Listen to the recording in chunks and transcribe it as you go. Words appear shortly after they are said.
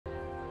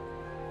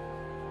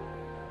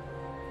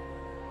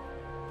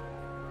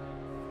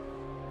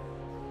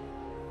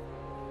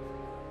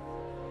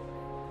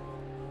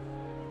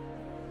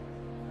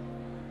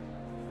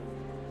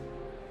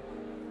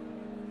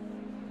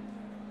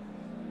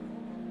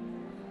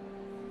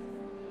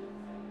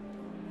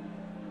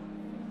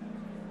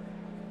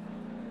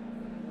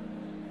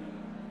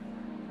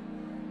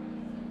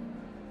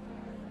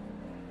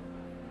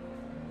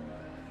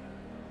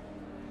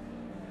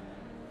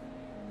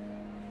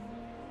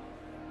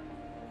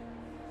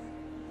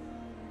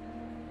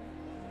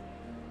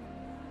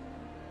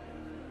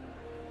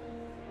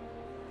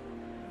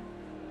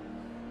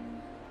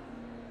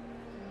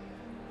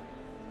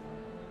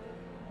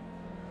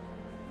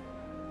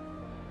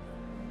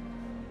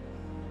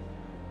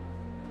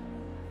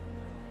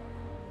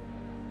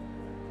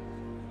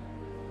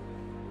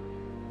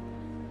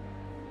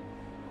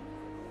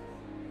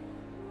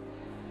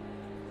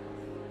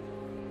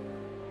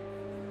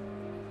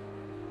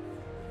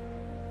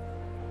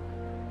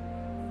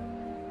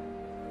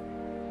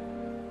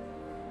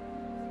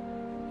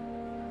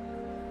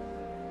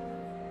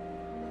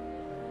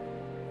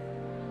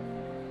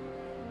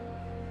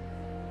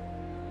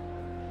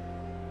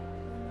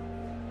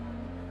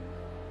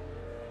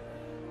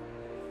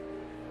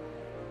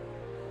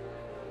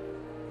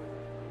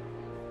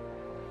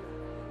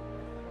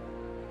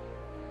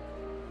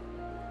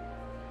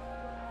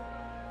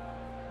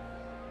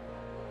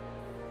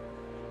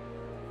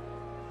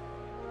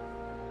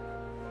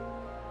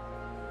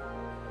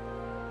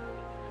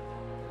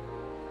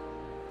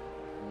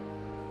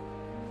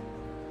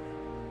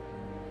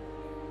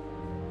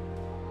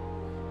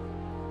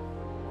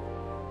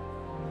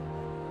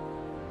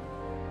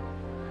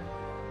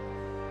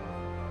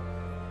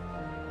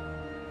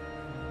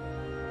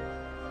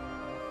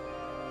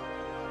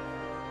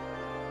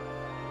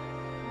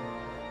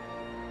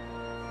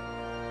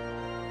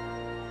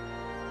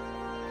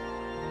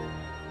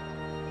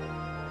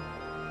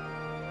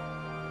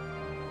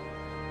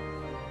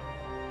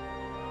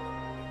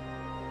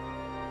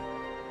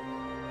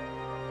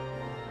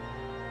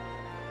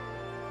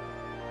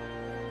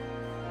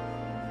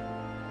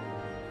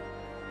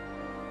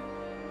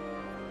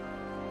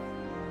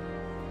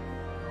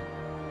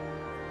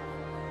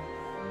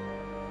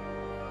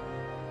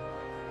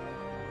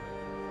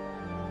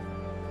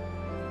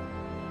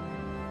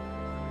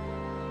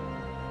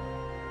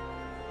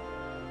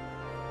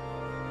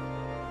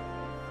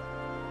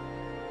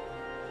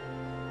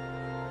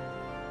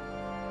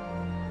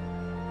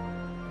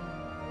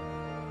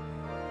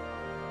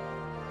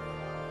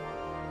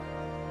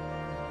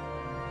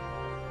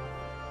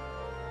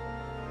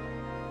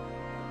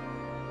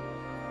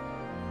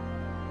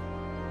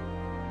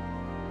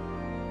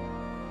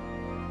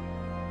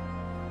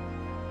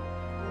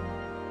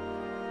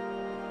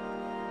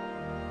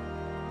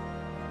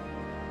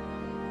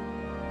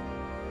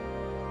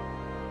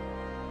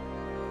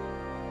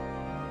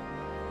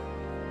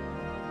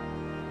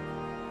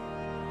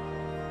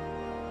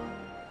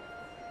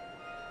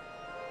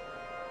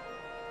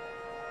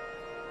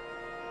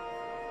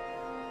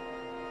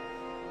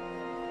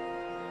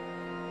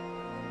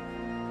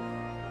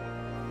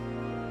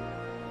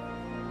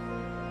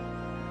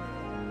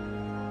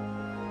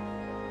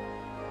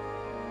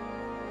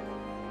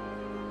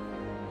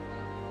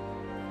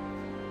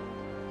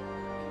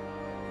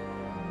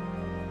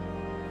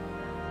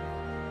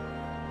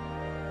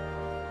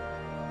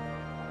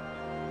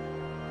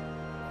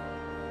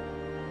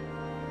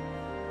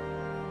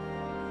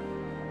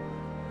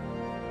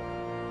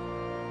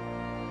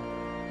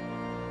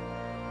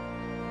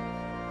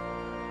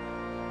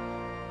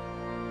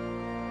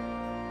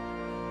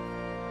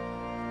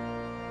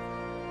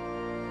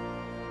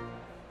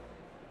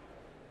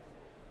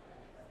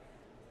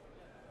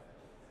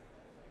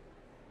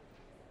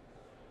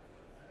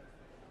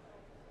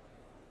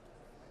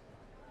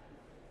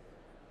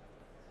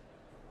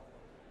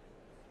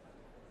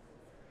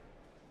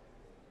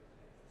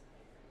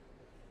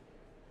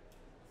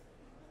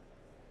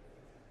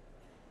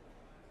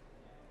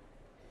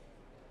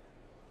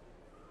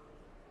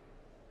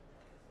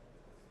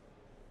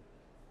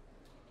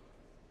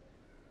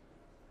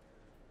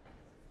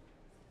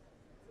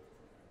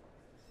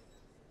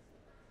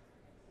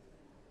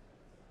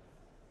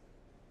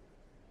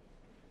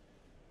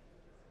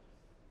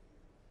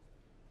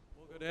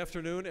Good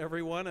afternoon,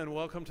 everyone, and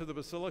welcome to the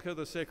Basilica of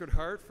the Sacred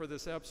Heart for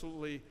this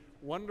absolutely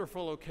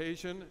wonderful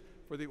occasion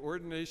for the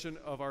ordination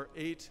of our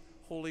 8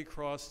 Holy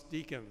Cross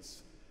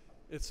deacons.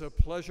 It's a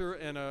pleasure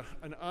and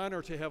an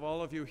honor to have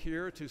all of you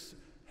here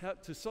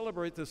to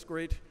celebrate this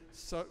great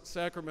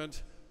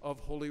sacrament of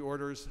holy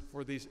orders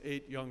for these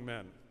 8 young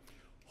men.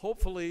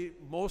 Hopefully,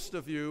 most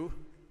of you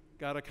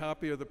got a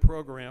copy of the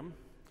program.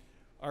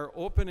 Our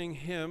opening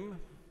hymn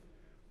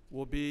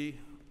will be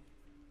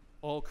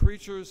 "All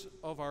Creatures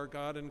of Our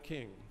God and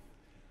King."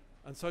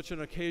 On such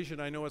an occasion,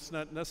 I know it's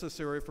not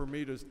necessary for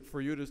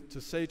you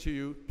to say to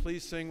you,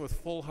 please sing with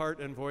full heart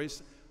and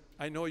voice.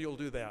 I know you'll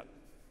do that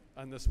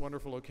on this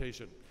wonderful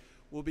occasion.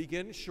 We'll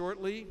begin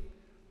shortly.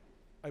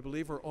 I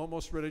believe we're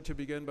almost ready to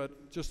begin,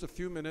 but just a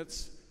few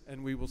minutes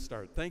and we will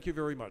start. Thank you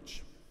very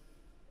much.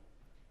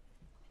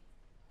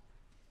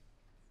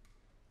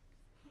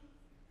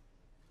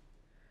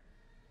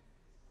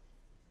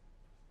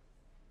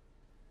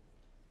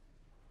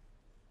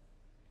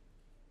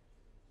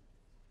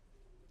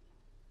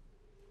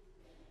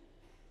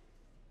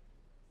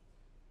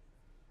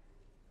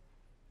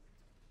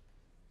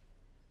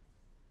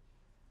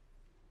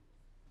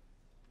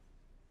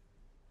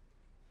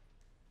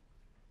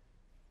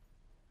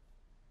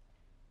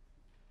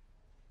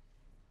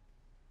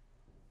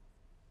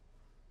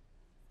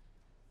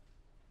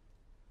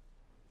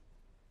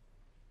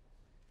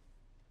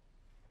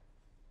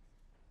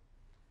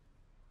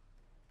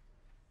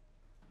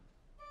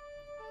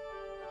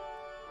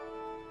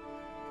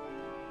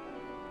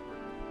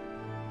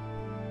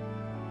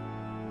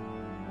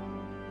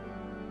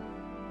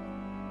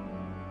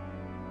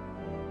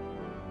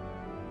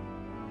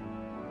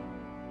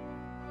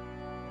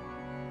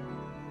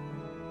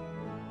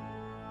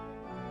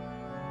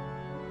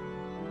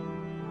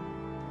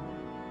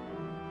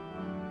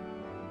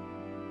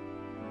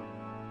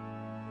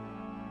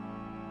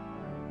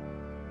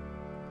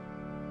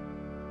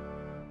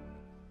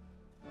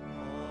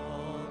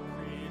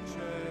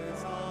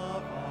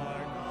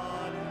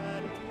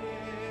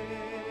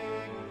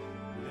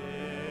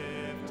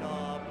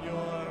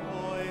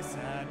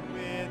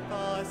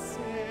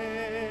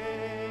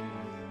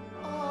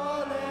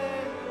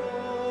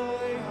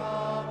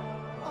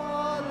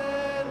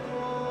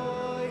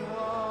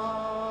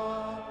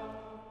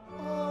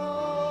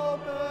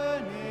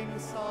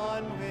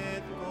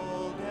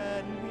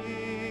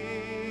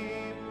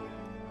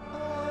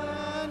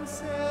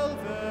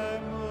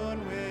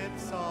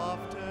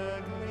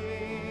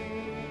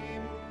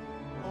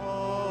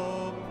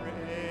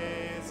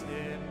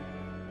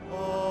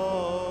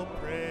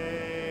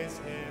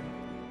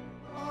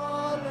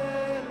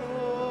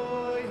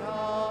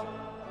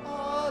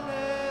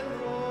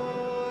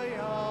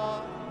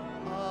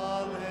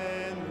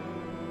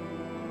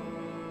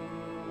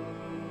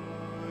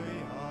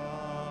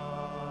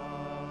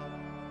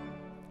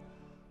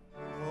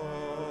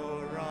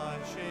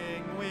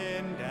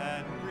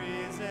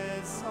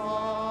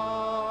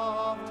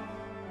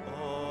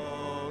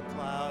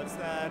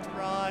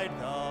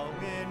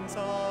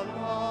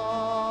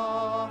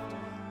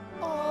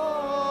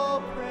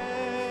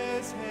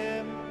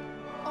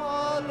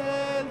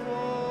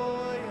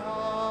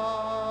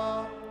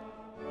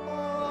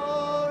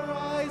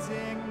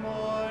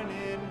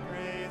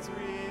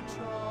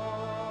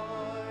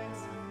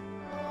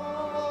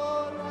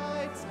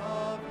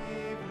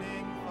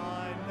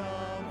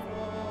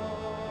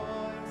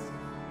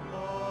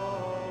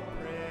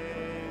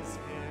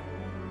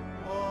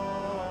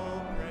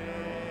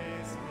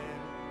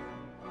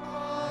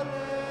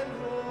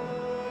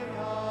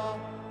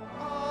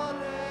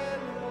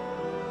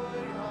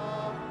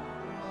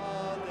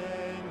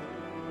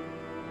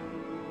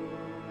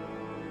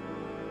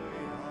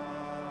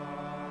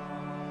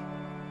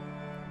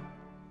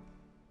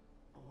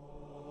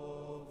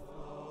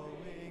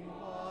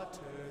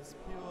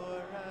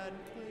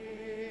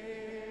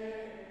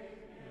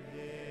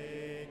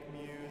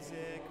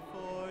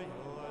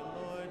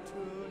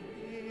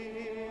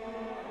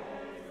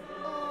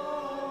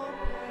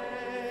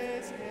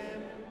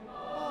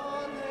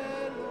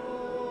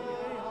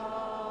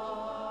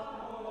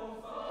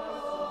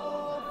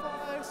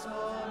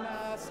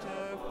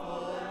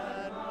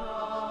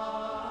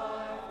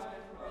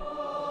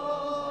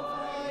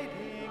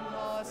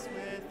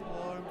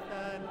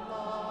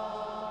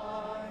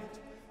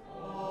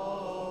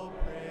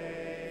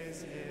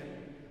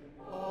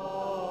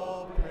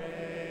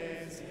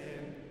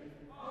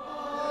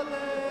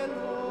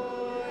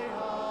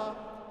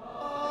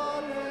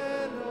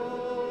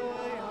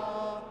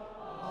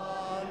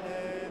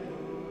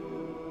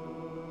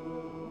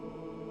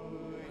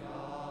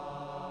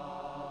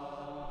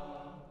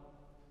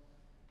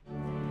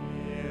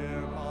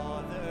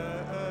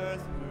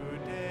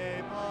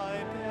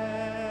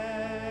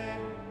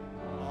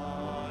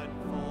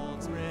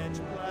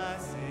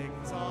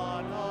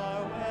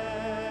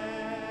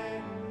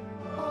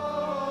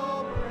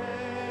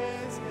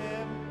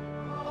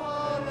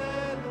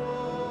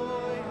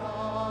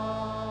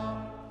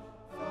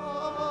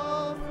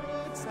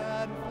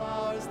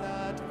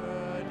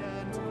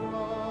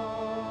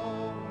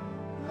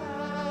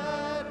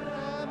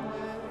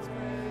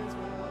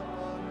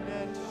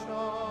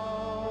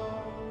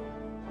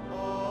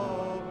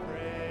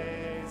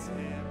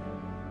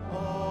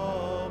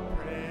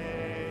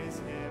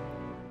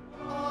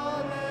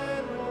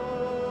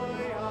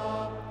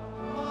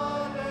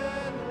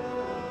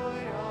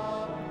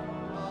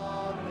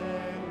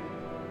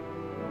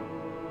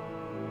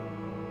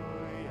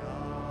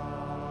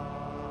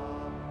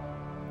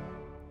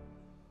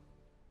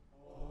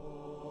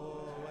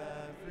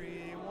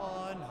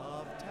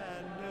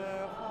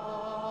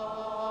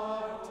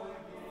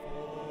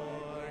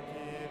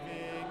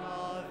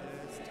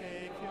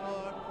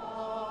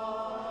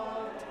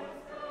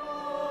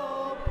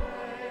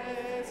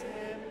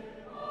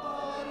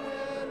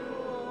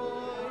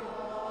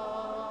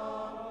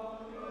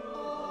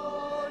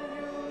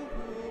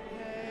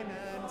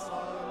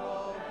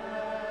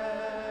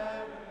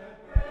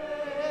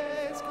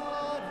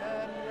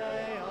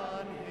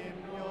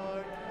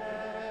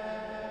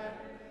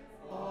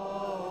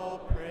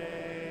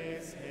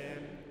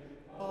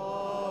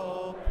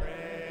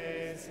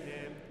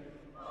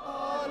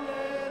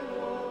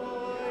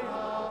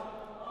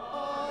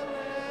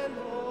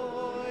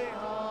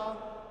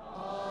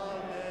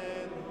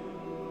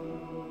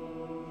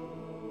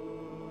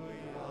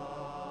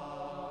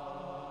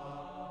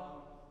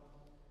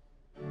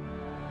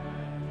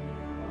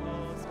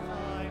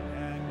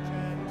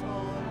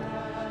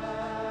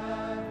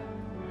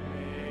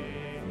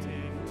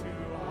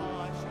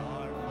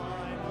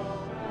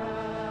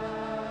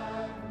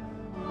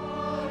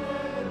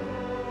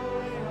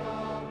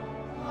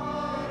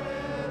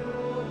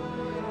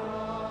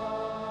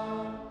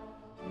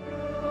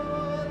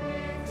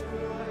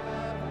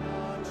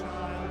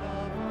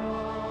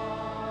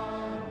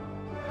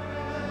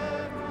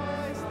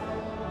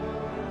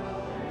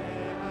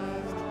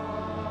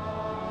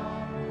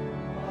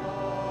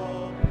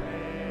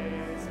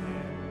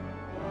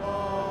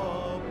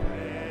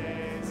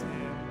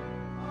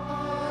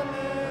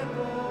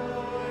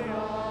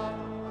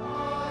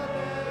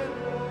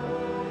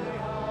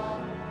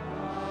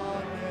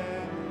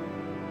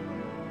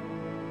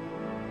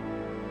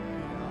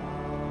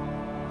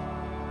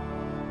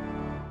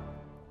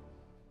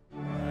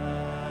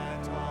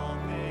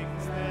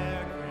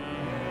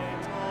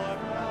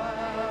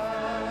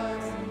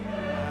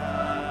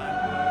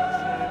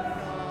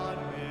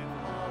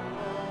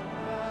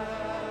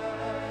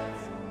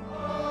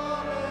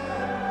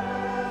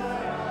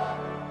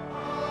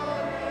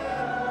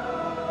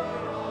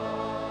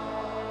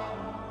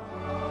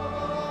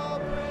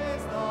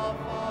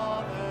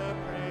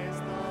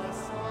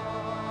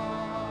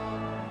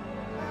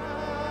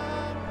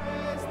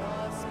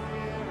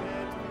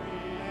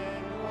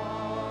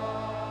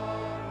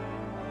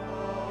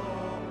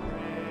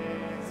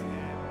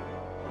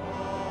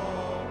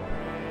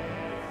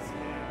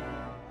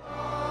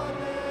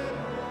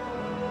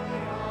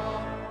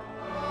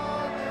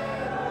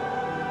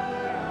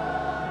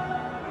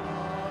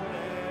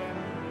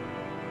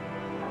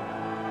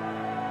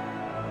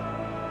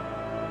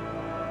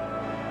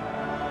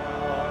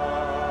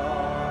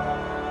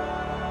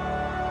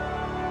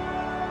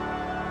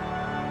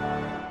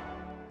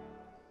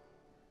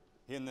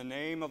 In the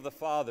name of the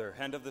Father,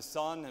 and of the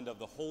Son, and of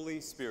the Holy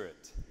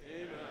Spirit.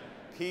 Amen.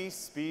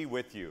 Peace be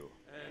with you.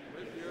 And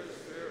with your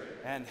spirit.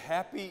 And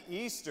happy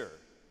Easter.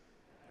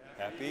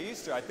 Happy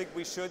Easter. I think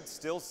we should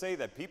still say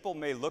that. People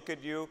may look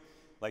at you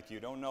like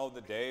you don't know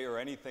the day or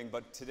anything,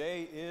 but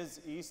today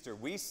is Easter.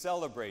 We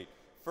celebrate,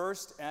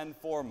 first and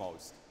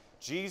foremost,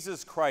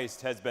 Jesus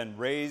Christ has been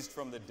raised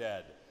from the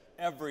dead.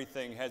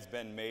 Everything has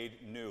been made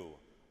new.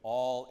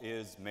 All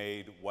is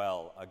made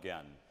well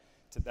again.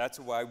 That's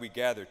why we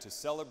gather, to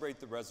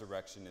celebrate the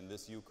resurrection in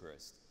this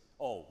Eucharist.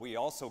 Oh, we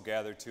also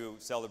gather to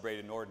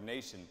celebrate an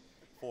ordination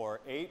for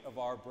 8 of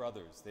our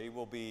brothers. They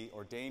will be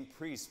ordained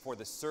priests for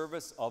the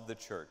service of the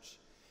church.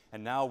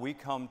 And now we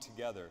come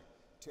together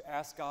to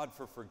ask God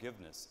for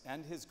forgiveness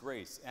and His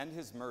grace and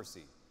His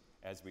mercy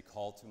as we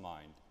call to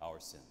mind our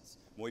sins.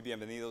 Muy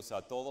bienvenidos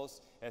a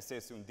todos. Este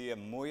es un día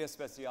muy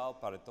especial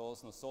para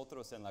todos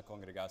nosotros en la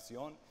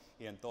congregación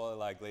y en toda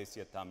la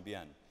iglesia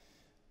también.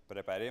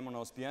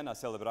 Preparémonos bien a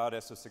celebrar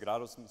estos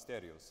sagrados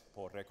misterios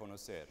por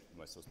reconocer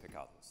nuestros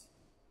pecados.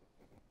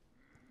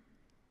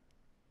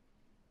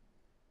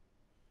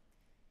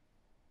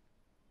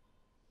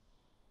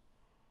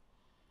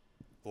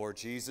 Lord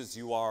Jesus,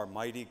 you are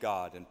mighty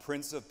God and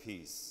Prince of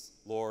Peace.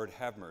 Lord,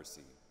 have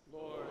mercy.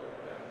 Lord,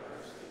 have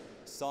mercy.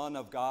 Son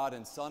of God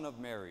and Son of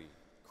Mary,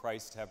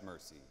 Christ, have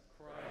mercy.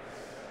 Christ,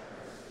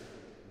 have mercy.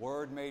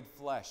 Word made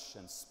flesh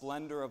and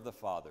splendor of the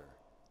Father,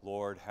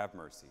 Lord, have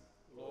mercy.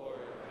 Lord,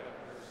 have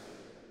mercy.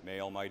 May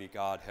Almighty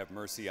God have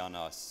mercy on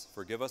us,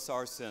 forgive us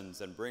our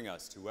sins, and bring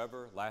us to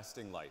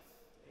everlasting life.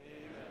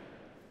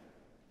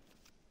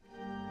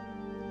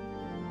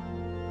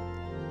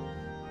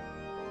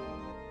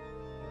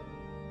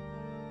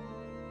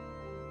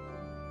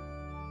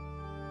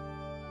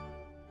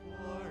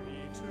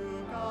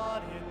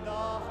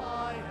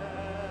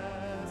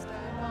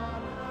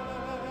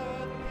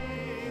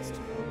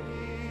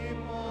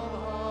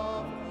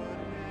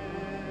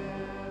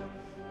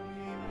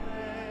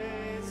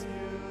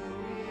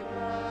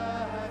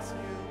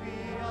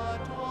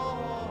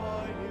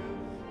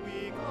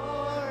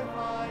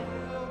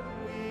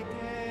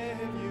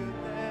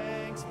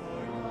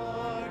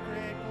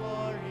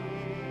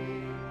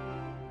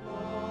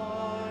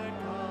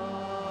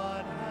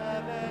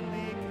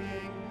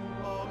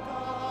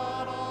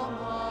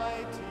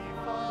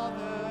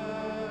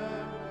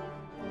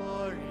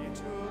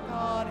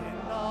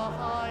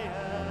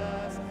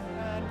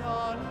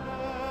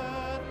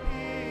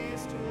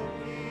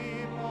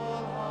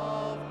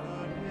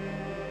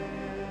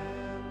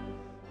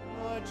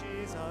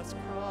 Jesus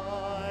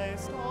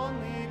Christ,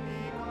 only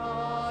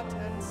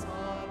begotten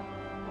Son,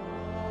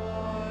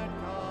 Lord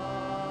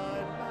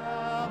God,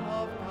 Lamb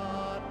of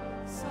God,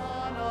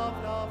 Son of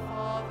the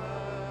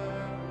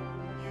Father,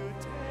 you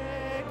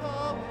take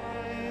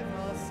away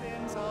the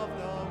sins of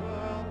the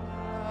world,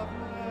 have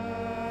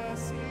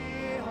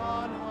mercy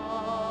on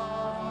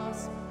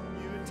us.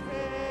 You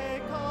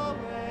take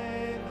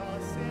away the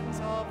sins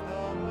of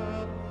the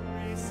world,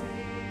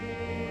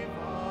 receive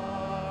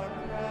our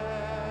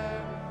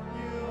prayer.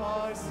 You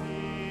are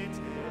seated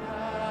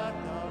at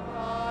the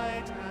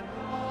right hand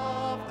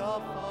of the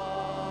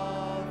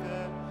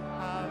Father.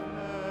 Have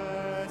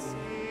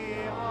mercy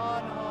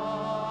on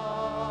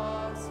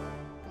us.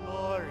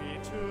 Glory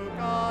to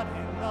God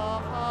in the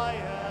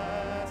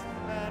highest,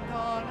 and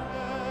on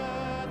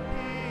earth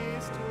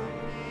peace to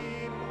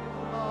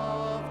people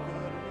of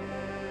good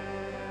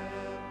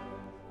will.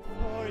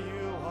 For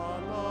you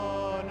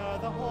alone are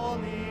the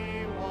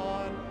Holy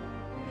One.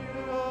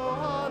 You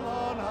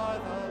alone are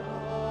the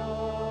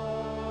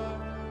Lord.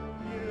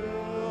 You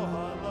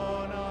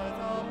alone are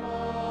the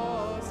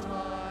Most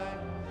High.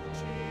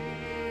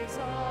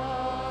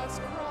 Jesus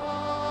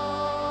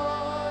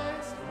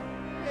Christ,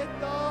 with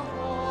the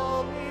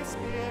Holy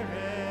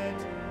Spirit,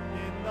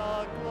 in the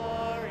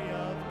glory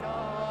of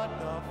God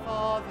the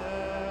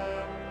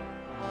Father.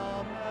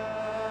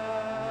 Amen,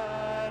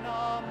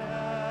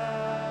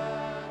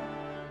 amen.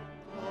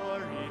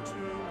 Glory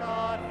to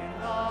God in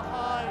the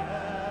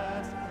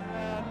highest,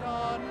 and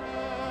on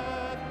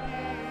earth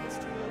peace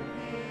to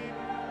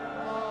people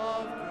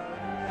of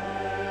good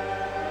will.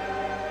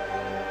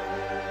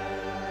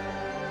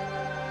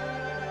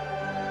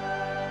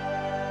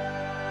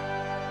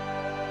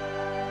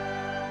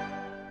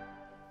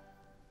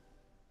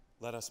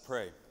 Let us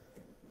pray.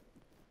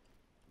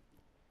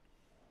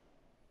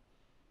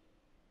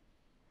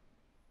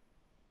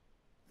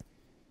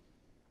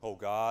 O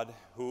God,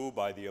 who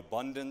by the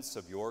abundance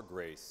of your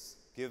grace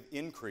give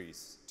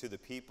increase to the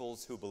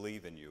peoples who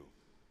believe in you,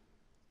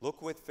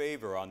 look with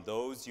favor on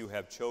those you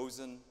have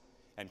chosen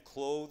and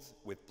clothe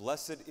with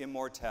blessed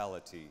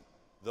immortality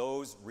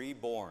those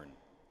reborn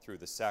through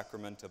the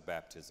sacrament of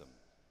baptism.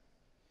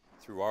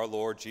 Through our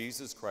Lord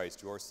Jesus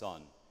Christ, your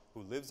Son,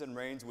 who lives and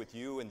reigns with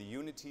you in the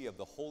unity of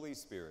the Holy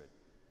Spirit,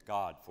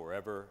 God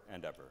forever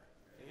and ever.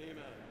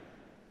 Amen.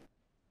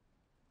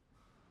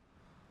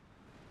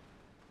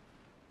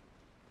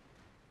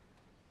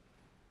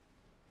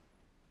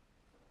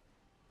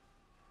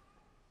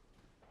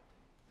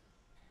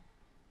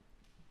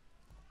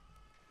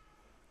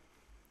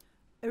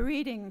 A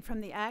reading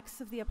from the Acts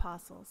of the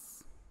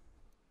Apostles.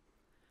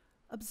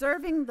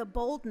 Observing the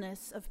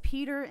boldness of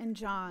Peter and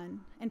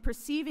John and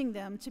perceiving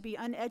them to be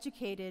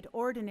uneducated,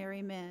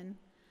 ordinary men,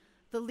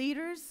 the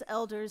leaders,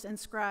 elders, and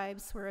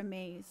scribes were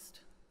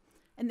amazed,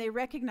 and they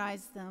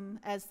recognized them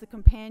as the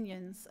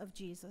companions of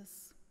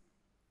Jesus.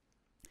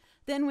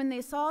 Then when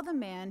they saw the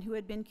man who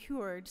had been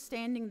cured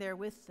standing there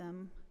with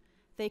them,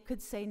 they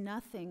could say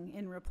nothing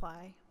in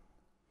reply.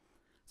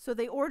 So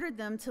they ordered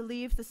them to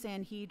leave the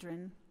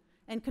Sanhedrin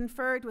and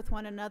conferred with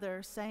one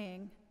another,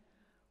 saying,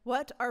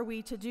 "What are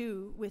we to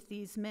do with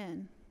these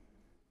men?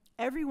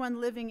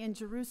 Everyone living in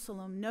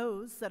Jerusalem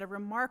knows that a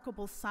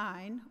remarkable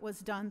sign was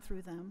done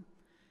through them,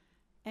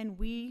 and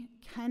we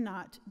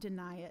cannot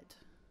deny it.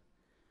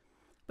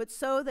 But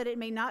so that it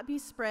may not be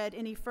spread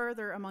any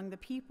further among the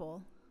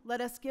people, let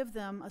us give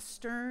them a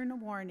stern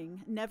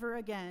warning never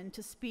again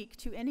to speak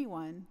to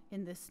anyone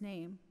in this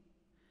name."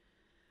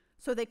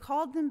 So they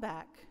called them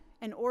back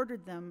and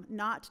ordered them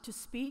not to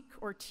speak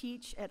or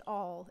teach at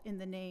all in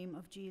the name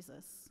of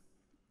Jesus.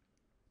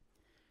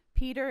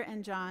 Peter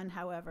and John,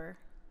 however,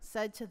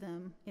 said to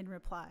them in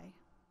reply,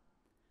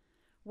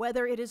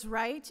 "Whether it is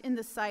right in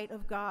the sight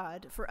of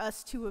God for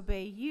us to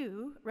obey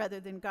you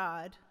rather than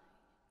God,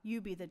 you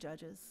be the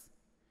judges.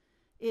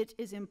 It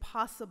is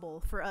impossible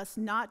for us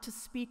not to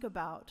speak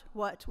about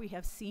what we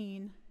have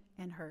seen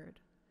and heard."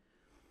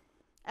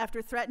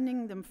 After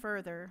threatening them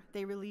further,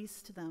 they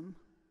released them,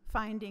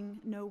 finding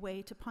no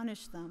way to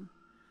punish them,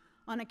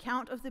 on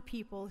account of the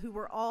people who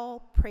were all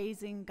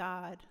praising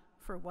God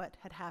for what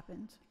had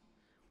happened.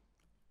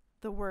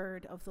 The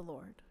word of the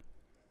Lord.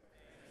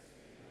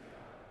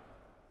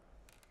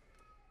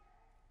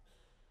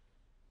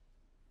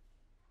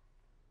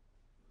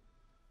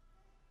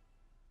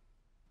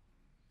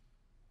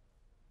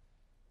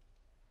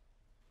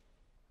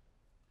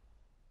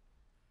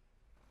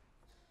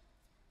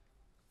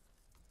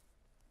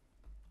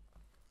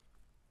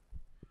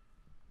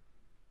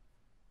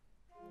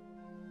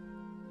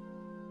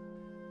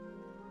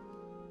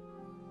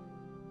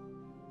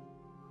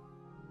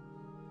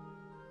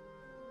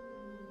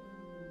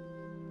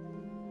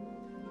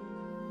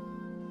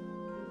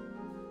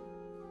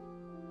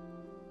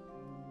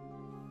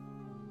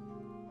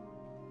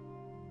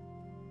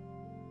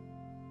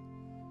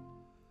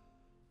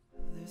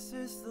 This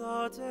is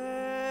the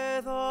day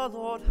the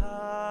Lord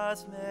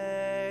has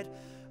made.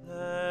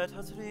 Let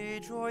us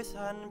rejoice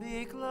and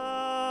be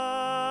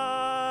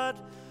glad.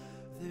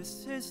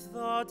 This is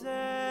the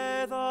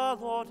day the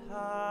Lord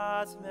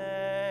has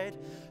made.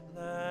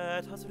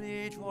 Let us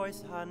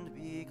rejoice and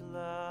be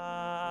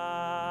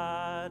glad.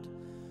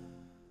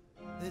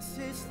 This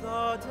is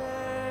the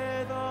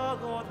day the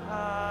Lord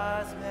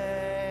has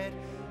made.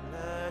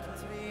 Let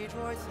us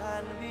rejoice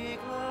and be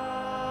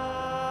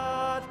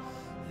glad.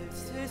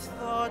 This is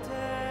the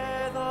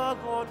day the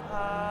Lord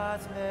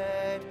has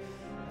made.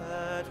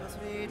 Let us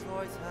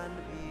rejoice and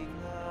be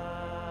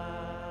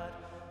glad.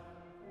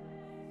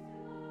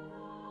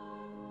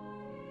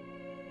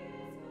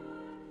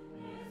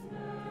 His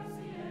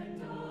mercy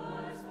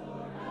endures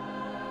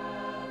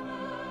forever.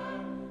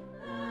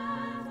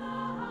 Let the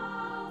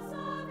house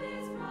of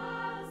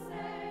Israel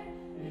say,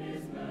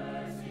 His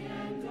mercy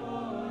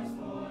endures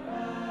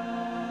forever.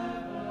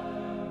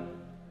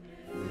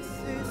 This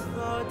is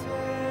the day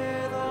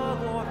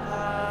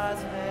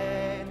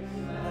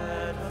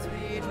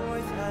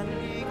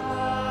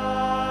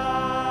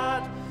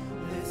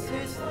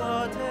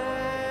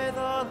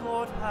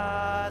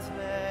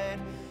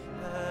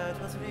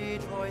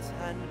rejoice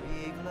and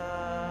be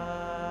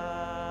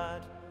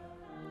glad.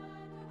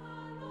 The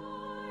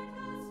Lord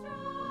has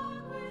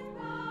struck with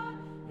power,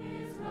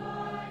 His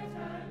right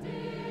hand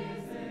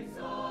is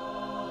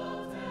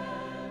exalted.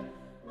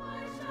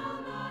 I shall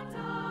not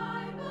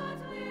die, but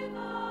live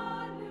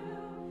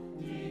anew,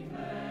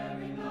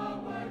 declaring the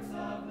works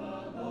of the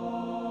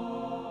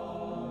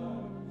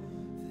Lord.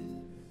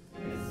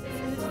 This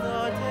is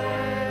the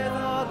day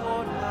the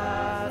Lord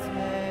has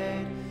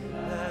made.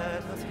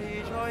 Let us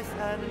rejoice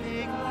and be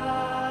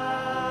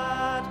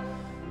glad.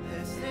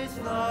 This is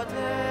the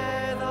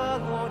day the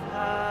Lord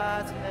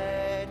has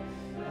made.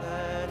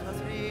 Let us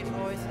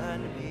rejoice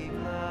and be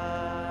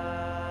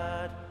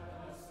glad.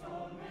 The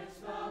stone which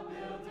the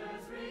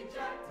builders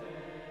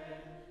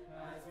rejected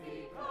has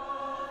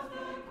become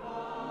the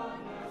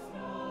cornerstone.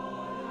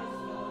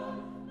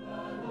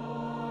 The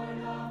Lord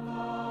of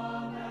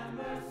love and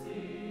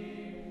mercy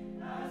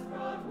has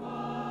brought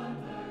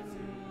wonder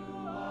to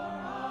our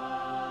eyes.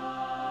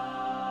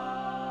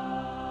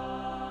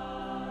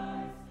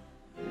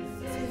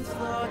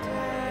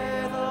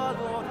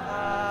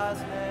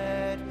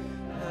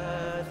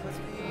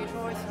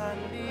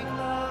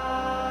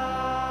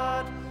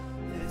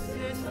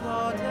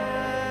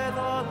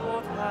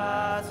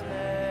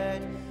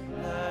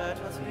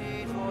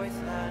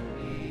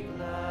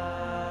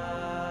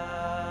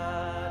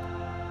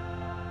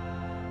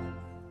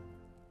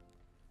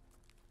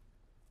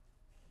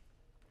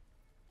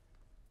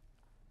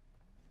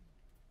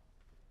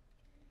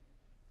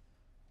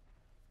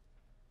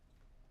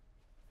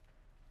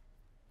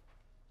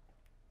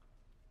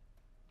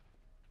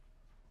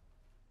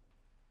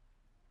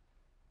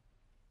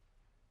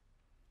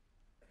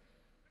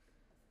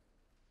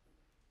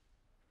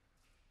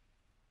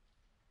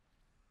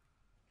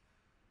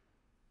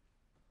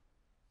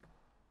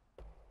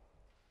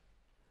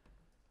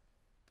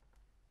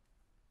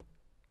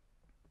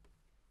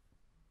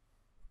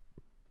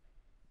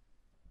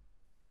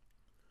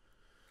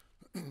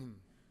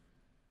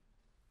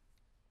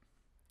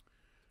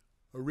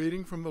 A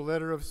reading from the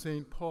letter of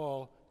St.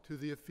 Paul to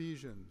the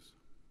Ephesians.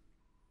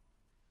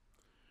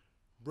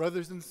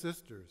 Brothers and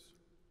sisters,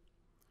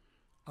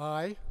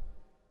 I,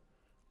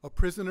 a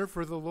prisoner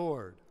for the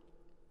Lord,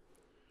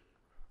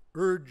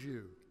 urge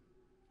you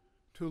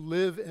to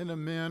live in a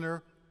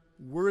manner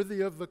worthy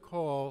of the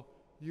call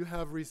you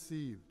have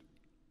received,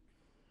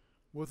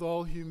 with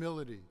all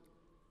humility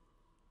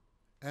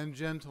and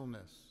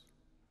gentleness,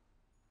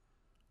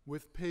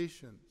 with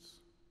patience,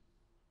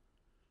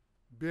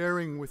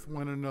 bearing with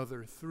one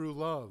another through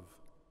love,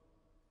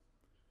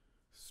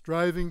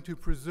 striving to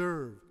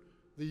preserve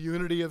the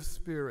unity of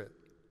spirit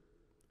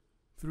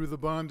through the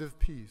bond of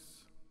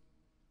peace,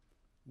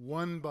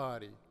 one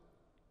body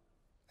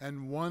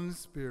and one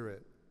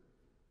spirit,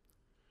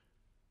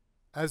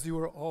 as you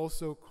are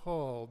also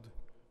called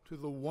to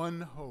the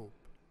one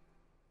hope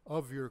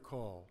of your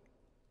call,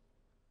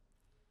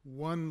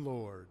 one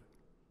Lord,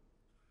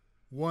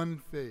 one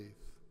faith,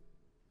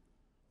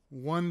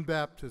 one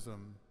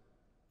baptism,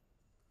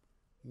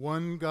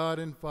 one God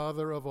and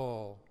Father of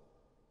all,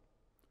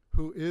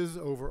 who is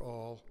over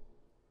all,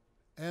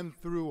 and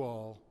through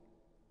all,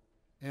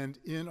 and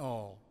in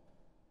all.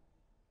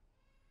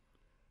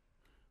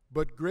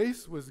 But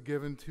grace was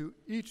given to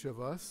each of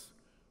us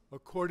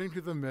according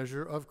to the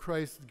measure of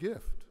Christ's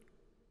gift.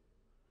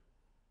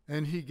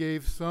 And he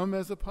gave some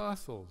as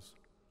apostles,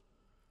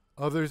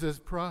 others as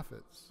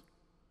prophets,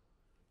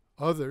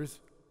 others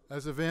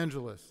as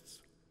evangelists,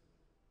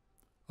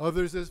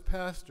 others as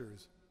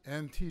pastors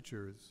and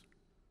teachers,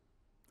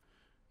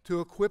 to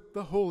equip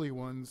the holy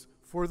ones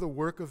for the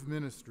work of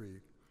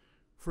ministry,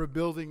 for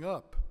building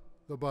up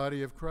the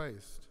body of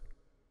Christ,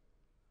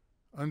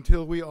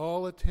 until we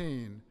all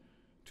attain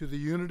to the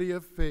unity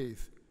of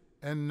faith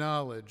and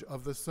knowledge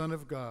of the Son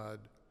of God,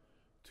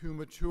 to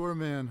mature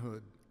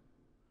manhood,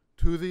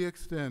 to the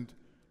extent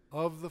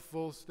of the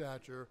full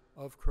stature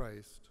of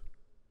Christ.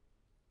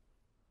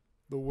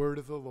 The word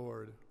of the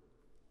Lord.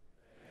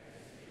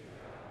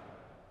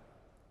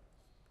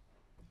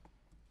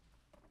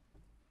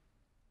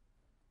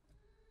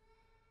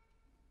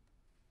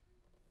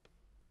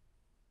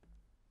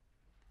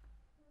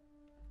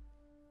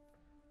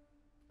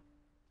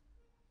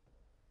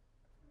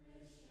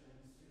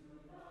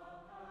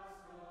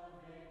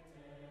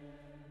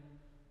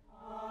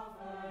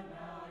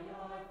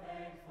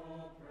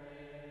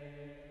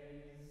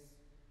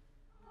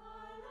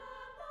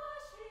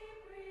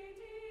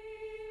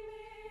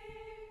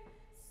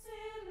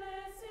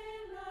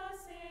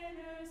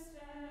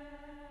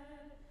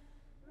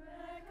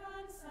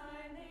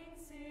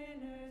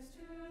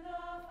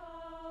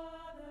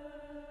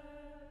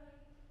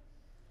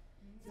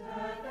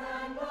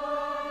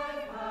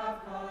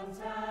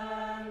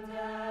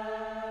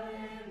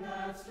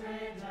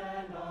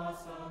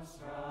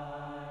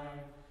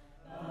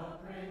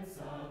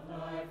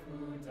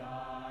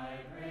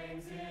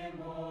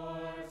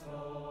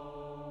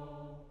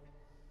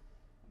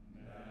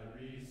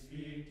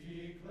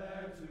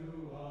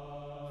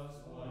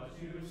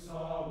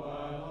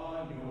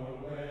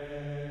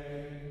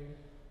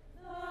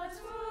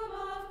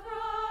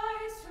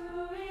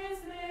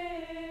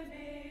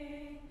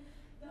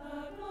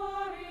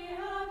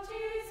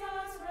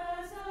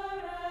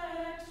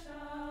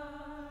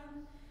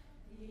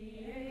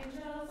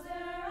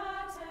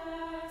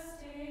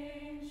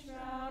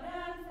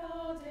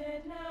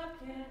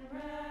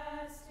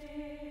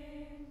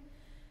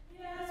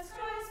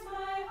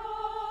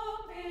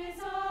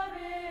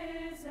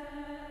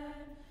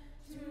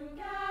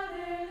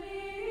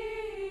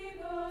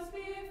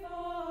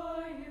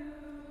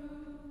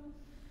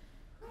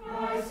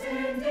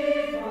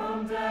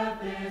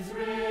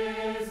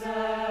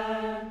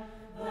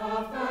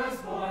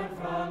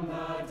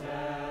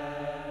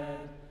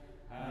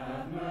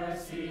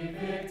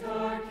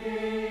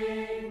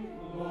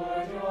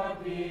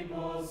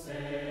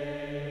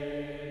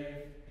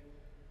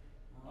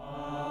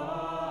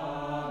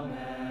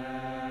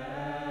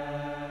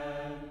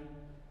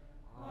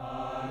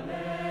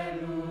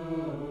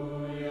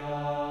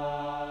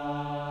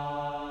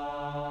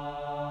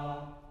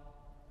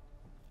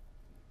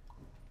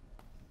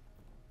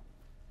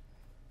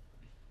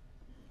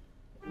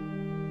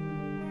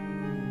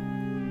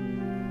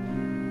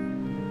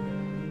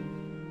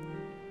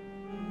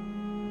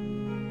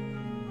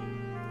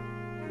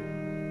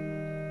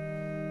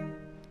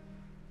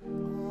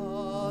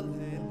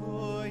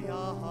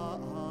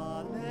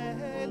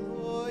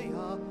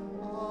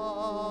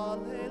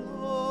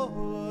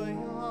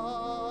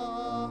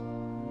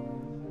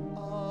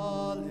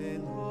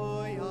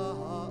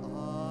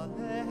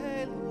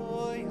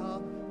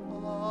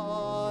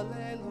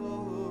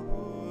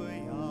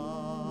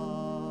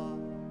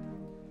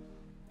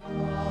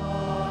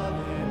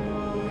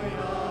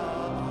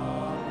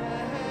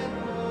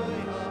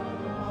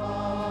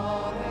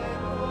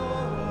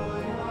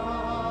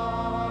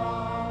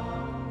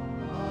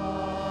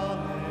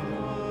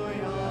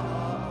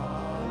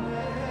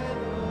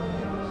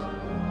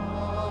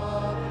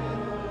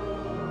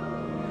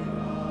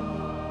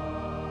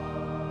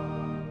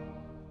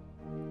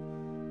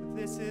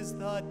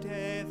 the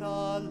day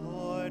the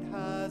Lord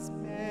has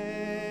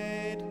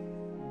made.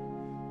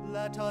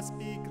 Let us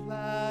be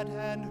glad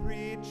and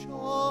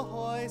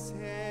rejoice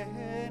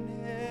in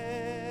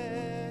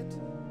it.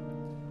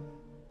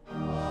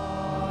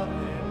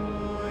 Alleluia,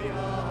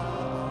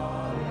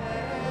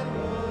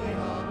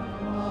 alleluia,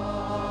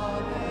 alleluia,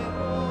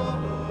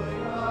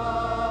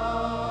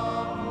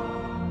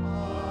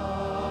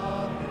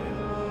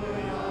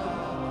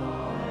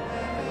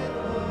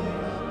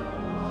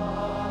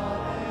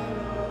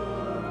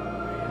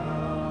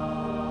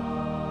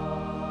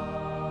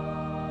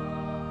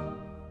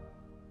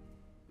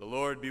 The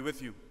Lord be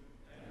with you.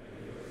 And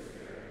with your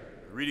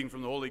spirit. A reading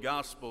from the Holy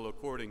Gospel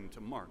according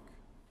to Mark.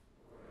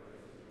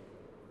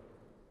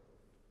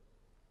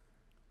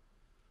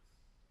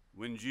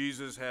 When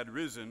Jesus had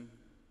risen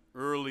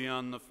early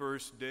on the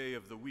first day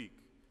of the week,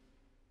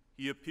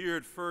 he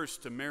appeared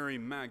first to Mary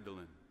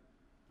Magdalene,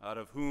 out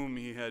of whom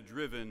he had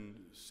driven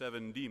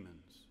 7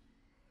 demons.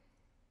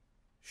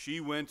 She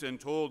went and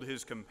told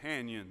his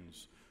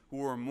companions, who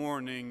were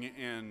mourning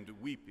and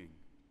weeping.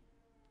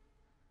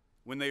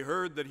 When they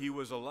heard that he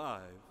was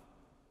alive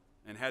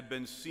and had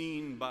been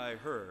seen by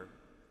her,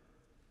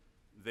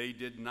 they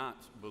did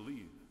not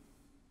believe.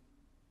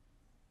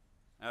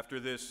 After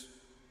this,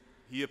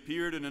 he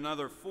appeared in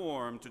another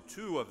form to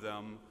 2 of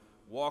them,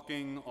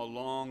 walking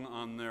along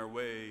on their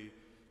way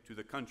to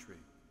the country.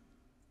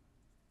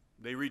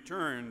 They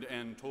returned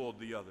and told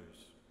the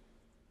others,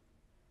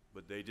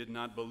 but they did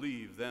not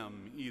believe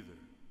them either.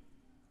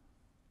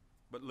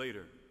 But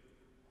later,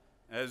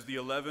 as the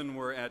 11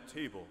 were at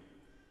table,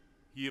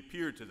 he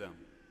appeared to them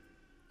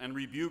and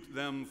rebuked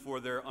them for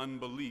their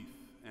unbelief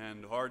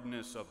and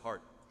hardness of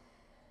heart,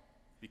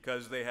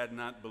 because they had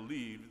not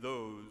believed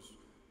those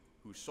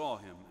who saw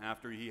him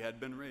after he had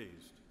been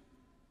raised.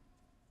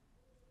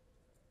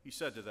 He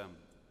said to them,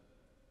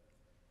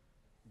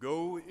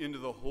 "Go into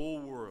the whole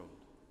world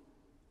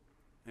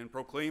and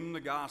proclaim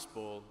the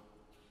gospel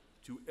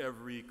to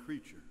every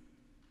creature."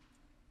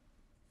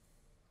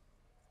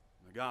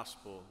 The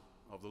gospel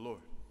of the Lord.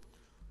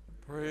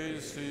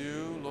 Praise to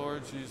you,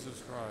 Lord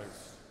Jesus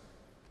Christ.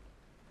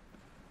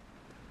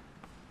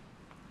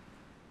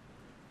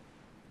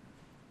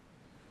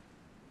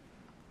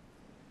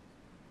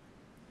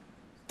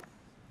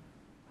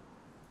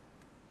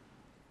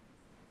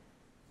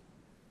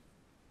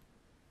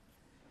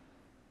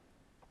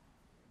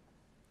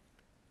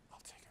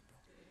 I'll take it,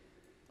 Bill.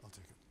 I'll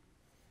take it.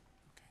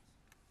 Okay.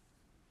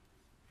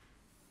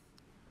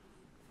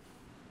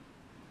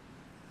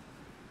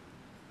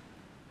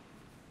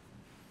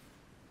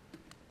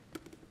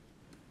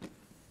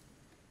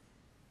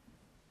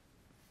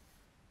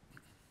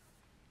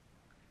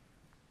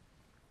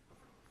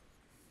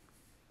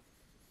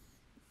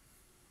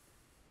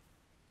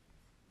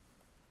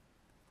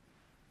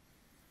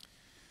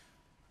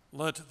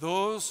 Let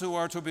those who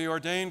are to be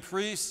ordained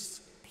priests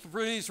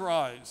please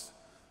rise.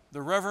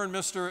 The Reverend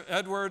Mr.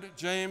 Edward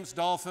James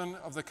Dolphin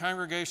of the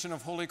Congregation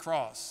of Holy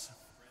Cross.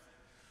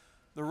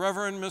 The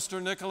Reverend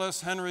Mr.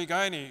 Nicholas Henry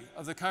Guiney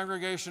of the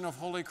Congregation of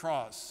Holy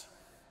Cross.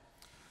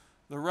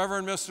 The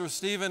Reverend Mr.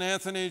 Stephen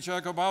Anthony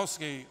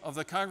Jakubowski of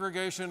the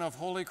Congregation of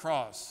Holy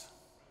Cross.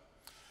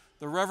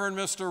 The Reverend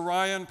Mr.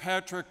 Ryan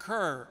Patrick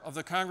Kerr of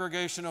the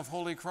Congregation of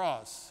Holy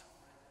Cross.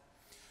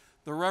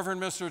 The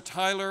Reverend Mr.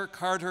 Tyler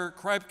Carter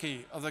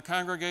Kreipke of the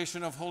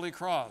Congregation of Holy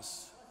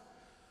Cross.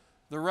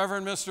 The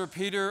Reverend Mr.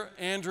 Peter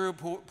Andrew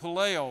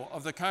Puleo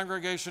of the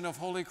Congregation of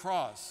Holy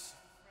Cross.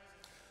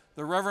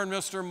 The Reverend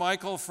Mr.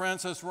 Michael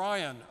Francis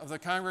Ryan of the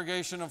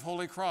Congregation of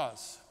Holy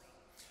Cross.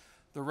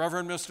 The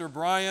Reverend Mr.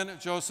 Brian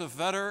Joseph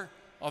Vetter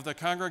of the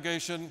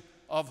Congregation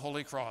of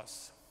Holy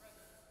Cross.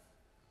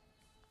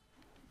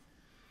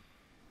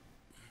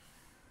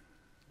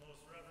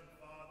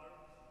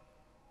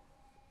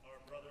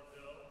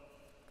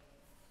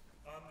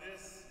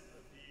 This,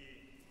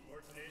 the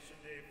ordination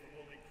day for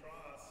Holy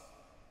Cross,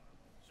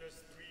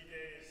 just 3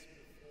 days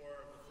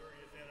before the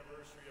 30th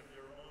anniversary of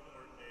your own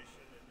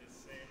ordination in this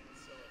same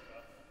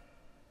basilica,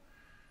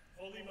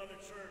 Holy Mother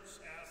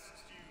Church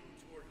asks you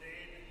to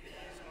ordain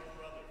these our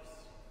brothers,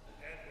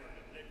 Edward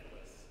and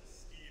Nicholas,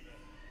 Stephen,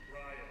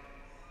 Brian,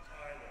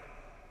 Tyler,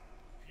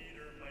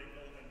 Peter,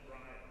 Michael, and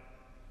Brian,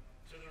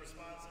 to the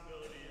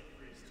responsibility of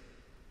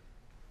priesthood.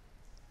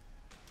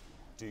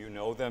 Do you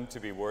know them to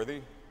be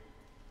worthy?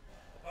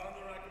 Upon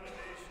the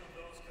recommendation of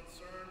those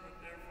concerned with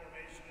their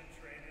formation and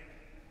training,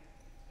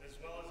 as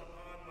well as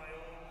upon my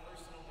own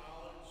personal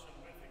knowledge and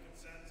with the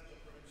consent of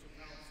the Provincial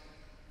Council,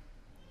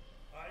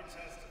 I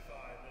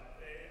testify that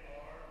they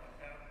are and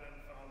have been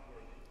found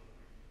worthy.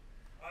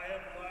 I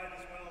have relied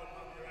as well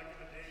upon the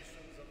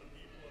recommendations of the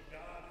people of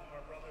God whom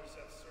our brothers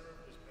have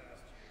served this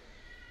past year,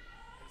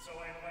 and so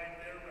I invite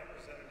their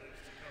representatives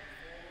to come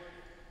forward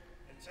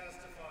and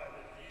testify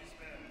that these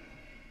men,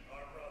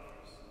 our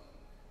brothers,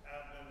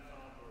 have been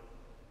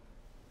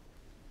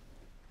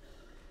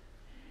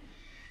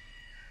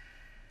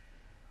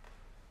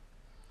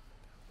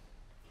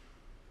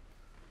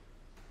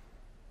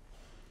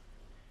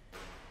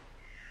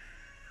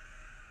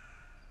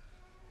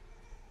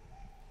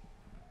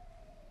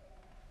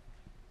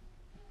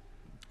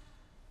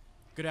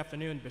Good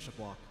afternoon, Bishop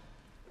Walk.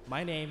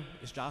 My name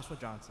is Joshua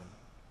Johnson.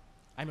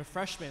 I'm a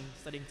freshman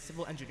studying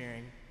civil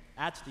engineering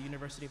at the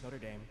University of Notre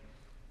Dame,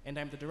 and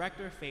I'm the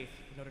Director of Faith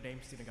for Notre Dame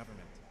Student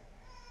Government.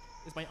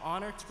 It's my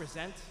honor to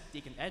present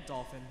Deacon Ed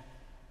Dolphin,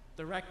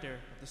 Director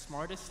of the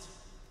smartest,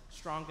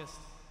 strongest,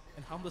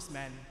 and humblest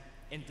men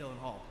in Dillon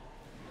Hall.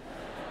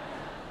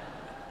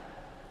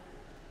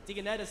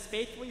 Deacon Ed has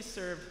faithfully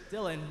served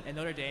Dillon and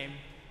Notre Dame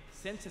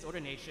since his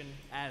ordination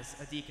as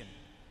a deacon.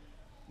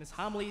 In his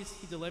homilies,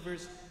 he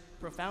delivers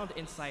profound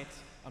insight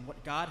on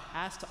what God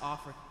has to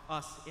offer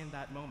us in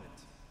that moment.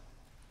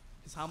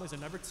 His homilies are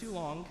never too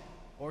long,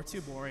 or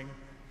too boring,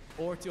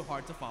 or too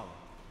hard to follow.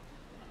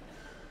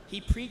 He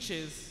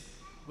preaches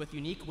with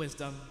unique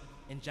wisdom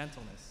and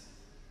gentleness.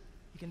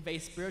 He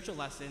conveys spiritual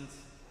lessons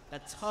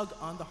that tug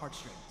on the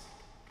heartstrings,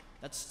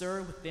 that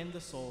stir within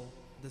the soul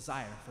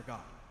desire for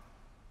God.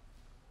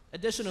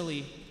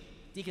 Additionally,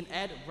 Deacon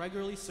Ed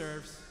regularly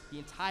serves the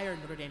entire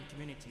Notre Dame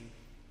community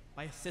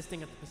by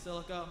assisting at the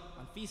Basilica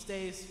on feast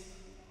days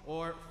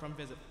or from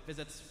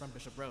visits from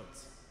Bishop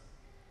Rhodes.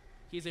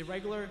 He is a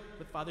regular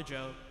with Father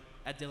Joe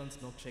at Dillon's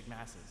Milkshake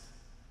Masses.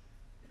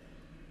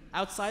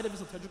 Outside of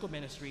his liturgical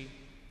ministry,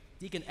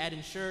 Deacon Ed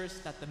ensures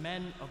that the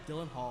men of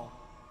Dillon Hall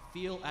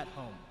feel at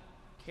home,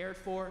 cared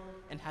for,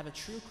 and have a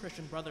true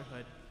Christian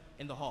brotherhood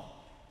in the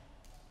hall.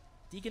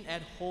 Deacon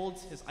Ed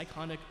holds his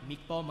iconic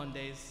Meatball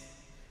Mondays,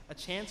 a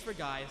chance for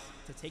guys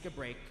to take a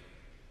break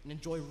and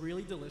enjoy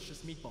really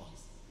delicious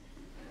meatballs.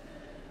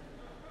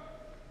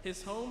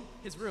 His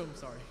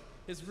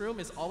room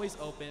is always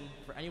open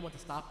for anyone to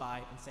stop by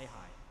and say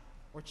hi,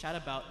 or chat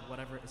about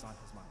whatever is on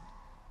his mind.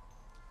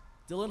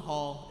 Dillon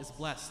Hall is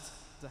blessed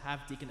to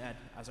have Deacon Ed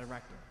as our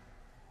rector.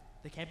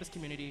 The campus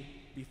community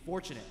be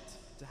fortunate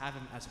to have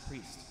him as a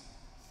priest,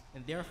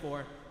 and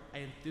therefore I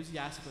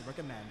enthusiastically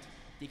recommend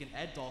Deacon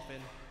Ed Dolphin,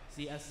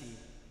 C.S.C,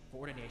 for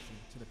ordination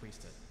to the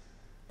priesthood.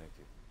 Thank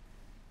you.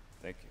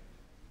 Thank you.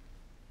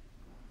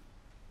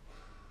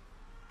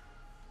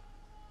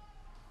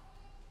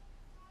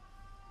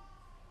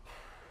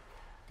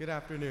 Good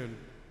afternoon.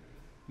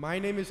 My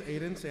name is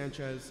Aiden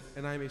Sanchez,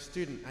 and I'm a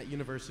student at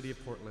University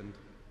of Portland.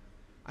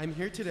 I'm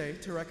here today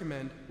to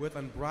recommend, with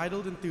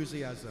unbridled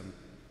enthusiasm,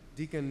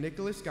 Deacon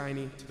Nicholas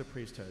Guiney to the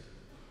priesthood.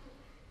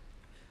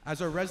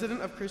 As a resident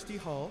of Christie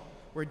Hall,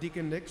 where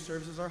Deacon Nick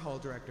serves as our hall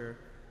director,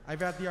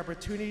 I've had the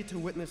opportunity to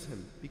witness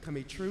him become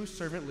a true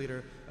servant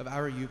leader of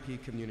our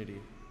UP community.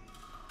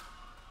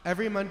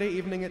 Every Monday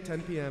evening at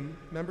 10 p.m.,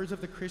 members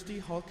of the Christie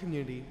Hall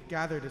community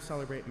gather to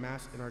celebrate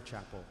Mass in our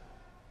chapel.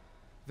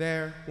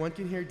 There, one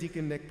can hear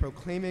Deacon Nick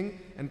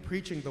proclaiming and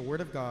preaching the Word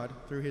of God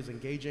through his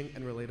engaging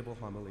and relatable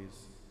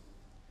homilies.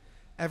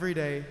 Every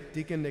day,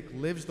 Deacon Nick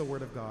lives the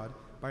Word of God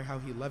by how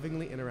he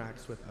lovingly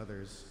interacts with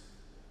others.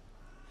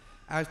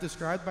 As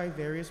described by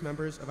various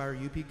members of our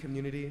UP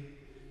community,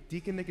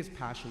 Deacon Nick is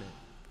passionate,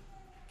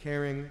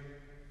 caring,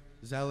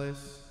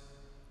 zealous,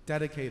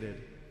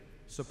 dedicated,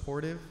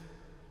 supportive,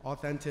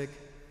 authentic,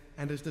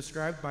 and is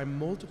described by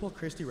multiple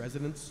Christie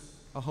residents,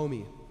 a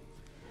homie.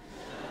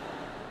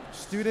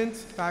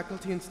 Students,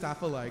 faculty, and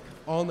staff alike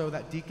all know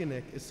that Deacon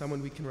Nick is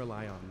someone we can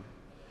rely on,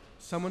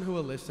 someone who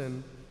will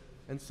listen,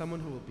 and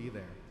someone who will be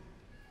there.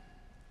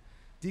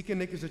 Deacon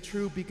Nick is a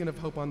true beacon of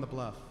hope on the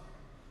bluff.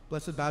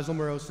 Blessed Basil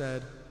Moreau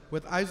said,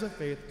 "With eyes of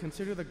faith,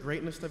 consider the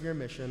greatness of your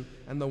mission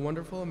and the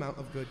wonderful amount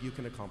of good you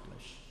can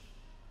accomplish."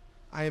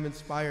 I am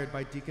inspired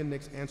by Deacon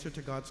Nick's answer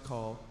to God's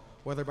call,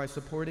 whether by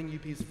supporting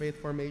UP's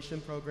faith formation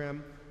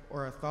program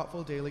or our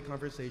thoughtful daily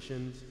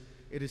conversations.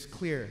 It is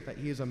clear that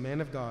he is a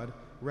man of God,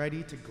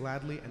 ready to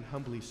gladly and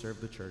humbly serve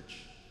the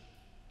church.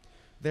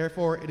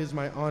 Therefore, it is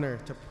my honor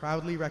to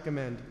proudly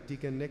recommend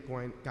Deacon Nick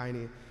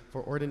Guiney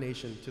for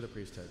ordination to the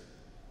priesthood.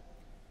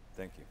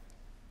 Thank you.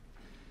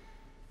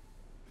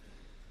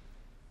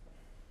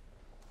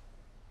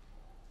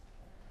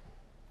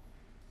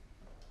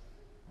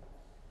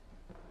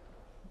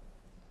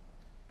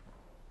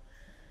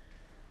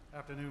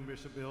 Afternoon,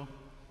 Bishop Bill.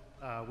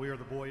 We are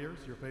the Boyers,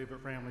 your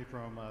favorite family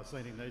from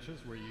St.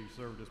 Ignatius, where you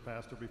served as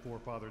pastor before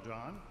Father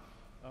John.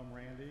 I'm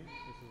Randy.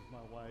 This is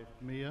my wife,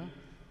 Mia,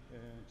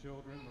 and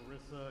children,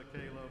 Marissa,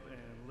 Caleb,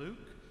 and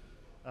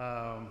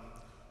Luke.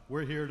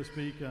 We're here to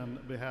speak on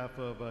behalf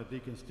of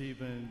Deacon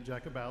Stephen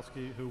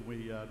Jakubowski, who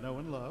we know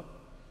and love.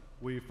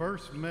 We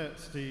first met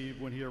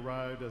Steve when he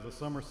arrived as a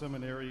summer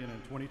seminarian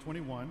in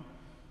 2021.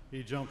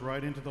 He jumped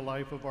right into the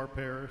life of our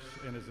parish,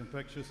 and his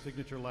infectious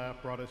signature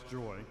laugh brought us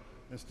joy,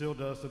 and still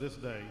does to this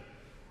day.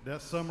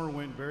 That summer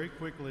went very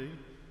quickly,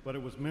 but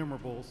it was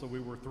memorable, so we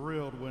were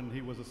thrilled when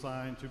he was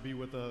assigned to be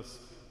with us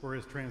for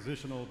his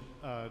transitional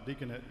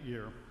deaconate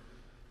year.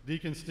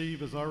 Deacon Steve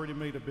has already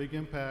made a big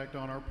impact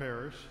on our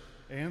parish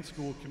and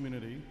school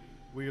community.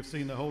 We have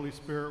seen the Holy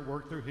Spirit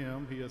work through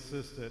him. He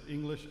assists at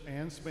English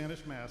and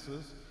Spanish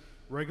masses,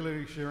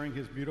 regularly sharing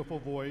his beautiful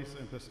voice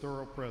and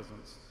pastoral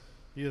presence.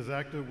 He is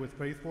active with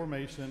faith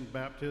formation,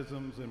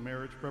 baptisms, and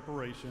marriage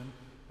preparation,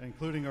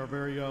 including our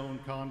very own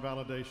con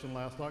validation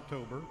last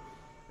October,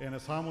 and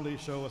his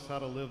homilies show us how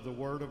to live the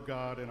Word of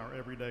God in our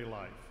everyday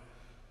life.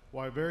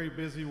 While very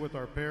busy with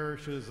our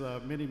parish's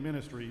many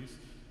ministries,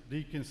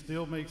 Deacon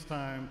still makes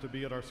time to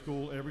be at our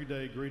school every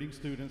day, greeting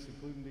students,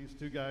 including these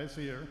two guys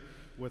here,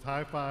 with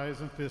high fives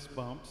and fist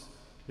bumps.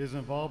 His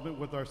involvement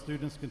with our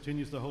students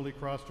continues the Holy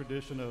Cross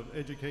tradition of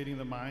educating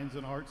the minds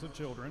and hearts of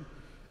children,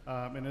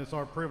 and it's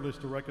our privilege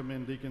to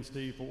recommend Deacon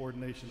Steve for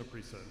ordination to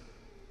priesthood.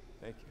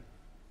 Thank you.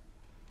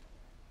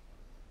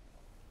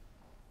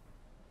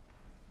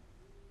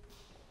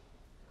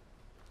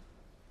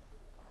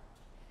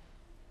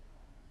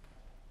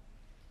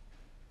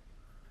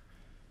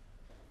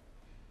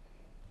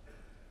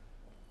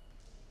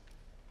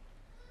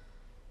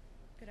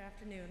 Good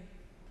afternoon.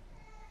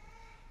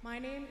 My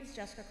name is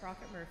Jessica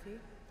Crockett Murphy.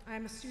 I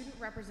am a student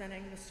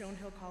representing the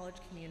Stonehill College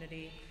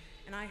community,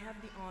 and I have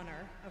the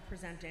honor of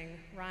presenting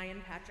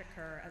Ryan Patrick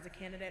Kerr as a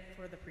candidate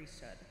for the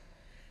priesthood.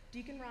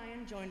 Deacon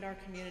Ryan joined our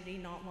community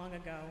not long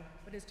ago,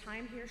 but his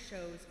time here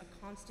shows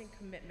a constant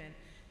commitment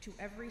to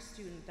every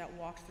student that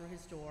walks through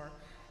his door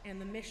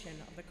and the mission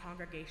of the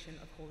Congregation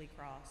of Holy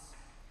Cross.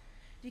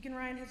 Deacon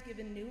Ryan has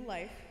given new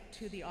life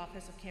to the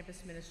Office of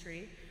Campus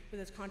Ministry with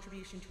his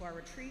contribution to our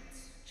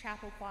retreats,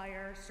 chapel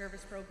choir,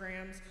 service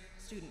programs,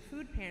 student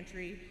food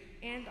pantry,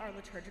 and our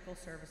liturgical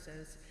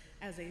services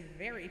as a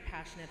very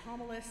passionate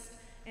homilist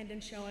and in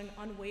showing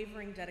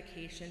unwavering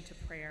dedication to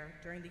prayer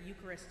during the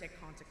Eucharistic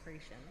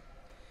consecration.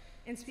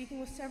 In speaking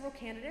with several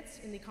candidates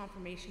in the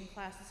confirmation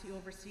classes he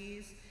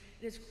oversees,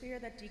 it is clear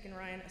that Deacon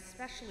Ryan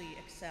especially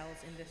excels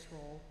in this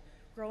role,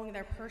 growing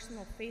their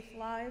personal faith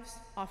lives,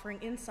 offering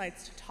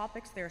insights to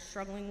topics they're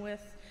struggling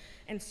with,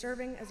 and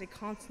serving as a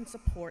constant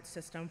support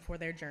system for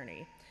their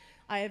journey.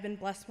 I have been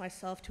blessed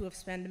myself to have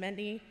spent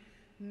many,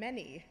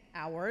 many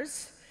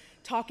hours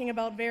talking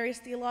about various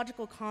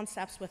theological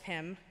concepts with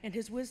him, and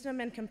his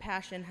wisdom and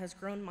compassion has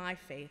grown my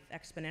faith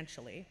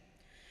exponentially.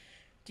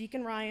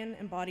 Deacon Ryan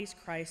embodies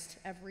Christ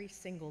every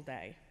single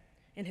day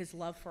in his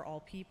love for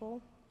all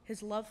people,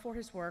 his love for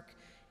his work,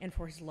 and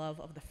for his love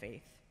of the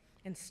faith,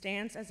 and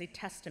stands as a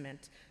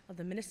testament of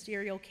the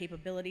ministerial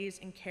capabilities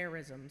and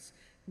charisms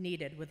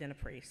needed within a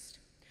priest.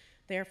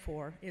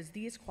 Therefore, it is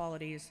these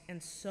qualities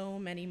and so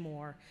many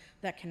more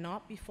that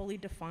cannot be fully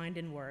defined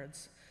in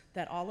words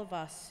that all of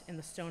us in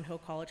the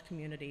Stonehill College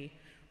community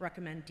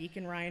recommend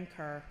Deacon Ryan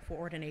Kerr for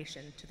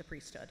ordination to the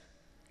priesthood.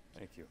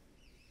 Thank you.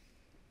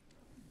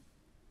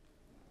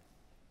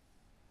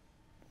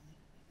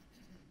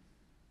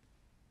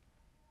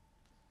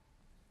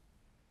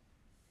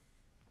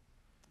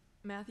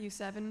 Matthew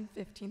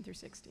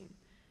 7:15-16.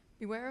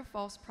 Beware of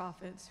false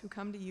prophets who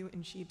come to you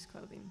in sheep's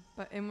clothing,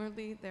 but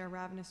inwardly they are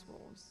ravenous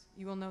wolves.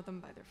 You will know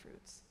them by their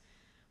fruits.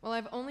 While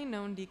I've only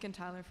known Deacon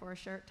Tyler for a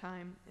short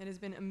time, it has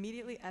been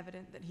immediately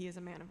evident that he is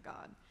a man of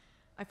God.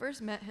 I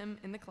first met him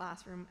in the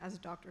classroom as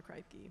Dr.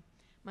 Kreipke,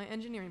 my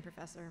engineering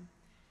professor.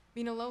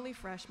 Being a lowly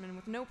freshman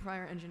with no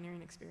prior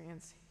engineering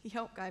experience, he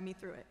helped guide me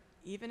through it,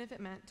 even if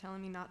it meant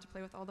telling me not to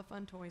play with all the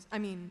fun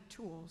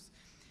tools.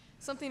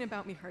 Something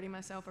about me hurting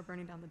myself or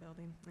burning down the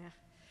building.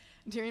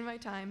 During my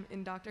time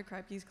in Dr.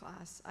 Kreipke's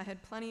class, I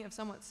had plenty of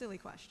somewhat silly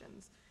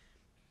questions,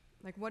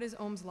 like what is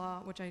Ohm's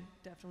law, which I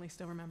definitely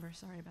still remember,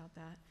 sorry about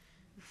that.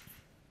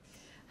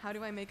 How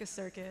do I make a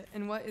circuit,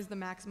 and what is the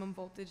maximum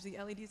voltage the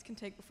LEDs can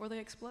take before they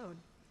explode?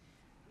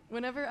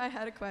 Whenever I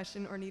had a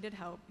question or needed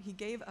help, he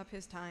gave up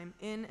his time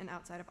in and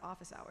outside of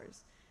office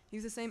hours. He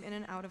was the same in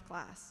and out of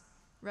class,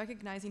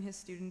 recognizing his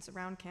students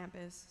around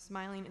campus,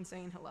 smiling and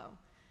saying hello.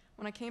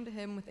 When I came to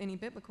him with any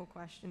biblical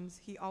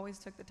questions, he always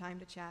took the time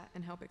to chat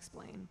and help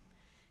explain.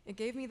 It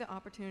gave me the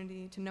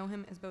opportunity to know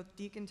him as both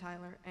Deacon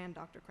Tyler and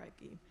Dr.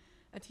 Kreipke,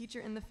 a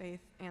teacher in the faith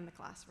and the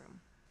classroom.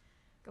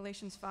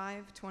 Galatians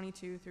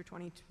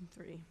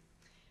 5:22-23.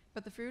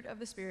 But the fruit of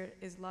the Spirit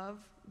is love,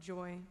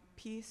 joy,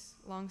 peace,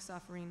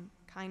 long-suffering,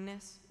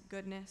 kindness,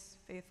 goodness,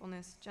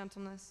 faithfulness,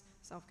 gentleness,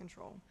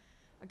 self-control.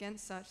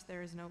 Against such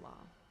there is no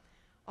law.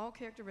 All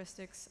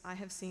characteristics I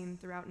have seen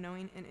throughout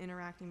knowing and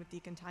interacting with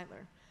Deacon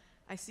Tyler.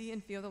 I see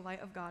and feel the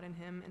light of God in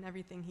him and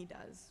everything he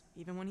does,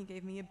 even when he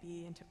gave me a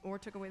B or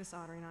took away the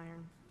soldering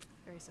iron.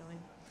 Very silly.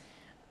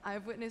 I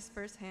have witnessed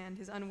firsthand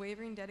his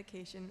unwavering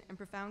dedication and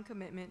profound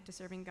commitment to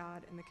serving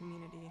God and the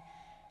community.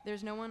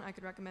 There's no one I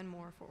could recommend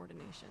more for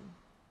ordination.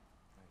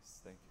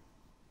 Nice, thank you.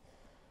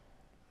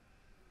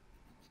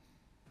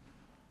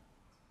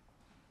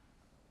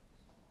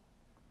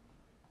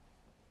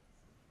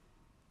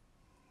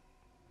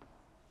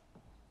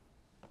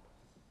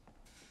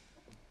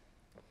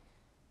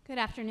 Good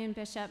afternoon,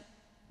 Bishop.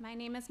 My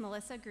name is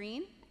Melissa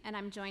Green, and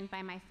I'm joined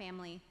by my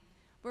family.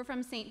 We're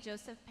from St.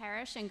 Joseph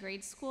Parish and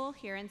Grade School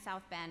here in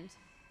South Bend.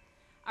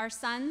 Our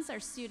sons are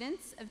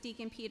students of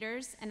Deacon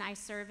Peters, and I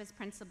serve as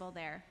principal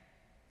there.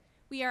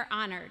 We are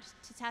honored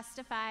to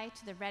testify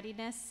to the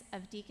readiness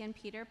of Deacon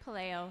Peter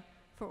Puleo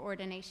for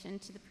ordination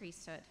to the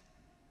priesthood.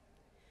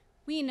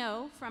 We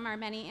know from our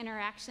many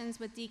interactions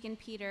with Deacon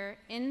Peter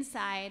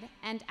inside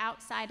and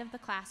outside of the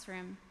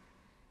classroom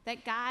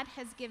that God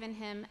has given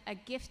him a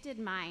gifted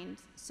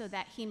mind so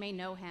that he may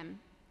know him,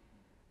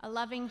 a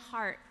loving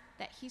heart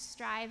that he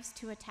strives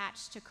to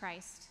attach to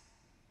Christ,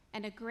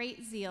 and a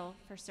great zeal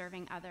for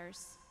serving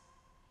others.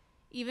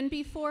 Even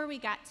before we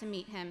got to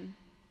meet him,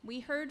 we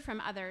heard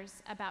from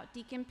others about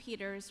Deacon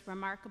Peter's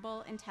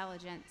remarkable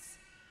intelligence.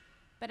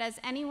 But as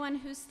anyone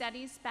who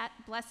studies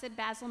Blessed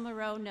Basil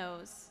Moreau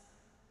knows,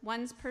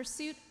 one's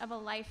pursuit of a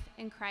life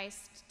in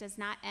Christ does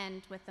not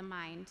end with the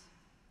mind.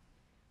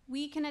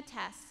 We can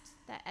attest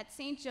that at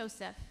St.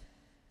 Joseph,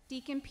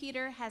 Deacon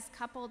Peter has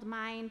coupled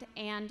mind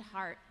and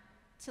heart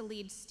to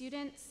lead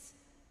students,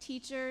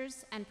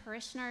 teachers, and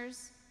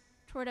parishioners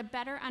toward a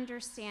better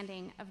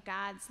understanding of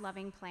God's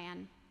loving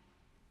plan.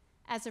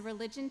 As a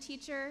religion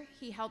teacher,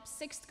 he helps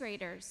 6th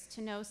graders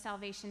to know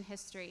salvation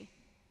history.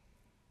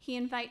 He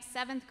invites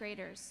 7th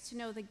graders to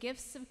know the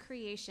gifts of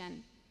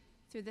creation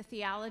through the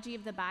theology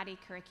of the body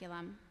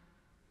curriculum.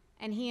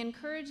 And he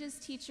encourages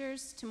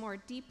teachers to more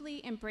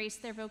deeply embrace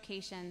their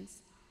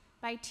vocations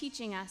by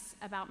teaching us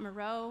about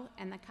Moreau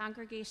and the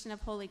Congregation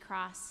of Holy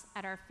Cross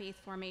at our faith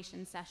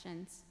formation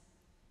sessions.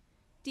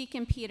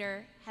 Deacon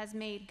Peter has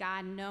made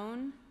God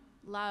known,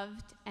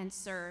 loved, and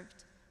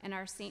served in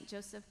our St.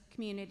 Joseph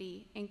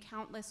community in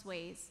countless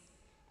ways,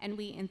 and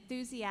we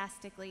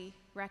enthusiastically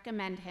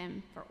recommend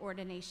him for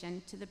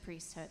ordination to the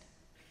priesthood.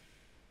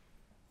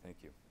 Thank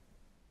you.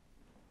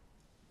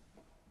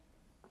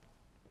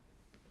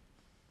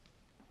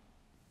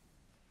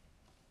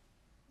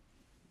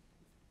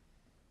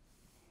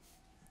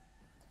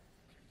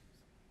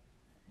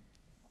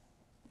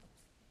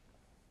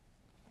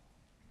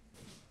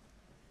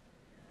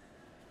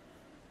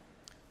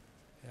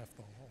 Half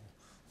the hall.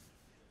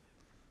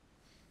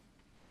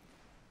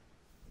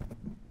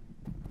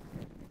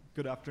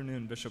 Good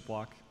afternoon, Bishop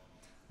Block.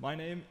 My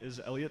name is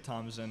Elliot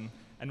Thompson,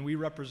 and we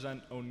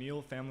represent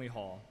O'Neill Family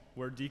Hall,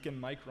 where Deacon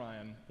Mike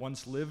Ryan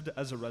once lived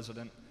as a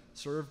resident,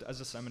 served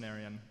as a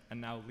seminarian, and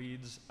now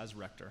leads as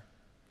rector.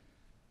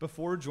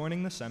 Before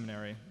joining the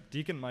seminary,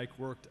 Deacon Mike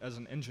worked as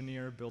an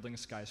engineer building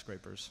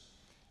skyscrapers.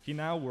 He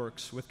now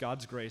works, with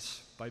God's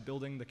grace, by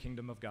building the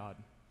kingdom of God.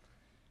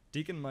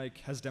 Deacon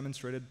Mike has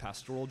demonstrated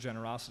pastoral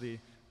generosity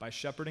by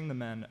shepherding the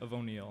men of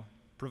O'Neill,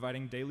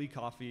 providing daily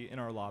coffee in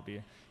our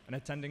lobby, and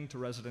attending to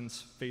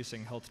residents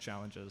facing health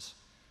challenges.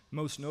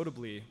 Most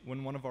notably,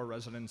 when one of our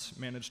residents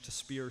managed to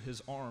spear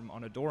his arm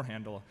on a door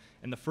handle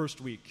in the first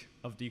week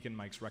of Deacon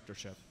Mike's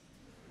rectorship.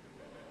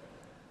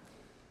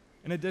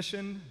 In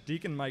addition,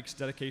 Deacon Mike's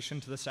dedication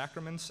to the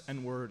sacraments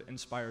and word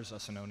inspires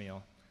us in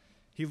O'Neill.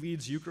 He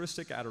leads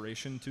Eucharistic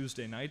adoration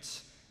Tuesday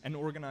nights and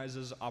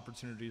organizes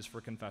opportunities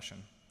for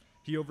confession.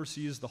 He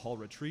oversees the hall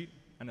retreat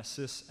and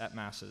assists at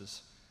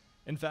masses.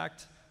 In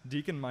fact,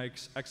 Deacon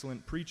Mike's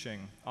excellent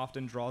preaching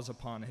often draws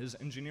upon his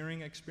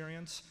engineering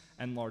experience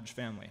and large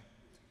family.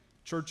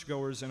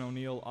 Churchgoers in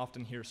O'Neill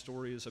often hear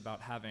stories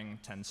about having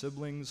 10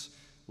 siblings,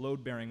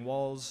 load-bearing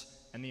walls,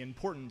 and the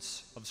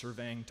importance of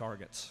surveying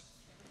targets.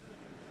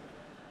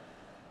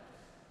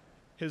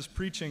 His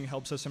preaching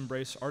helps us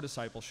embrace our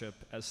discipleship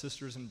as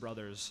sisters and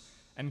brothers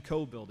and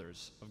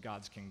co-builders of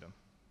God's kingdom.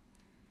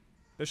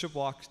 Bishop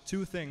Walk,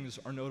 2 things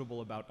are notable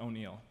about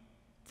O'Neill.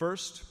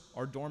 First,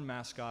 our dorm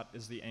mascot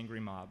is the angry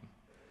mob.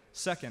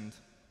 Second,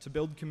 to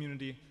build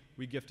community,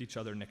 we gift each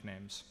other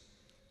nicknames.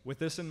 With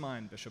this in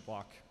mind, Bishop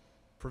Walk,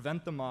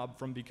 prevent the mob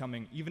from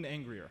becoming even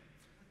angrier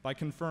by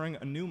conferring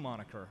a new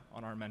moniker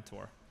on our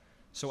mentor.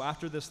 So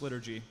after this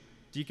liturgy,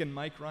 Deacon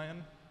Mike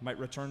Ryan might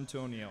return to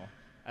O'Neill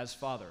as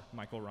Father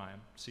Michael Ryan,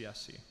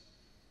 C.S.C.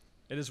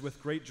 It is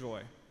with great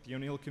joy the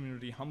O'Neill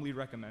community humbly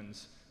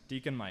recommends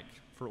Deacon Mike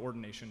for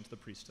ordination to the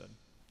priesthood.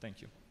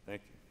 Thank you.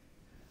 Thank you.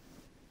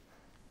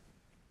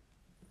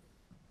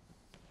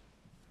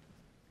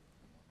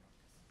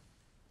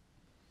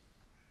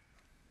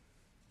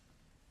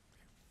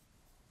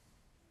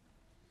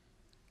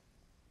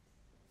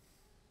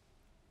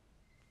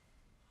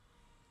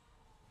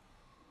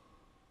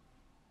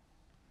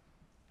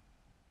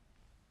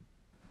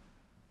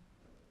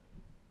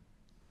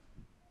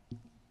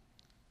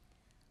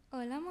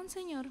 Hola,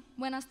 Monseñor.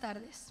 Buenas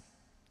tardes.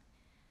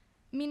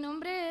 Mi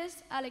nombre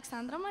es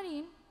Alexandra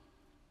Marín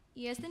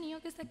y este niño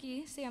que está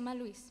aquí se llama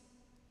Luis.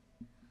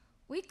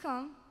 We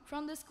come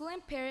from the school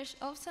and parish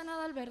of San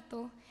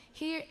Adalberto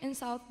here in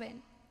South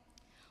Bend.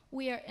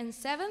 We are in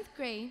 7th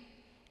grade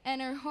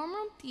and our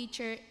homeroom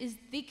teacher is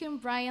Deacon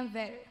Brian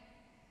Vetter.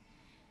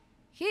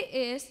 He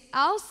is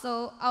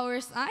also our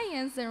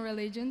science and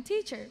religion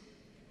teacher.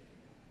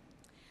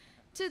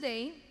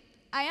 Today,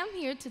 I am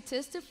here to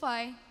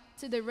testify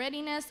to the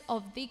readiness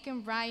of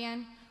Deacon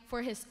Brian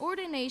for his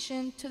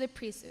ordination to the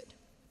priesthood.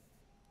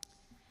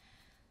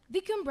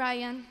 Deacon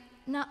Brian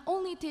not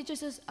only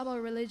teaches us about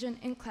religion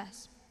in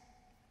class,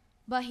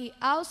 but he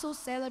also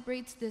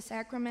celebrates the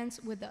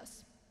sacraments with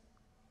us.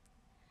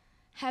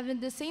 Having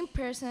the same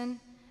person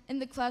in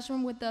the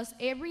classroom with us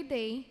every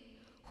day,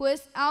 who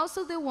is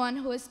also the one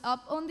who is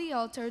up on the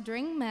altar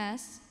during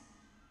Mass,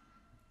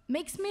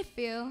 makes me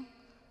feel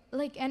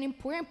like an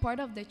important part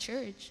of the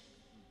church.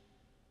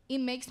 It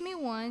makes me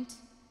want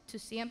to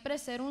siempre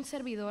ser un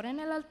servidor en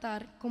el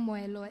altar como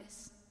él lo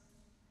es.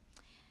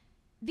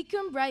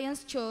 Deacon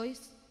Brian's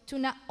choice to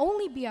not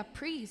only be a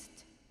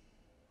priest,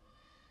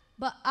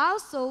 but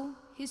also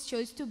his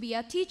choice to be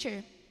a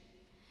teacher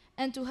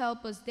and to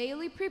help us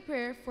daily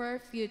prepare for our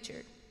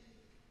future.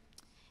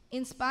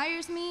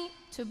 inspires me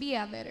to be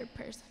a better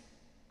person.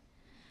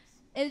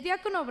 El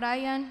diácono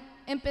Brian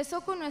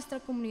empezó con nuestra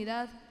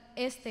comunidad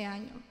este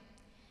año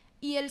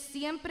y él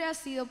siempre ha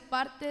sido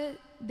parte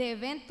de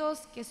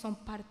eventos que son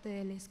parte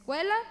de la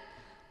escuela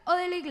o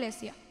de la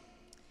iglesia.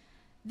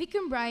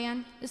 Deacon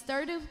Brian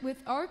started with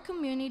our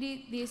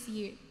community this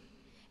year,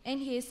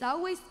 and he is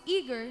always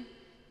eager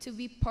to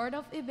be part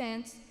of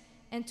events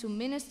and to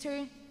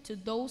minister to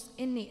those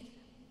in need.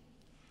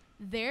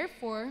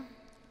 Therefore,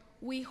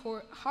 we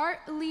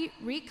heartily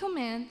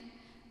recommend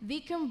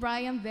Deacon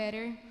Brian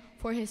Vetter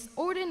for his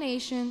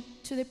ordination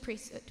to the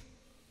priesthood.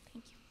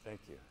 Thank you. Thank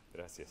you.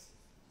 Gracias.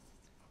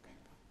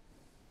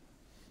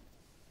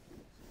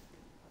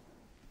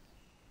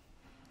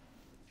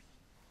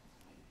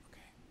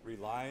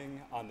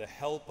 Relying on the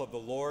help of the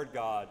Lord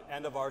God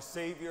and of our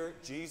Savior,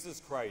 Jesus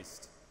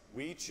Christ,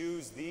 we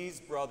choose these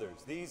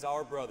brothers, these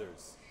our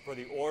brothers, for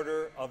the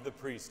order of the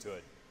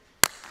priesthood.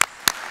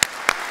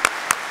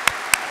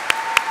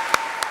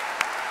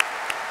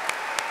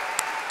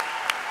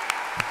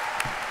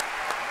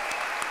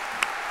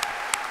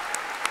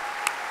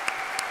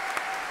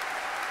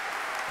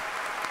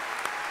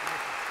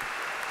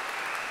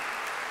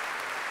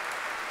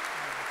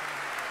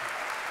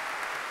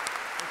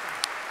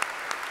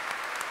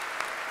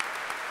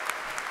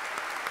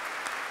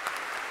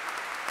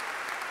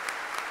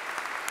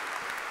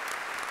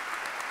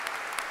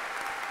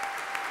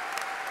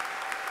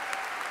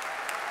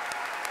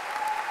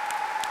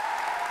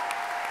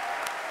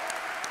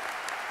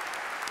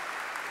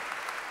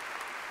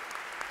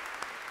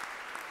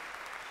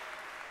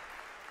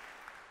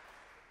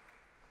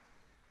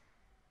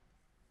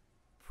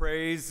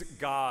 Praise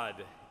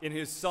God in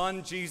his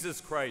Son,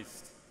 Jesus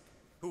Christ,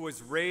 who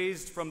was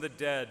raised from the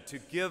dead to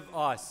give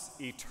us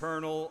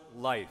eternal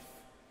life.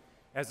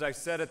 As I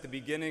said at the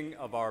beginning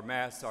of our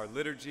Mass, our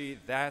liturgy,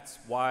 that's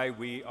why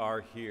we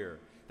are here.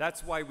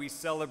 That's why we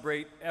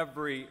celebrate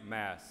every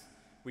Mass.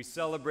 We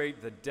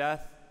celebrate the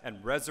death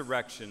and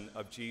resurrection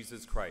of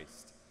Jesus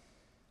Christ.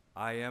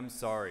 I am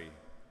sorry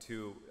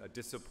to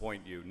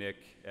disappoint you, Nick,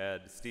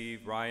 Ed,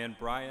 Steve, Ryan,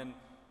 Brian,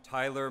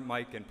 Tyler,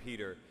 Mike, and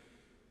Peter.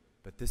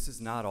 But this is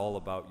not all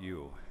about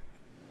you.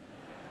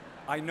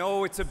 I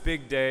know it's a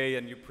big day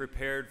and you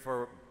prepared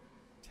for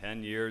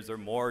 10 years or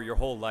more, your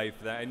whole life.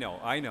 I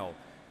know.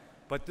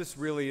 But this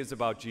really is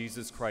about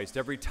Jesus Christ.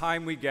 Every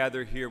time we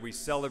gather here, we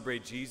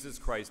celebrate Jesus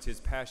Christ, his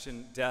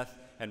passion, death,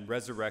 and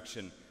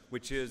resurrection,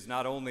 which is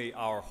not only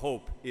our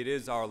hope, it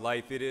is our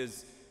life, it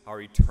is our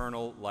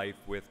eternal life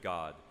with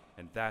God.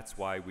 And that's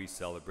why we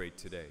celebrate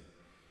today.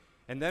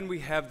 And then we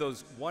have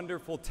those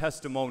wonderful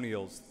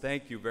testimonials.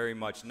 Thank you very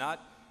much. Not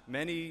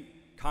many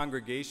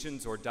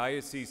congregations or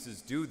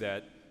dioceses do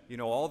that. You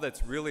know, all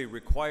that's really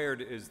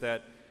required is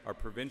that our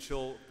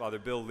provincial, Father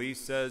Bill Lee,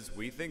 says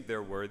we think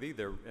they're worthy,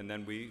 and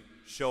then we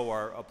show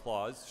our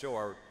applause, show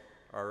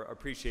our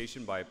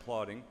appreciation by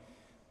applauding.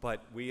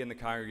 But we in the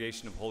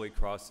Congregation of Holy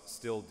Cross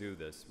still do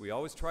this. We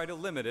always try to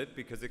limit it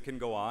because it can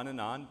go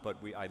on, but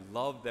I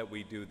love that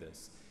we do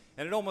this.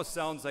 And it almost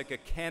sounds like a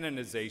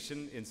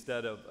canonization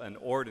instead of an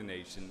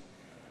ordination.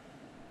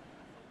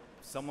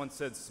 Someone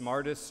said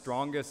smartest,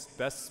 strongest,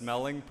 best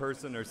smelling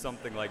person or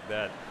something like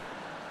that.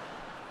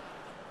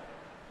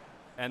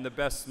 And the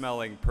best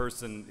smelling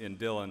person in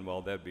Dillon,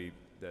 well,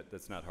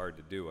 that's not hard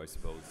to do, I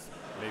suppose.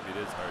 Maybe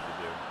it is hard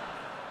to do.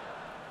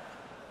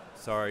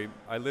 Sorry,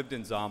 I lived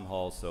in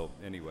Zomhall, so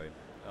anyway.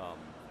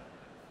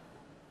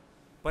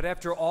 But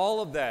after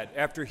all of that,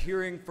 after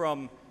hearing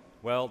from,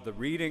 well, the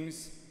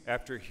readings,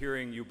 after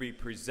hearing you be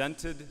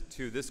presented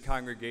to this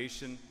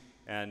congregation,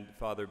 and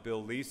Father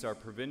Bill Lease, our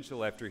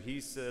provincial, after he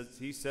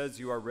says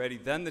you are ready,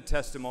 then the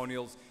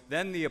testimonials,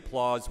 then the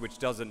applause, which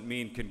doesn't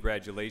mean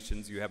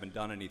congratulations, you haven't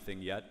done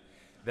anything yet.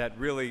 That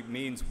really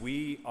means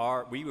we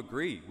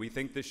agree, we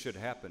think this should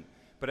happen.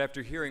 But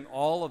after hearing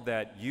all of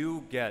that,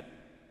 you get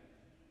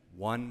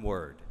one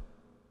word.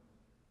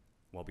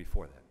 Well,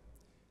 before that,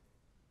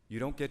 you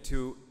don't get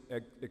to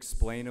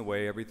explain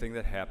away everything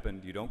that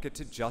happened. You don't get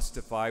to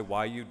justify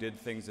why you did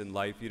things in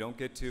life. You don't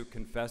get to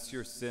confess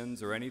your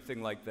sins or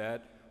anything like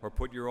that, or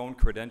put your own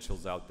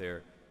credentials out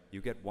there.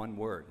 You get one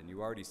word, and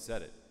you already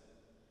said it.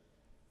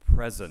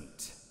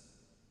 Present.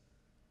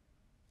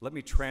 Let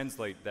me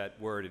translate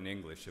that word in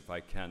English, if I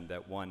can,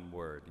 that one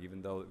word.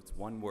 Even though it's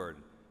one word,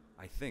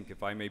 I think,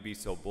 if I may be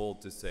so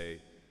bold to say,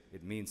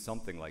 it means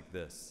something like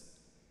this.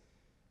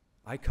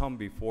 I come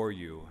before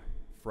you,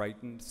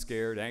 frightened,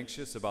 scared,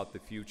 anxious about the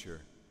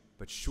future,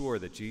 but sure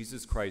that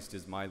Jesus Christ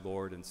is my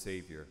Lord and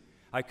Savior.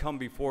 I come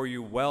before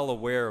you well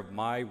aware of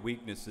my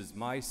weaknesses,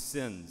 my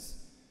sins,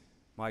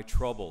 my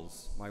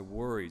troubles, my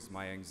worries,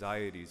 my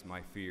anxieties,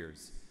 my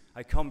fears.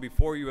 I come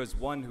before you as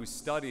one who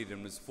studied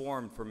and was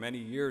formed for many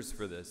years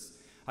for this.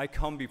 I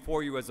come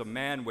before you as a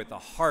man with a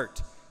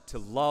heart to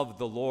love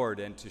the Lord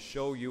and to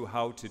show you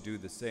how to do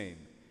the same.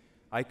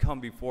 I come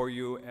before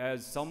you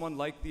as someone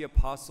like the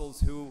apostles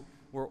who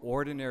were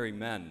ordinary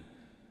men,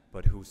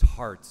 but whose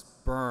hearts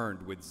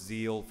burned with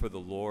zeal for the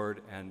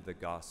Lord and the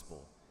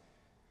gospel.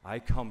 I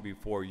come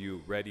before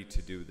you ready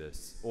to do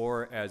this.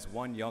 Or as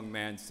one young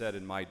man said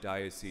in my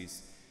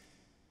diocese,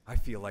 I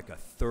feel like a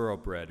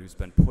thoroughbred who's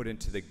been put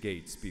into the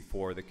gates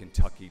before the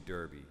Kentucky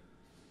Derby.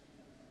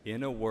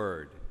 In a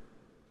word,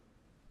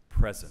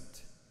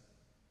 present.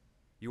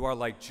 You are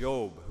like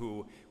Job,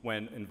 who,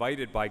 when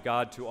invited by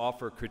God to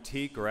offer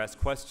critique or ask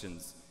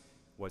questions,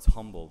 was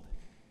humbled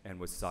and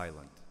was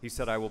silent. He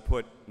said, I will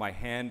put my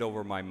hand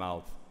over my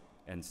mouth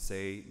and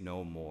say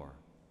no more.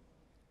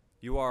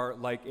 You are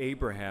like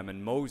Abraham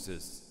and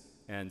Moses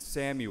and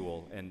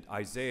Samuel and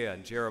Isaiah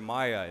and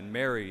Jeremiah and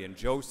Mary and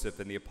Joseph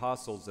and the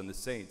apostles and the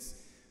saints,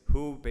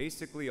 who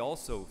basically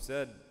also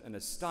said an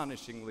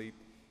astonishingly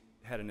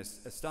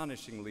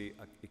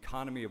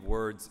economy of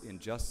words in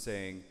just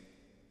saying,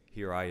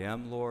 here I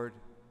am, Lord,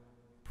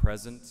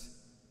 present.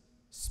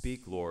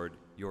 Speak, Lord,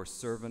 your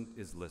servant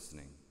is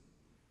listening.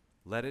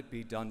 Let it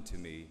be done to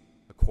me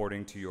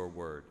according to your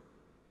word.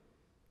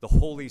 The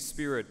Holy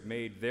Spirit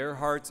made their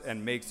hearts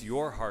and makes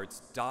your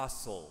hearts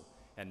docile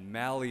and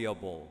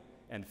malleable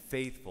and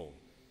faithful,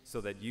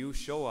 so that you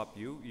show up,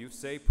 you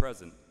say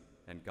present,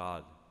 and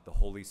God, the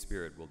Holy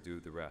Spirit, will do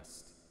the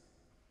rest.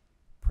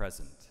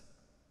 Present.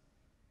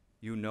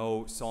 You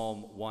know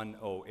Psalm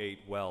 108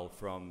 well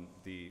from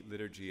the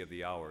Liturgy of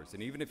the Hours.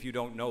 And even if you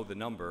don't know the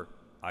number,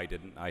 I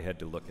didn't, I had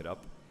to look it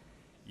up.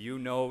 You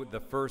know the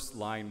first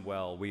line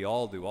well. We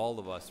all do, all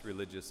of us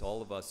religious,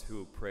 all of us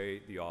who pray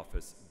the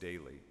office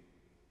daily.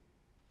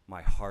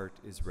 My heart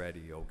is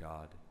ready, O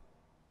God.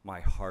 My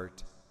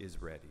heart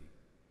is ready.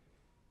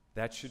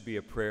 That should be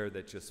a prayer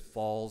that just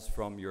falls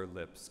from your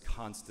lips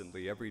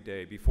constantly, every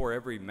day, before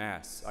every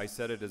Mass. I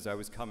said it as I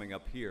was coming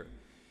up here.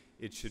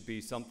 It should be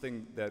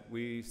something that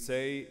we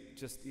say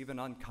just even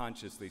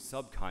unconsciously,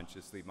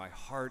 subconsciously. My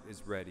heart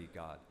is ready,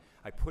 God.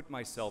 I put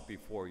myself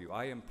before you.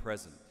 I am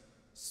present.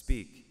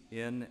 Speak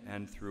in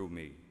and through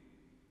me.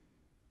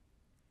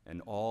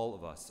 And all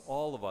of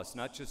us,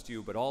 not just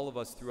you, but all of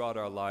us throughout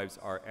our lives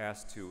are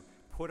asked to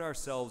put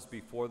ourselves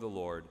before the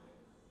Lord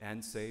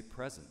and say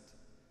present.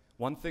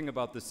 One thing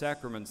about the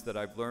sacraments that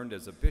I've learned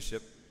as a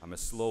bishop, I'm a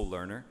slow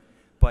learner,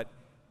 but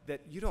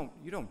that you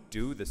don't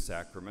do the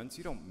sacraments,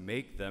 you don't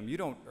make them, you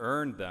don't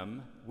earn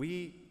them.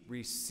 We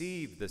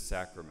receive the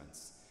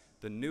sacraments.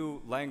 The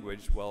new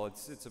language, well,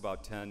 it's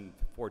about 10,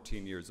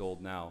 14 years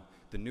old now.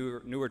 The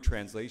newer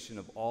translation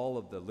of all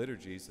of the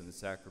liturgies and the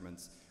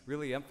sacraments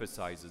really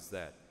emphasizes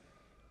that.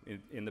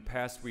 In the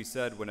past, we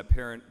said when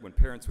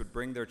parents would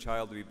bring their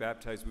child to be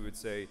baptized, we would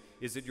say,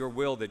 is it your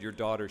will that your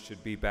daughter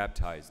should be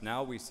baptized?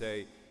 Now we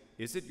say,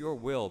 is it your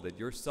will that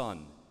your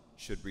son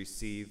should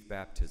receive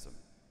baptism?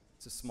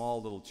 It's a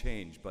small little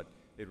change, but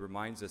it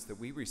reminds us that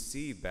we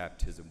receive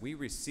baptism, we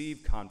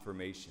receive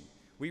confirmation,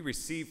 we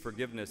receive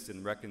forgiveness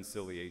and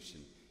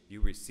reconciliation.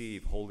 You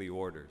receive holy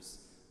orders.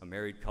 A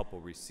married couple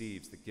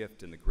receives the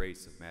gift and the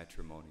grace of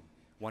matrimony.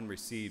 One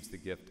receives the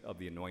gift of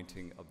the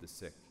anointing of the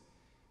sick.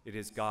 It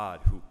is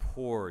God who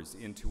pours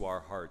into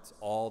our hearts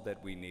all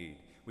that we need.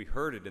 We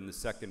heard it in the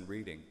second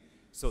reading,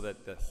 so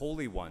that the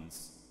holy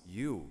ones,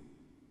 you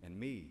and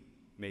me,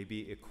 may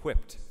be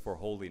equipped for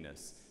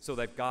holiness, so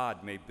that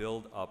God may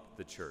build up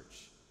the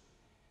church.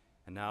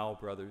 And now,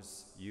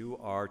 brothers, you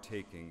are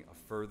taking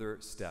a further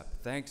step.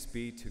 Thanks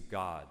be to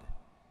God.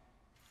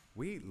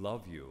 We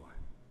love you.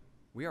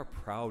 We are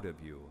proud of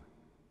you,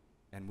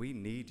 and we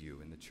need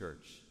you in the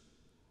church.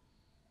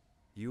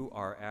 You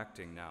are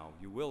acting now,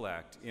 you will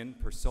act in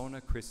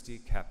persona Christi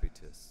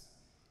Capitis,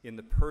 in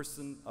the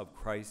person of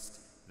Christ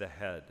the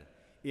head.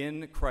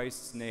 In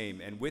Christ's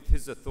name and with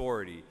his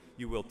authority,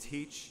 you will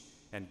teach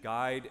and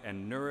guide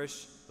and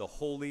nourish the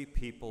holy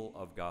people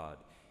of God.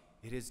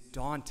 It is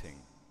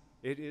daunting.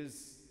 It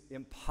is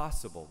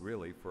impossible,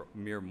 really, for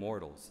mere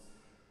mortals.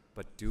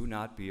 But do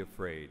not be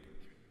afraid.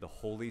 The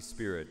Holy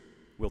Spirit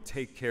will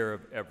take care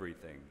of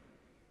everything.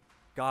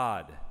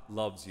 God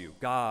loves you.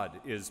 God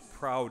is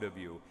proud of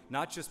you,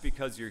 not just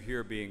because you're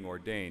here being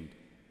ordained,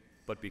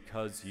 but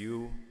because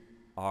you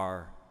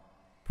are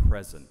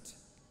present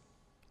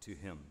to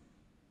him.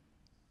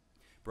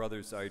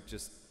 Brothers,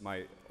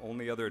 my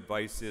only other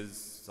advice is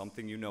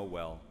something you know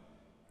well.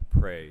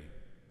 Pray.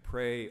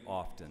 Pray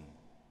often.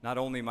 Not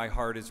only my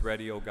heart is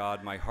ready, O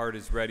God, my heart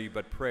is ready,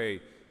 but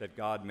pray that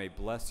God may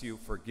bless you,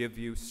 forgive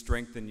you,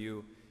 strengthen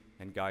you,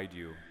 and guide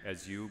you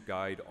as you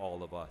guide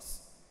all of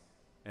us.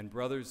 And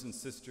brothers and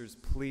sisters,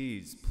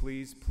 please,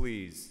 please,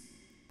 please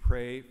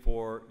pray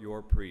for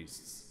your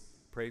priests.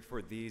 Pray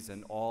for these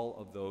and all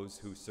of those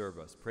who serve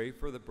us. Pray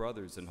for the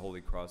brothers in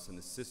Holy Cross and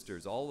the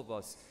sisters, all of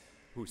us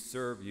who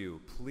serve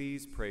you.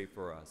 Please pray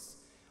for us.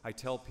 I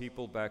tell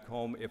people back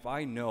home, if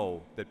I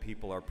know that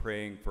people are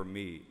praying for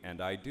me,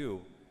 and I do,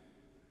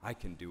 I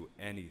can do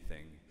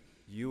anything.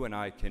 You and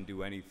I can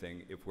do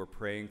anything if we're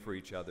praying for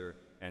each other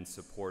and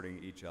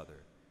supporting each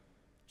other.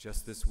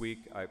 Just this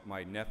week,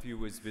 my nephew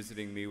was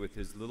visiting me with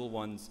his little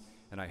ones,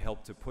 and I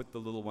helped to put the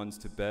little ones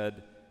to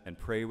bed and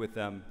pray with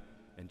them.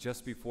 And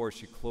just before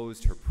she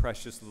closed her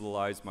precious little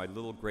eyes, my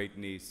little great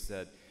niece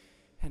said,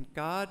 "And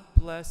God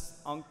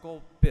bless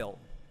Uncle Bill.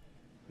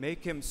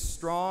 Make him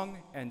strong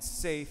and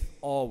safe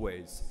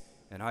always,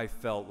 And I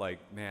felt like,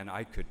 man,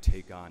 I could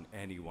take on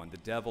anyone, the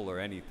devil or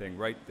anything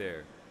right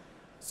there.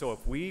 So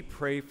if we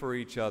pray for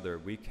each other,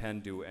 we can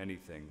do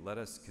anything. Let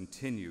us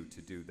continue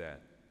to do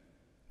that.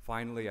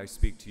 Finally, I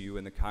speak to you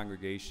in the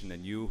congregation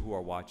and you who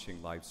are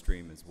watching live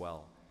stream as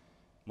well.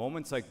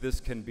 Moments like this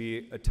can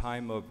be a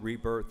time of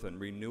rebirth and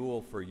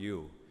renewal for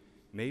you.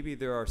 Maybe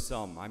there are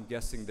some, I'm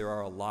guessing there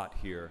are a lot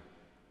here,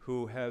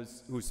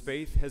 whose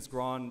faith has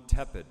grown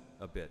tepid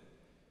a bit.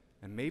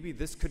 And maybe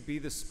this could be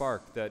the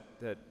spark that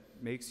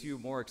makes you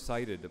more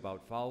excited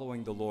about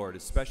following the Lord,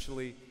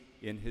 especially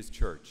in his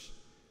church.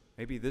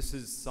 Maybe this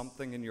is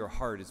something in your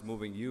heart is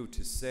moving you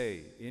to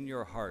say in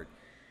your heart,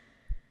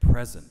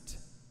 present,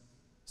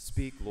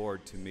 speak,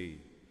 Lord, to me.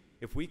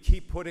 If we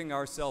keep putting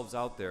ourselves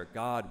out there,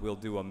 God will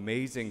do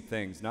amazing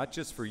things, not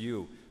just for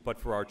you, but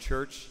for our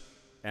church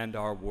and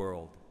our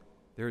world.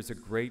 There is a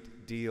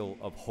great deal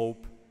of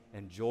hope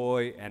and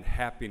joy and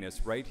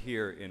happiness right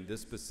here in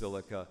this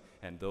basilica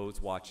and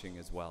those watching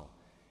as well.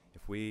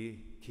 If we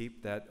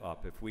keep that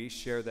up, if we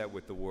share that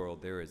with the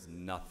world, there is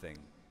nothing,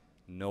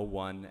 no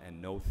one,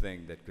 and no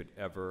thing that could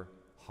ever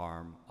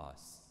harm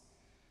us.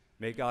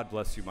 May God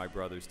bless you, my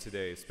brothers,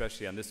 today,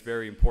 especially on this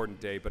very important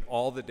day, but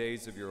all the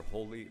days of your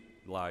holy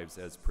lives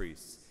as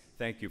priests.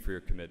 Thank you for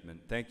your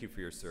commitment. Thank you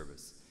for your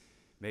service.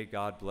 May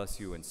God bless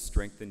you and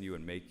strengthen you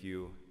and make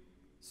you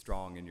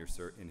strong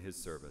in his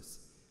service.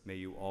 May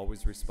you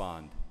always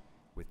respond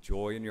with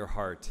joy in your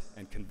heart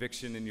and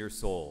conviction in your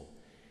soul.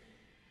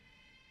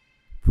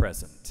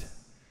 Present.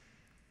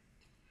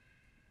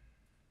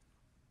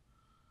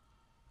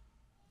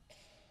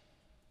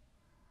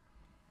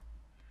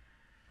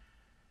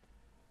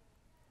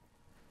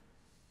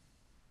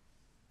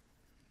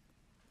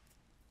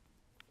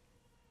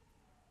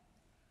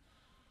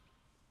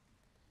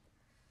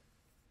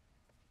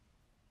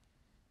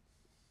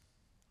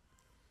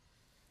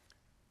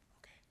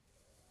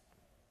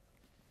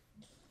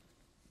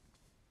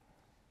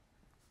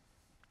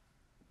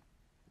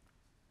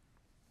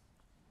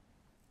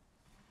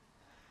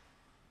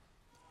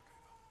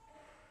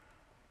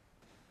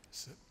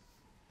 Sit.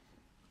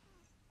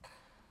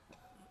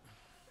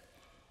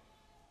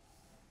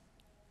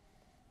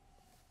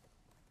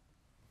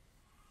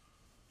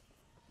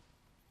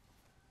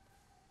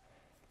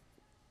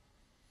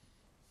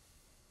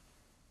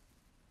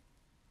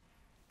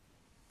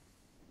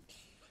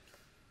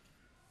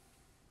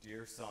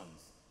 Dear sons,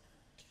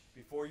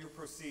 before you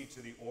proceed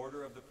to the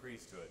order of the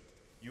priesthood,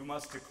 you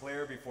must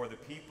declare before the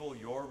people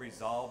your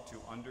resolve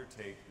to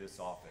undertake this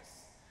office.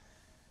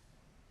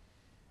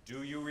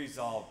 Do you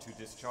resolve to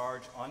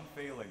discharge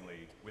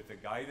unfailingly, with the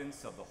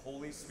guidance of the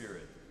Holy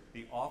Spirit,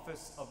 the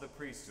office of the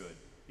priesthood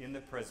in the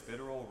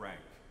presbyteral rank,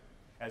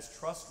 as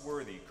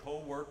trustworthy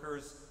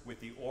co-workers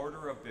with the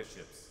order of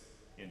bishops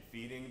in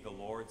feeding the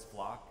Lord's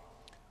flock?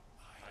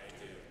 I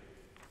do.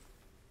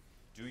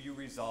 Do you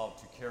resolve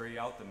to carry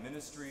out the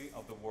ministry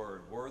of the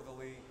word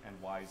worthily and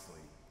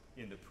wisely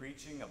in the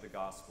preaching of the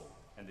gospel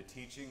and the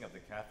teaching of the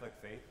Catholic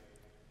faith?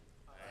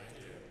 I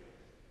do.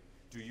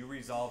 Do you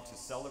resolve to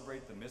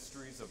celebrate the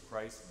mysteries of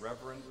Christ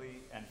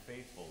reverently and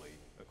faithfully,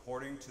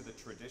 according to the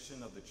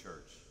tradition of the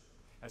Church,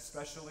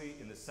 especially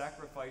in the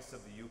sacrifice of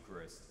the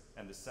Eucharist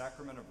and the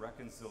sacrament of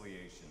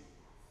reconciliation,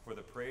 for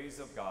the praise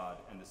of God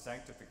and the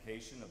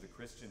sanctification of the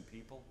Christian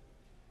people?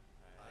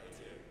 I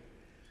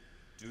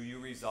do. Do you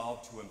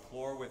resolve to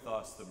implore with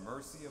us the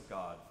mercy of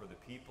God for the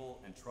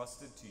people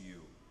entrusted to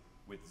you,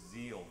 with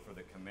zeal for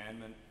the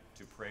commandment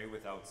to pray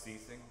without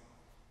ceasing?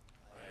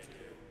 I do.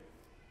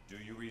 Do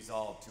you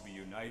resolve to be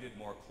united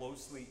more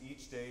closely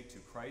each day to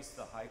Christ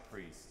the High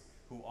Priest,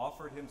 who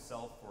offered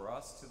himself for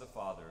us to the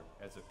Father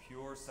as a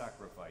pure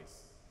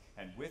sacrifice,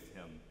 and with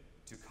him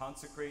to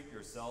consecrate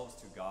yourselves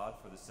to God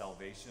for the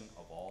salvation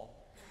of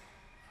all?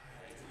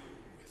 I do,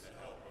 with the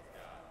help of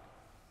God.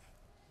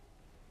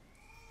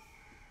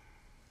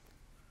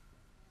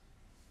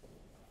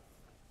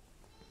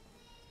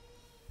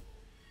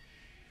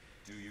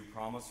 Do you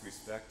promise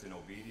respect and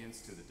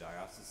obedience to the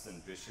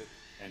diocesan bishop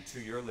and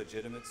to your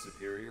legitimate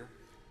superior?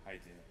 I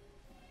do.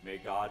 May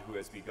God, who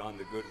has begun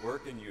the good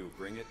work in you,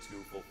 bring it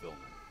to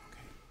fulfillment. Okay.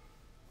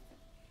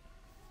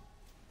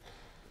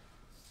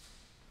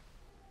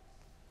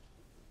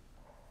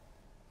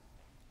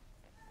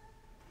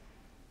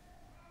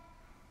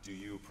 Do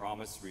you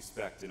promise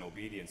respect and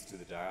obedience to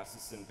the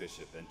diocesan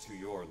bishop and to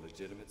your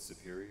legitimate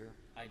superior?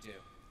 I do.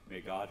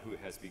 May God, who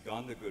has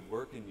begun the good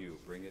work in you,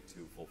 bring it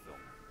to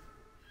fulfillment.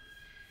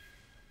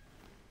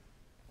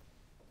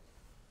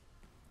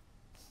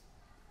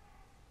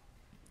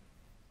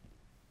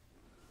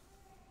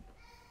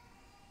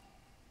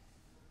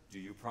 Do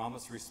you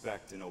promise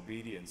respect and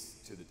obedience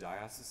to the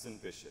diocesan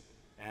bishop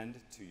and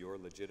to your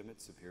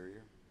legitimate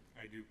superior?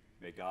 I do.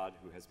 May God,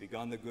 who has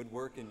begun the good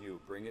work in you,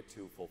 bring it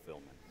to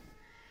fulfillment.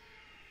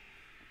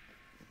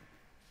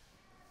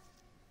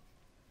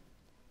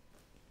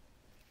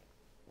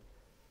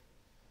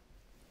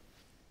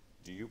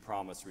 Do you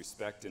promise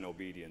respect and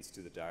obedience to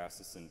the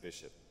diocesan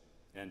bishop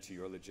and to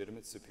your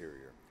legitimate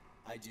superior?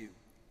 I do.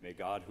 May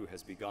God, who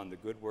has begun the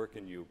good work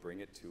in you, bring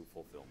it to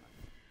fulfillment.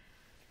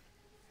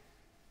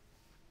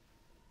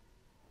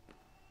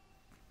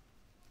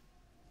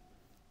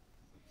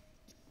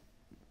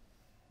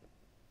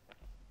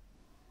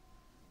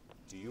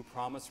 Do you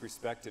promise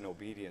respect and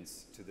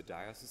obedience to the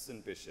diocesan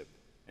bishop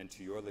and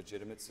to your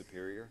legitimate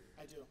superior?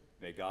 I do.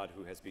 May God,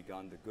 who has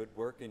begun the good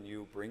work in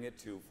you, bring it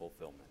to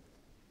fulfillment.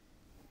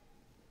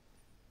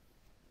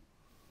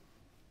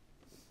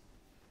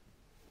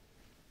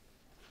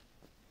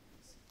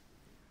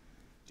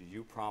 Do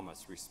you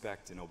promise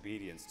respect and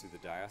obedience to the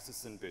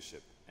diocesan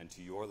bishop and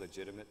to your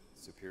legitimate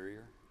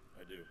superior?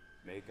 I do.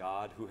 May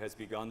God, who has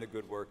begun the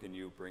good work in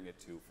you, bring it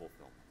to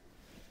fulfillment.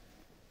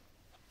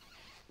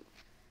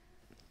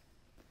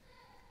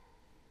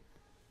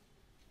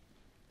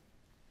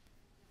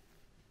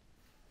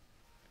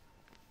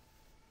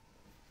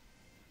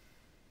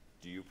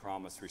 Do you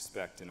promise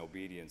respect and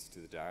obedience to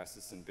the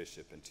diocesan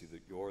bishop and to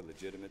your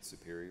legitimate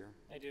superior?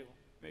 I do.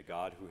 May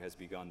God, who has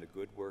begun the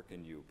good work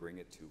in you, bring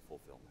it to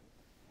fulfillment.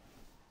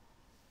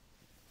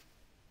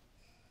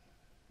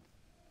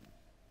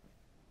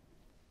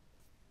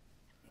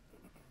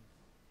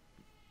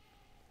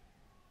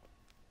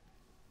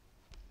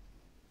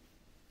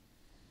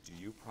 Do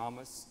you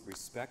promise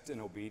respect and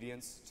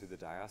obedience to the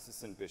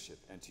diocesan bishop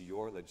and to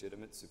your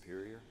legitimate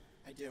superior?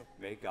 I do.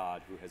 May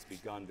God, who has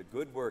begun the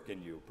good work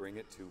in you, bring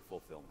it to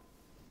fulfillment.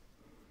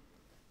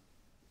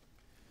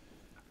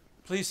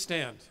 Please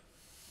stand.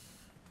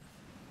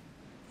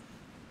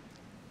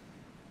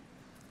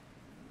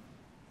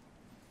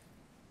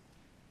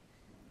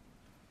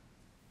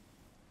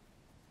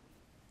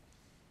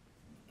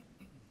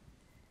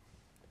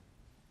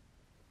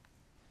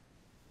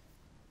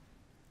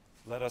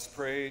 Let us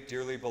pray,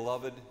 dearly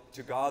beloved,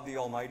 to God the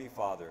Almighty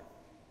Father,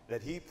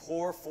 that he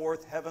pour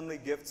forth heavenly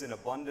gifts in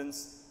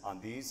abundance on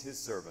these his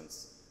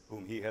servants,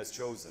 whom he has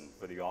chosen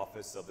for the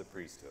office of the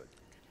priesthood.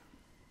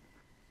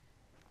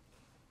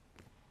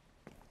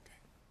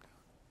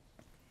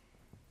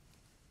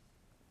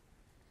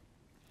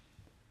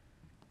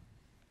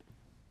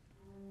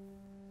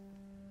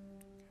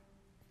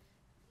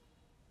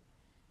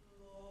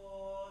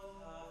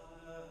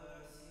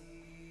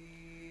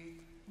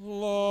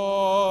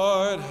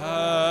 Lord,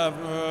 have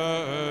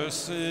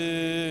mercy.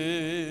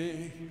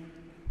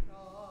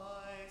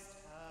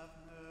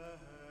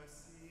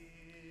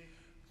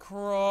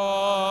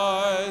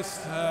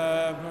 Christ,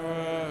 have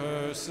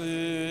mercy.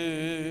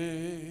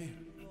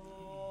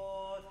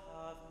 Lord,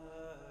 have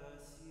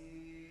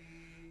mercy.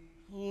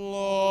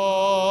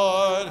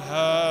 Lord,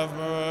 have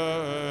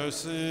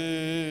mercy.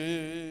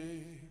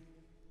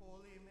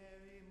 Holy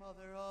Mary,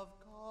 Mother of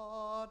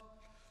God,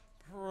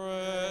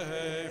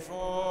 Pray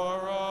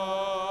for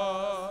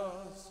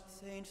us.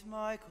 Saint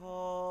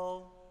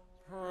Michael,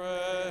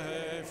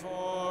 Pray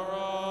for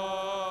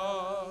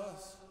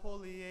us.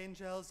 holy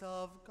angels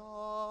of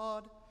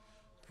God,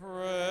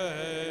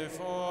 Pray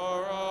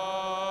for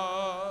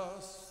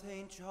us.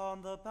 Saint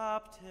John the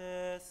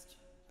Baptist,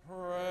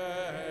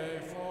 Pray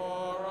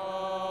for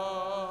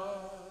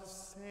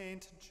us.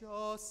 Saint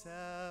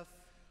Joseph,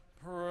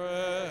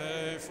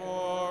 Pray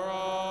for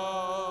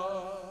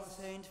us.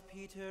 Saint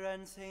Peter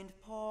and Saint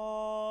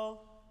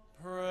Paul,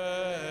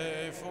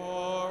 Pray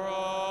for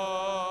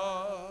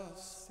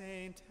us.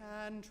 Saint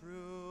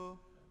Andrew,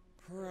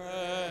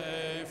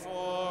 Pray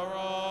for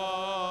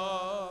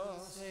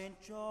us.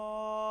 Saint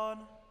John,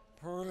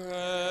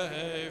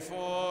 Pray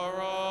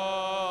for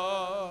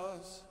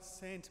us.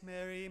 Saint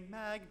Mary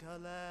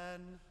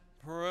Magdalene,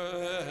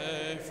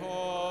 Pray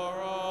for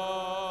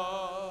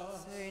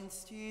us. Saint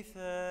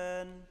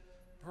Stephen,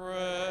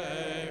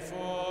 Pray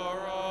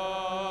for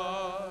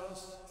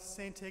us.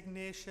 Saint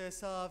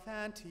Ignatius of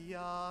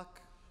Antioch,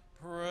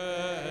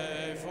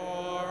 Pray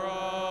for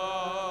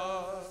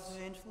us.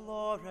 Saint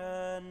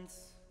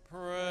Lawrence,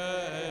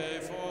 Pray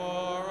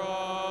for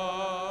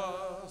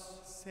us.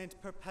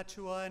 Saint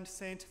Perpetua and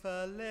Saint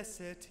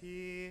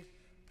Felicity,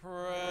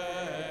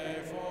 Pray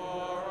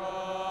for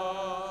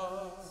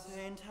us.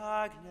 Saint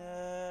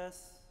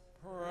Agnes,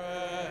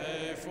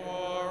 Pray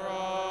for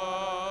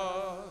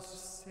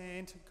us.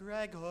 Saint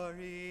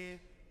Gregory,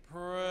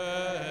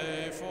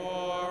 Pray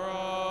for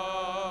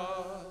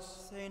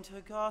us. Saint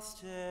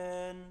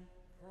Augustine,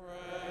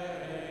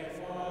 Pray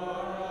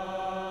for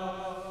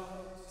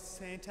us.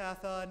 Saint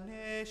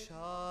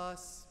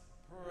Athanasius,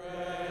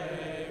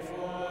 Pray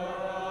for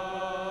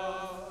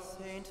us.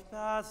 Saint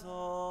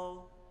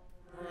Basil,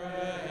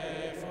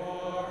 Pray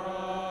for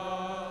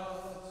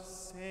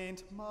us.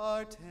 Saint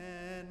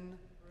Martin,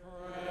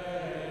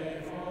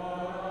 Pray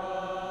for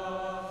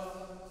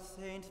us.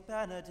 Saint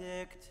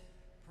Benedict,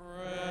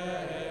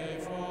 Pray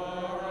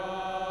for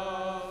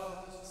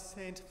us.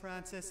 Saint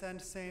Francis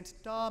and Saint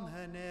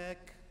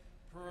Dominic,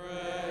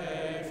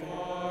 Pray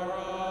for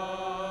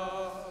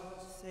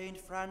us. Saint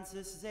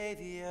Francis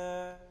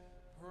Xavier,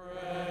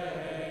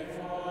 Pray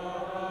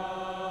for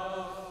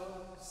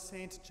us.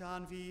 Saint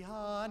John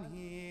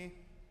Vianney,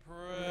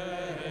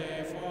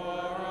 Pray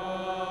for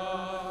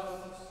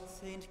us.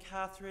 Saint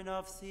Catherine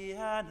of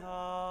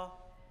Siena,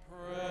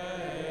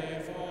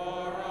 Pray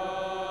for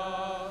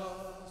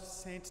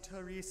us. Saint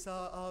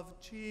Teresa of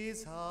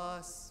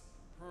Jesus,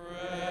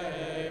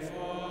 Pray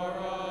for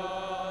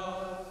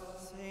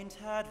us. Saint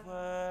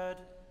Edward,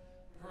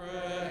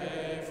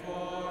 Pray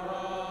for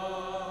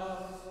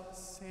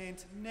us.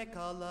 Saint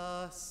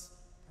Nicholas.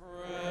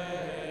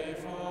 Pray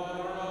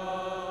for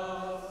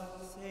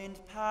us.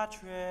 Saint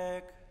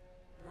Patrick.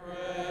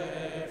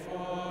 Pray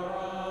for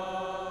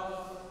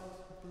us.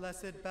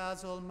 Blessed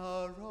Basil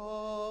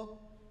Moreau.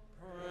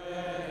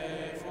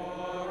 Pray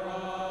for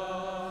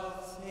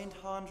us. Saint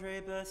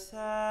Andre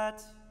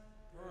Bessette.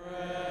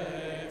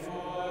 Pray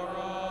for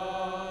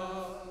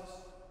us.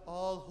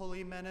 All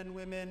holy men and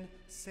women,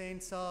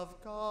 saints of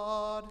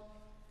God.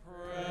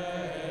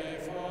 Pray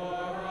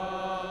for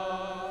us.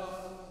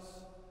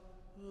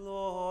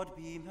 Lord,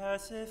 be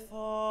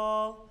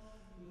merciful.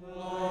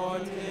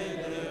 Lord,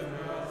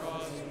 deliver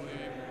us, we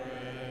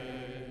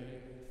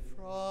pray.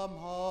 From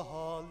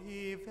all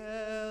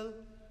evil.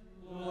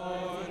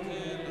 Lord,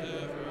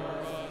 deliver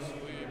us,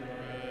 we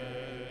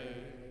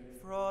pray.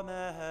 From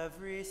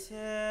every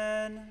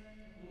sin.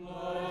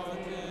 Lord,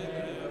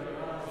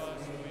 deliver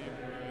us, we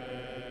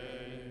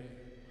pray.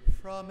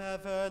 From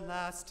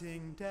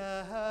everlasting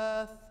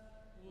death.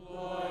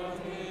 Lord,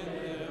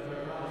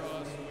 deliver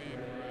us, we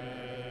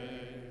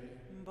pray.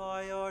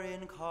 By your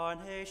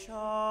incarnation.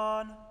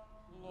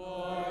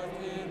 Lord,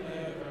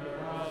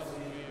 deliver us,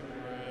 we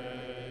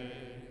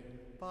pray.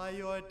 By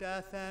your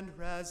death and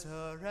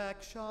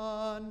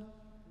resurrection.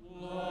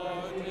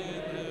 Lord,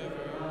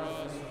 deliver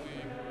us,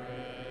 we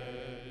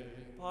pray.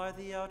 By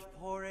the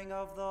outpouring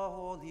of the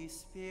Holy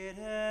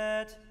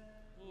Spirit.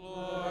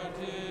 Lord,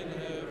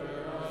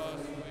 deliver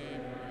us, we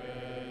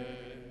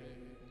pray.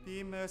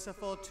 Be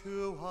merciful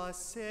to us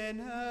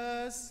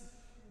sinners.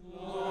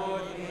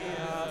 Lord, we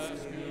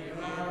ask you, hear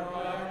our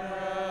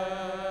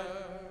prayer.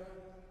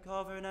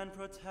 Govern and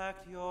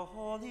protect your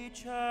holy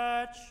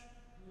church.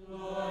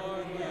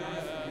 Lord, we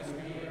ask you,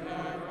 hear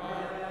our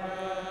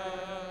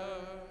prayer.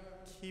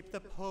 Keep the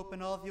Pope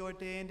and all the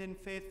ordained in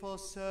faithful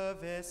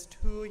service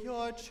to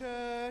your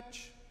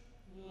church.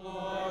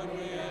 Lord,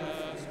 we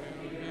ask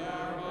you, hear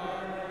our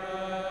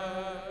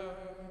prayer.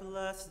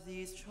 Bless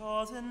these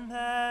chosen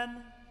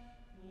men.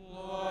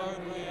 Lord,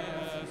 we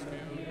ask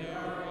you, hear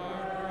our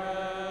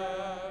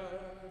prayer.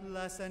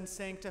 Bless and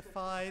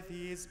sanctify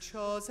these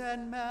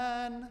chosen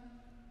men.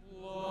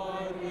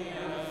 Lord, we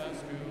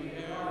ask you,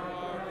 hear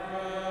our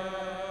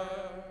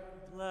prayer.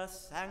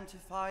 Bless,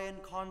 sanctify,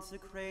 and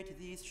consecrate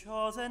these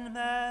chosen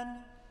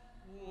men.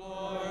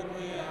 Lord,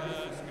 we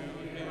ask you,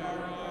 hear our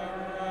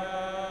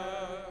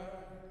prayer.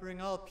 Bring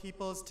all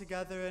peoples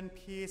together in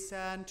peace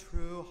and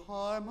true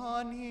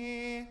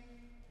harmony.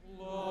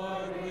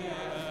 Lord, we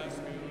ask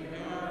you,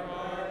 hear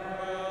our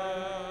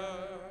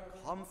prayer.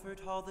 Comfort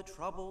all the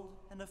troubled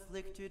and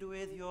afflicted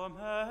with your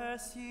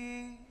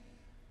mercy.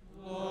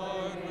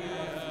 Lord, we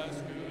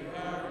ask you, hear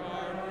our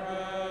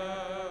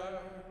prayer.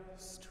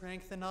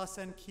 Strengthen us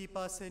and keep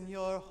us in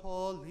your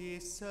holy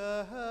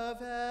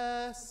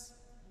service.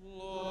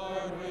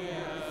 Lord, we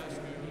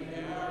ask you,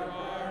 hear our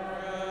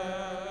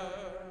prayer.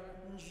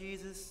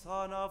 Jesus,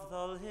 Son of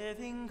the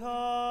living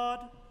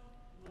God.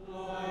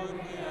 Lord, we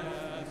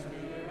ask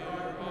you, hear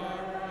our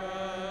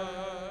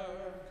prayer.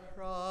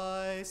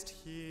 Christ,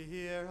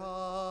 hear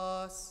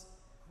us.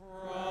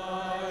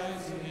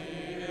 Christ,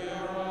 hear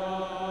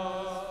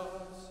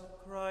us.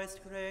 Christ,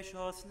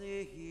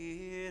 graciously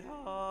hear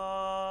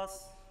us.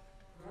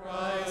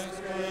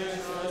 Christ,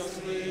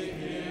 graciously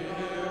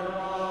hear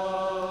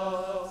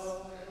us.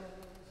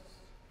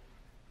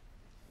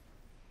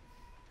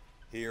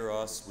 Hear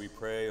us, we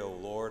pray, O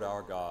Lord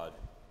our God,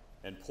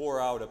 and pour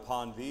out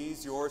upon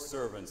these your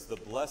servants the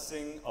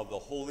blessing of the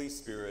Holy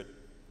Spirit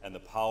and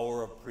the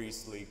power of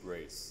priestly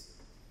grace,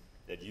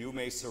 that you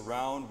may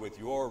surround with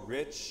your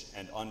rich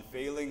and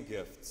unfailing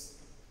gifts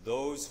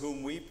those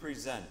whom we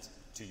present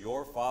to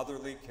your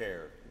fatherly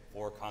care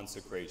for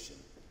consecration.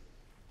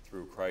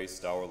 Through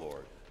Christ our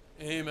Lord.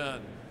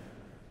 Amen.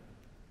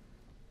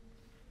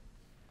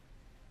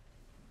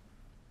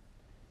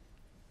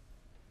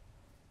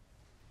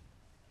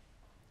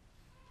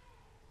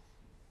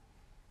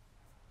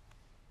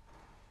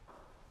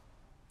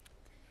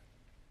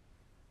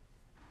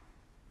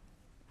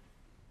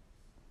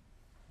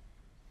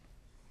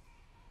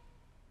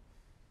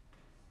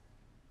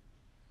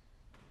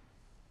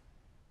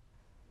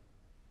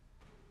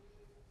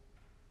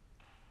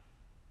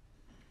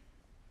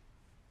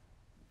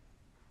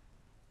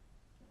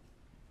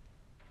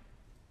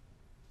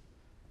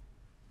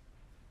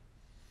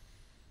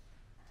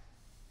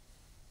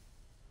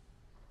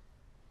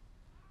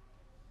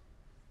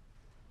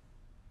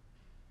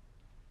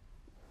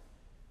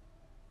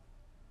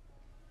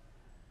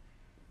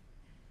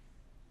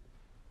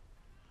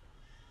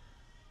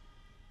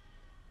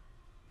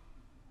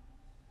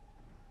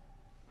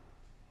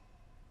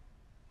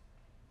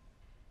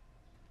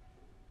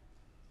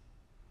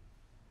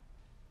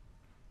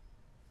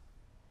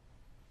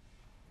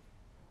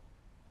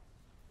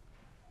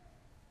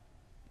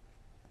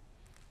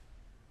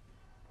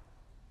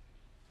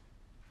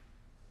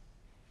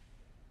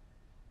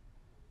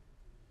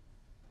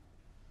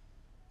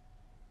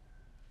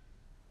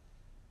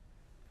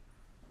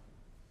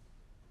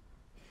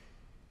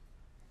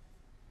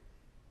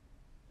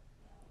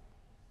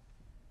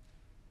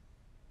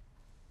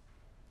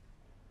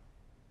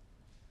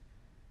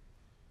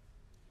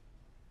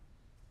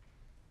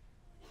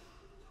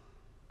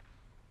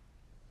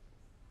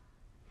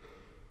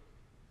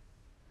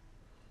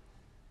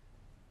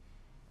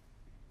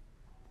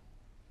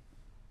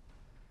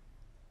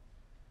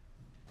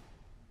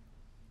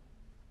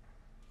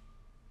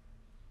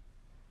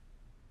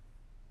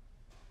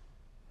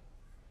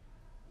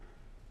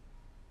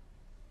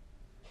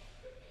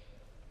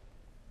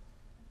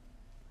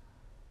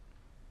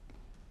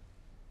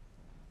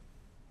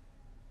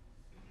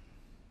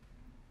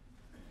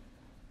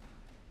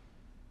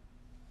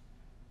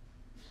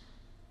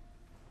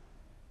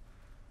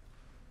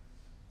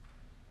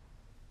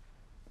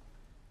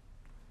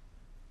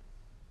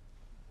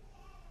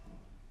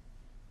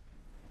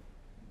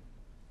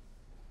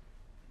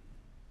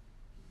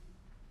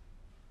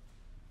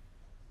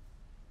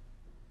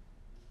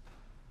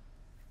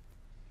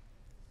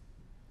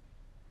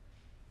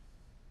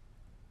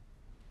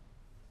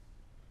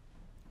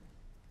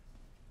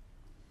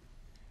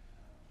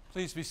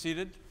 Please be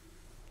seated.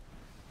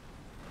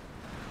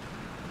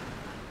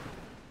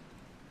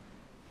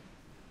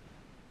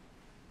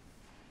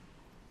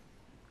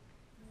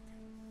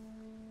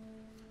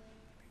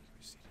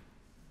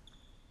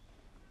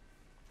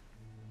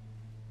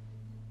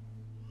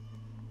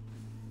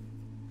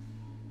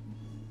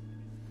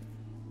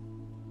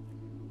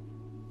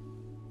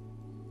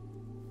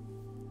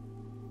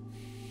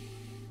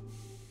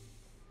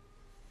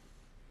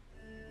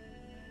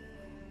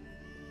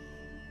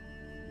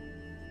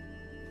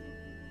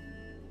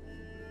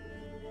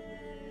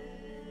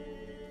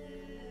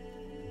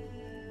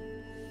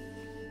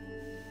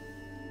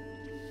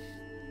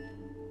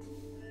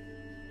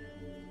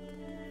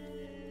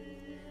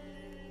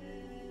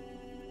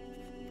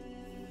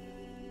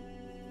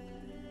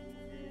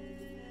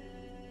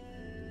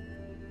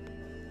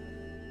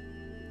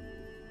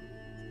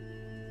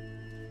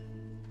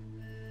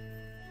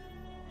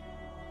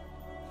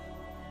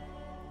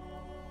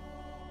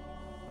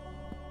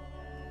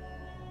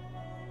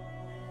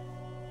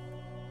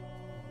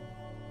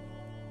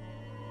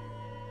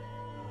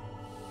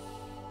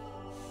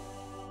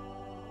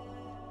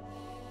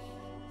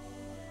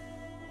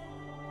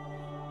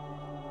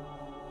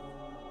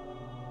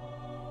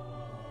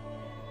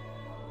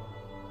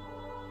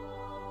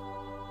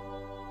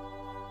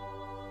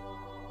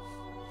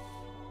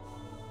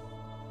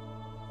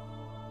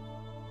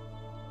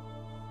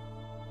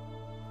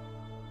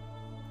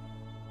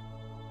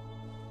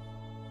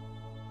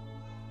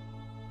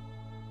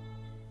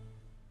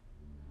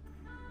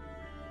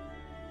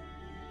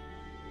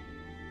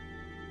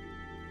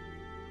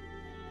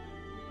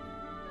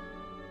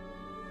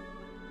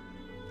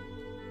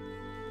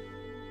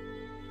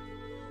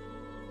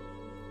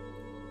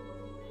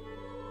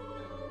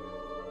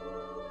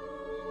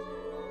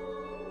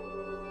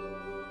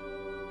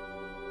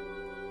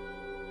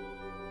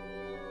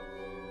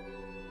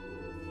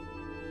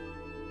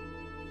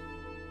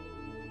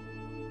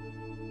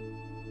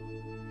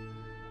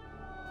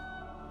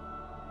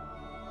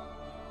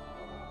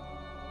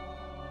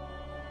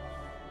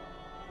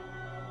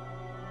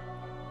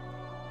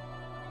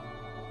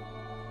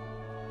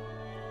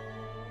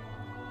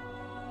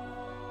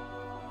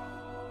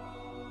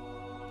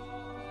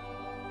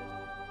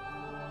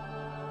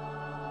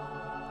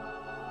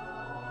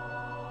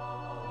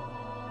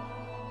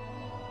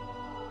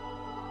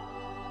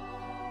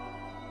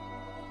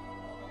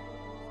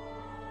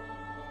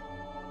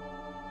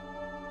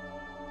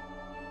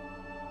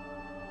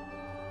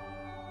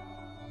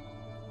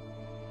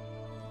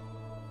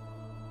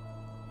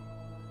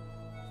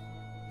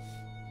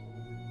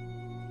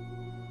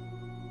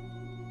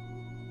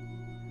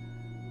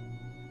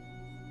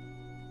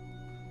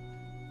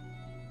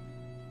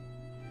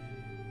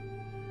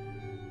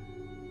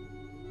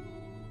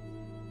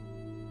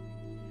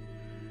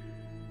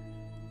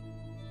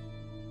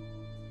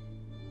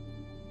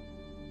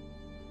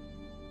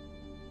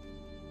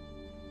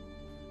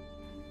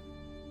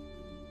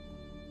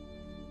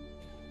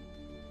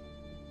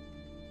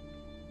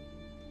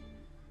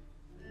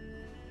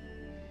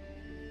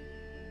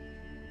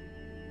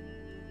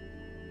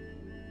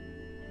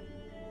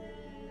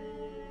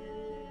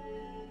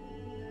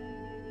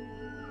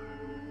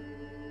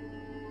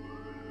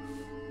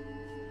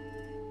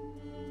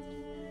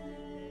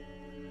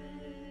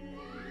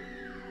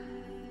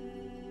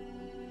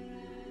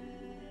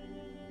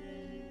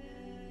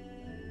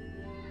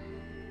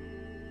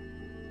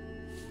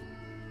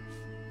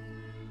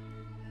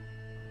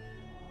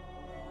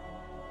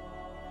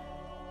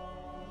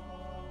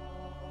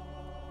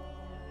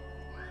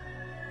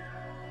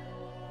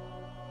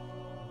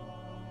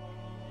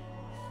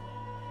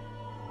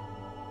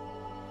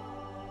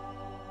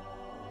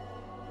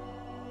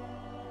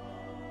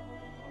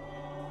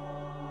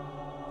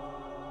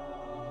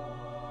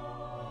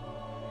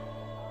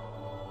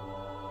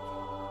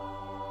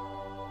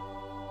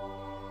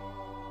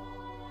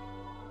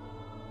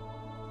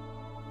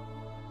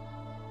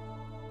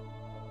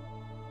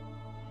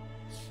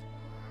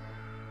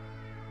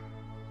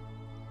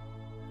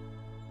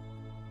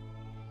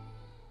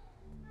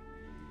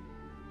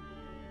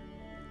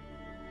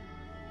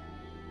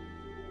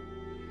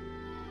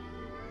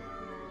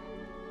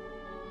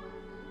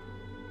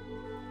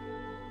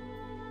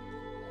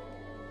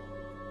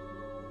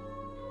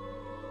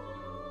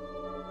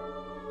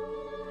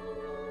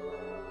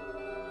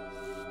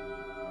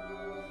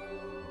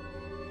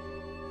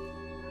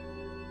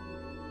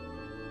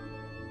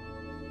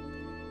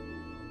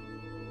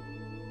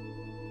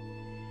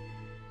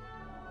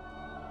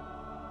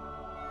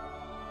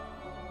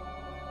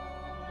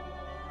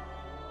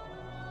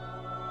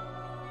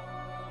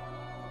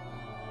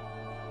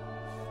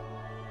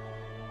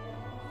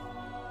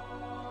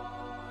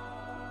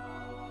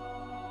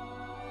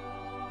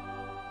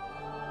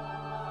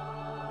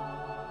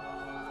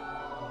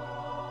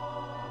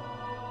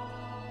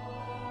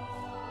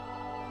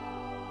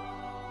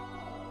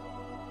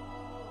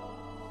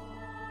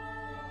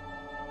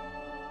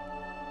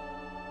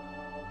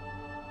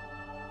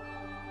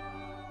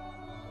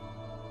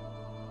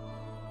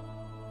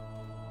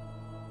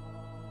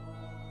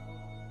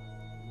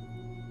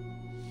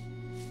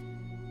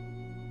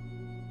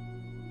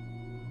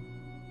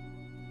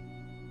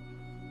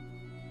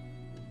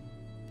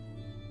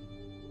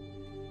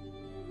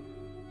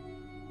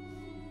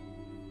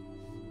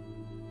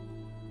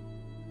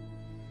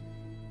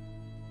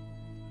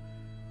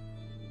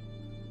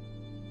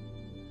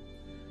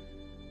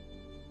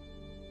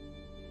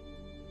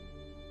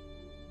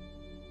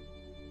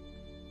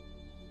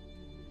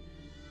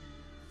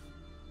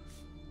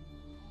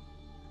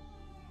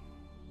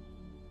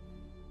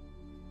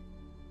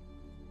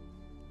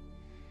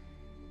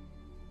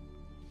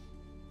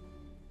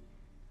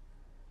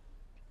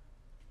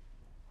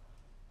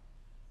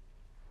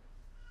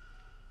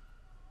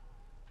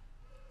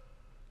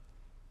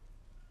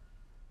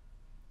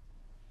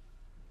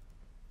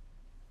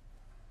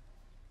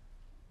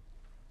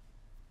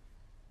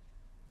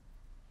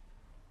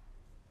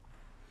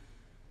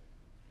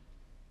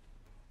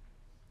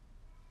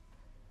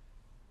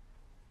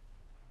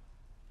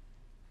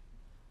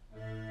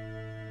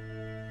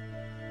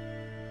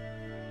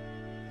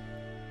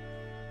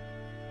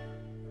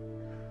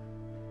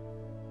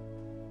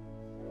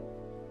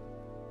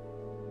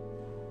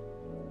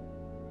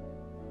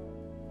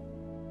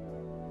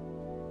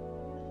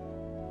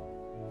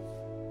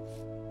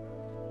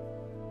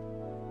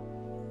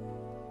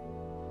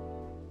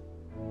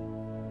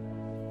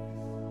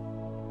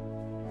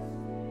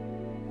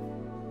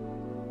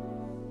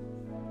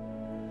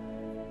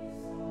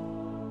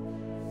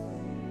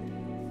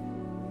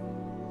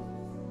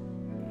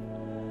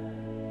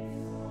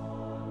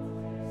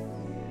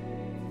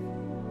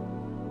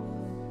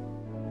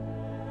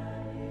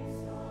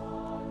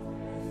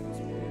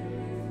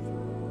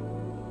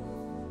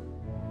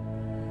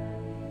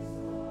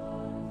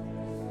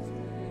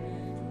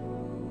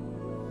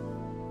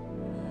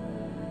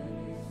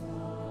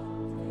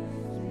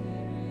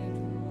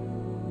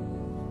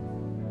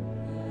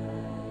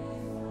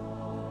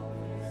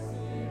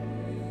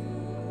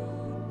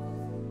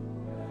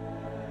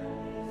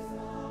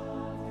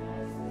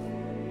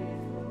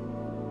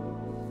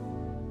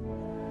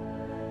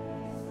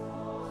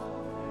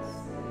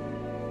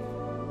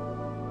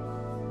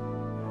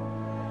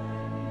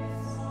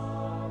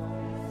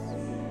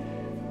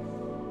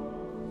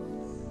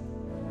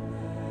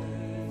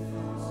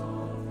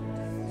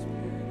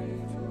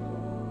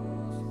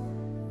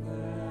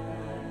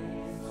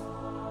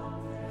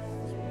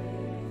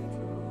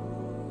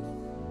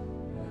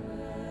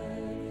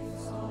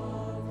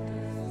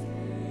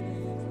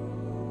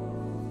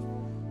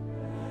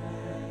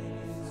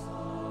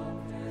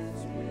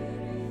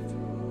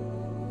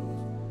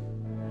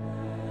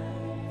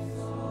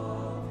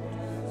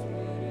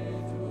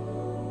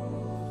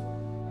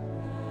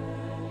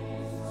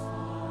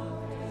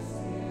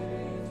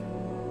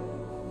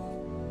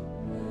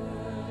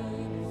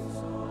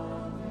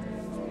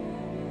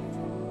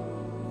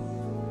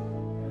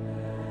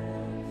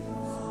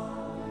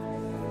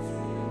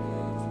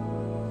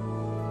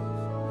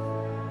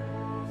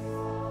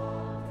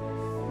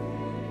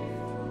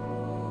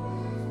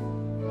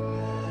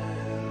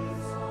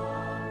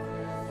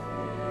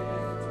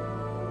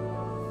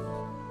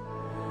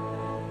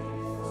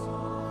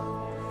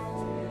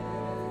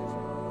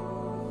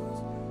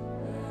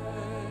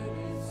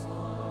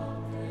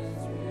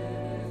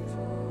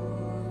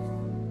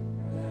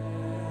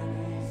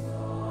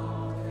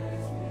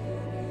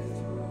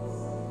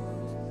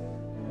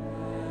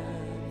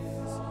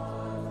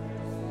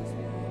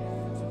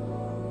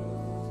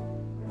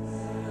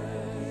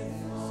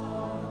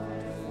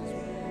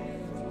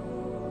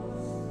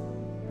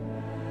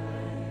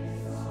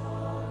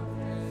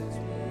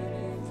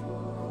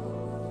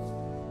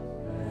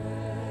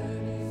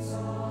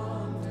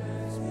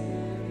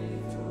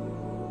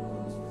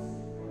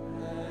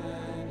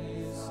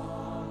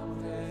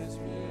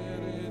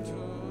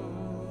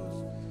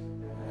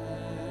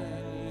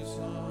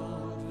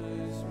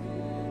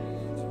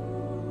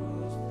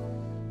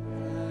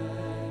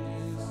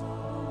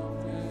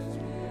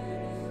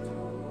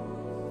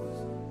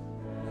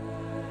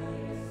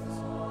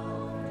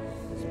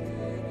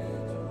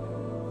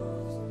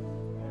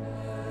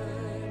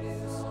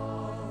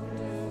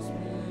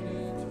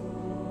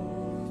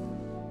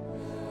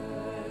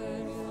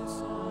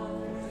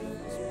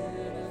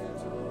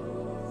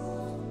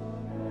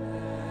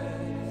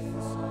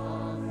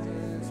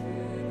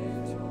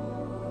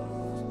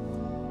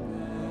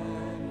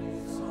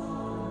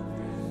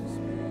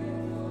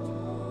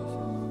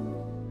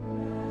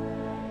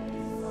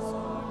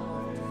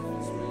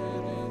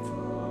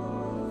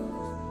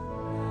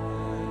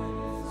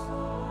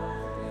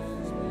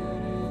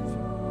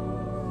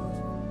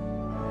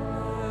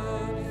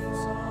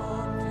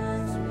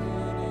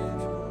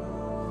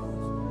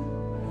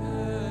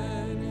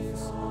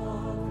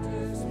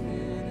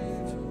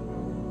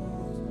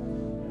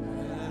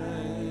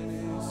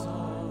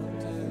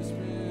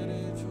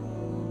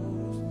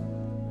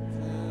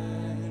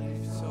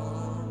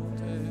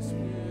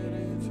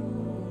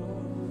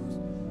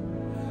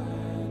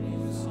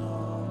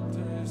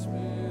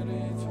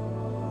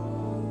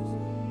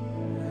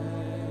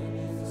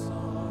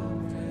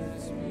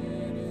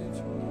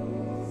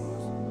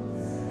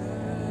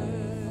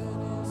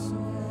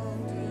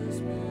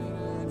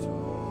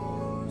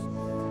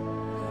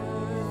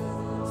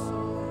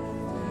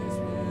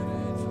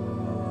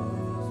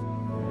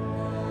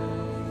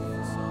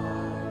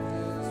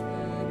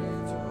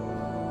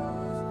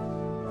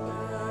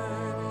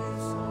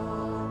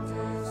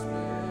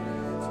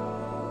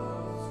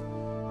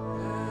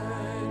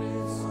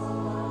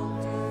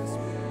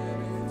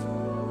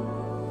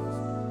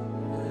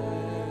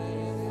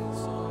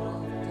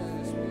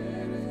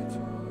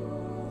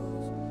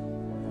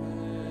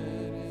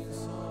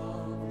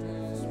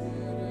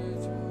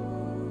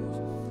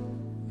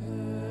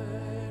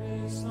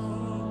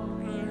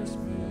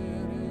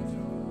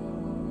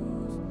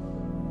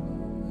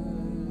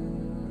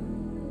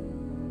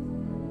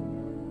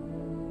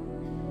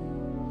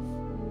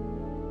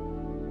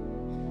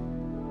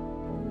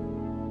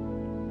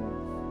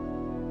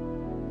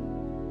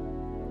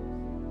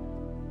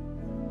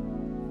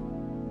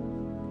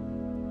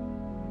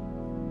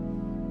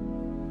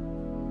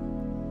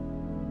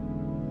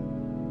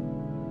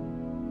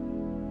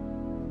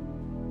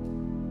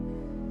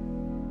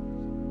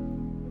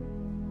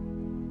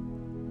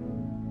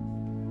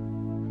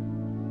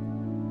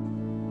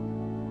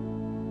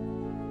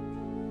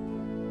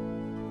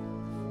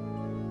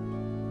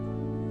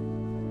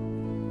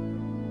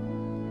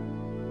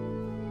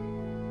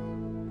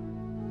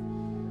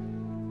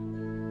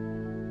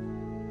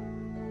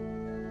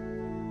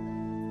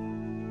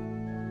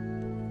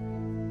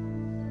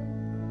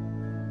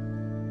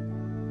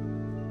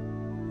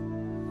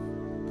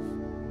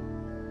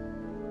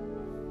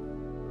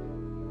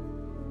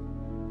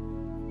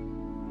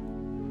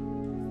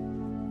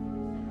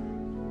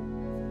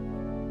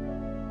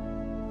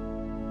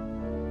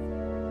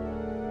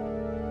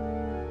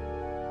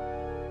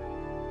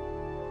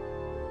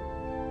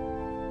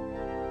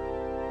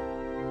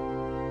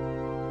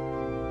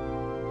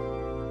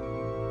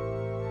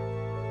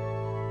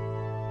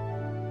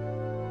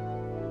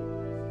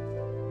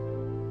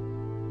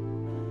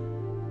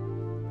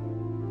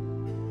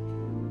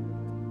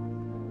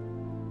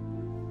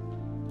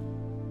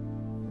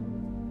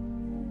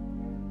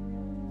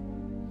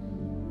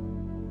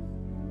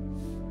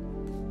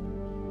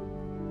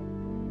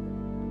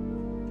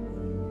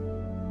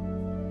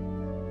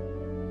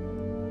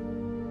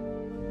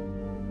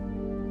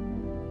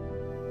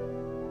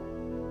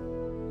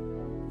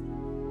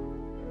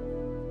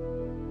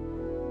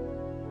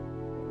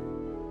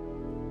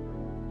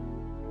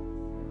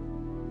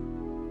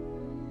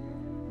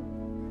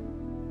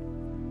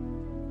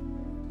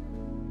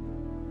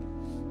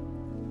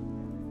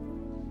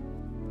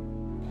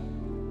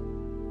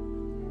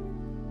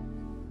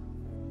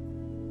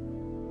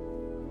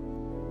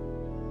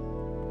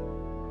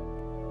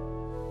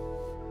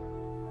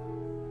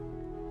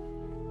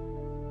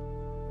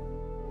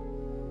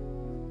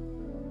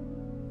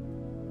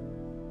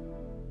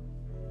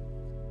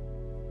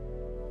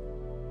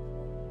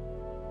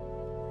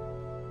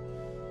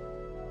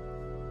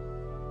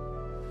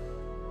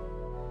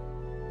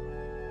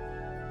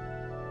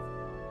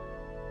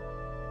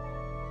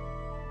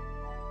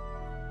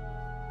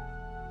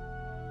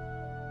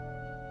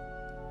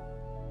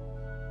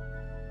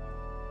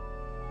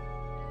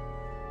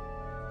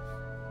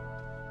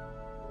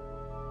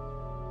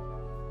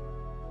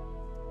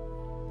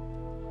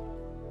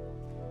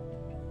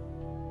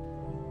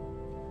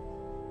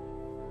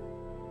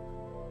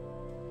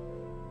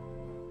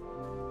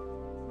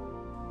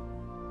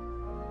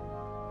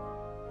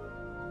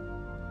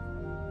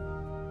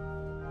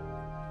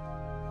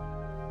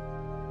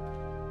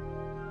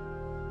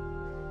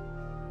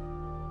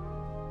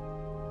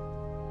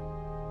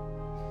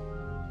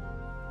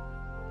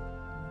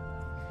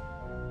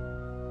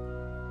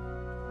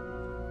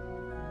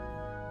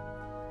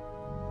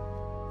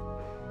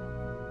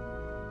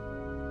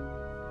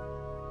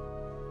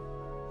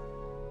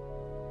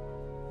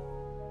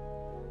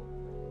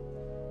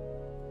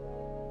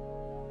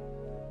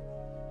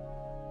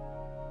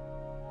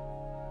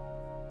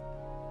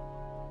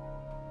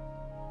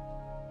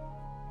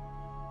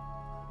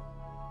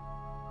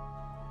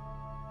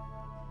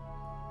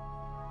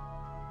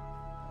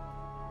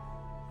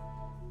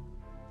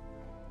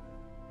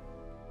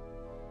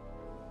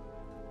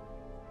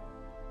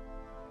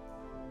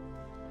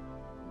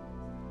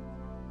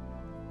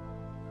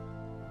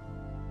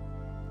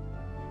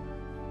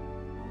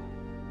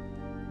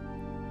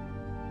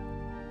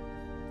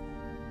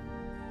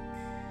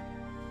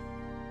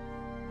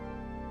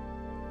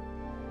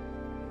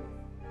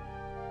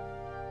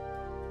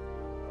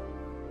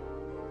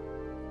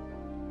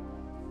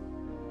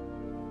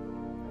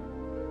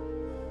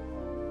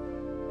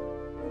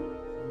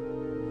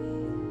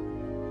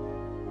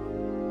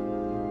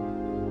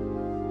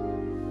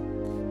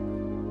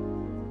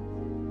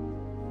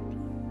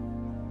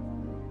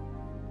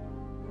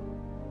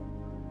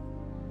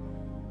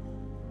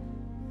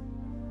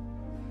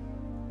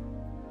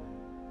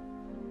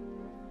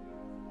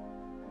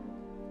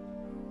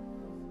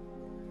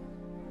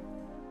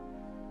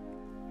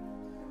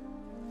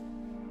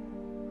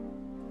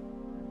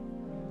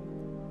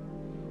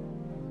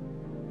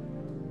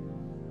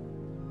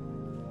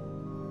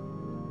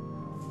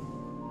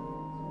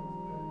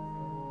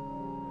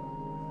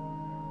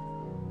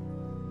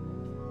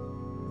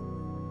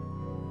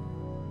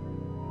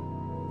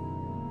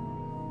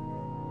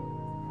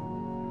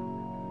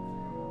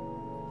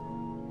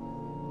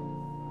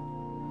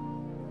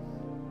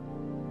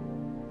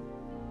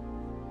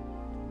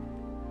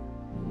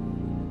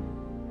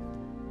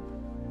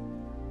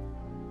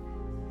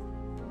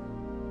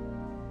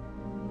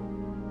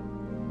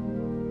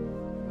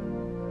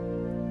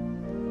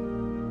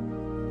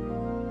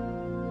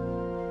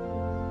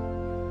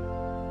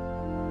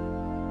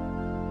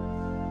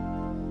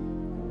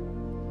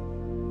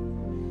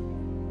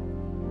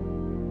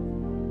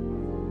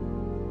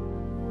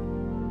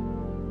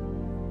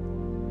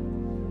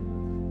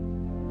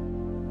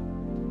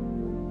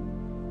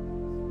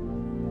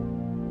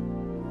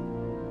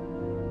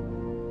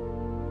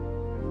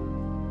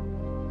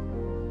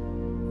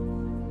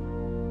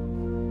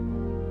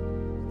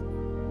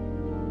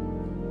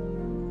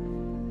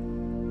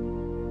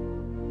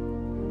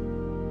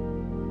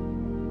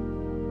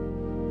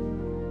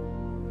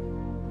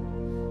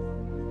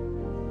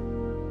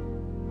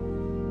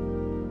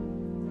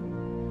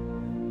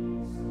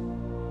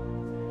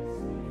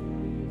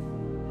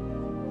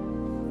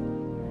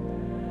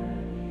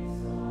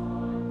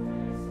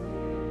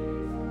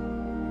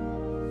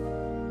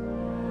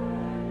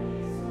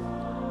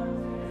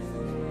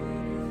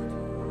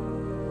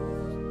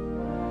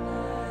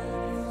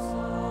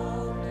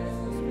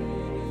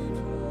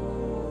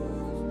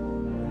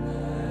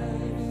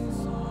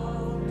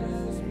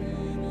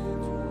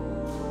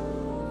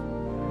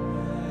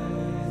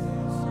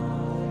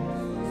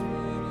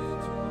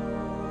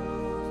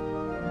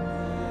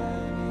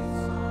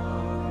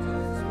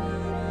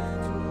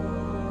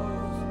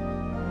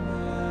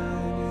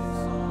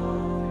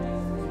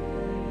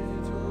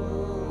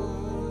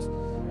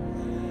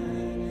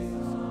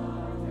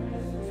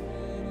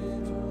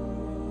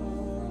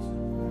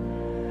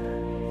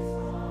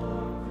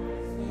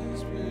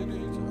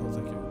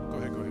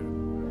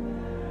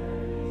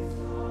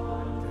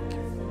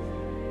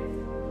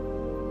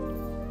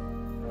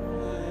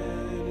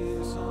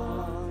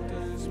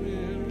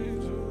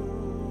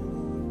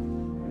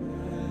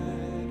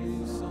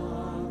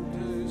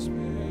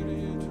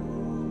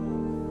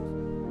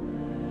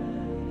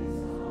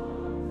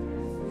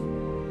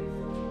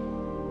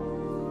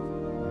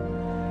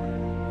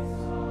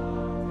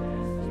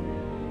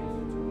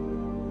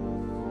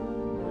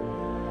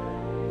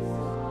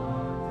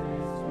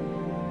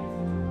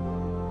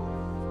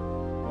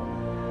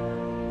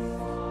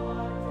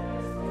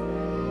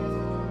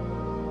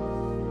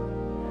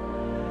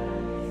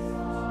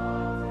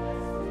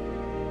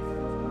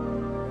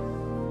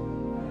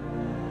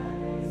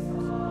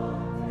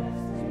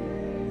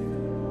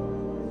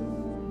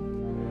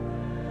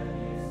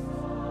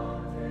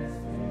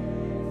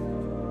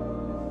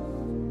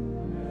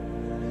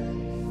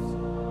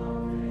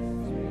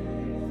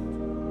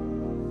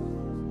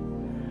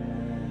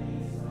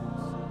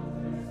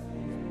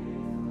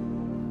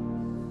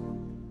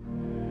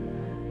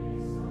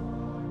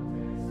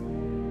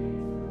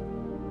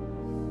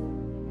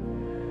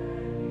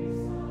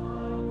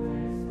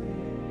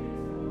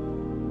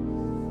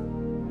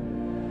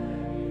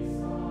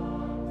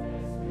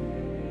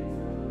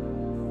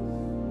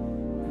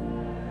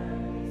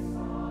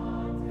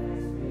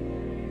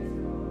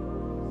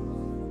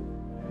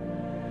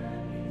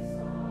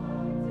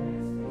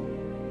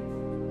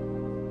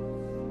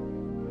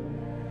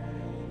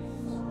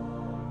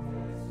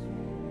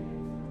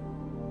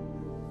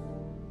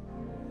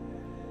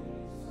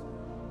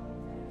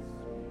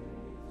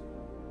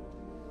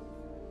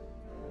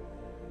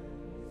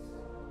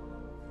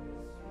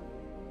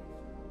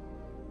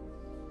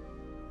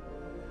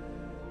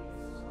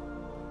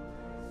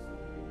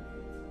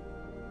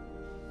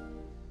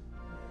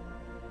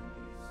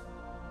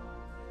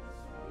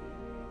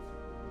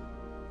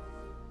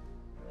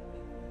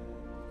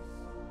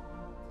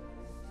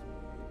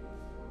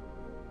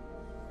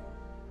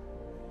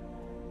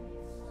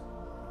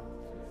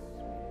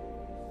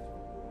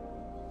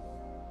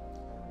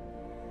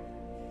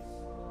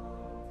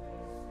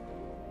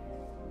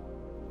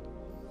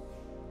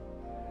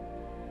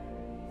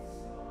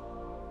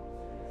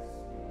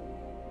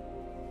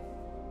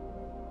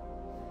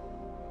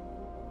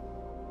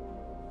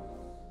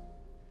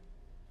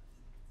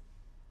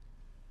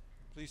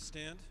 Please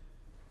stand.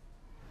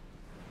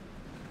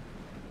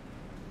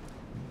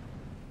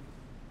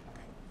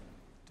 Okay.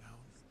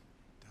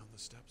 Down the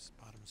steps,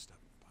 bottom step.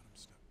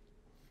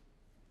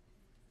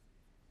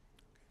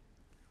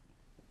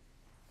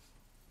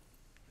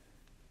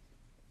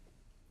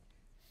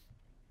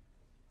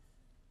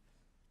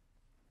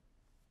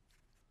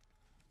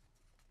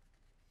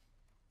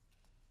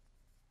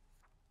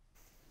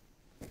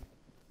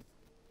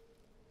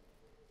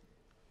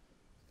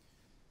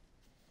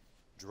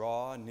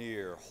 Draw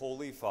near,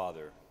 Holy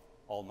Father,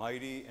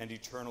 Almighty and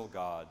eternal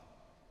God,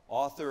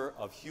 author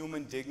of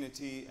human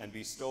dignity and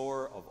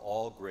bestower of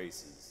all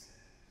graces,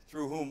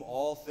 through whom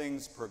all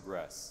things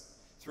progress,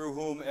 through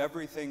whom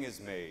everything is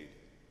made,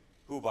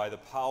 who by the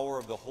power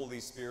of the Holy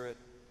Spirit,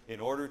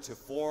 in order to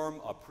form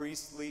a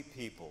priestly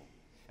people,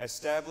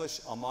 establish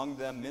among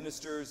them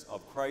ministers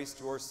of Christ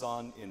your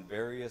Son in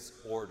various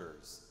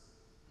orders.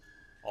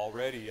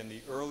 Already in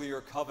the earlier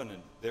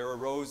covenant, there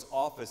arose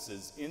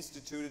offices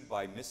instituted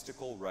by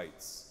mystical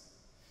rites,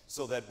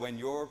 so that when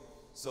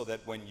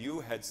you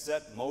had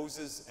set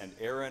Moses and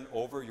Aaron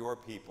over your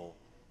people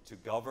to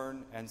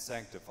govern and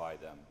sanctify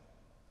them,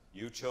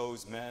 you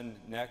chose men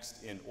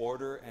next in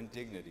order and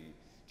dignity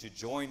to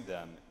join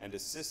them and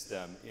assist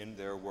them in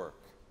their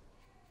work.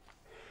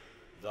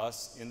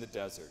 Thus, in the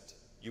desert,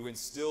 you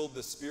instilled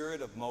the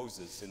spirit of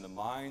Moses in the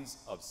minds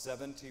of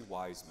 70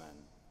 wise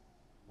men.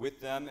 With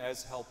them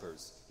as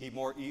helpers, he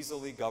more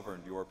easily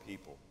governed your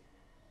people.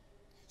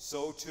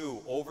 So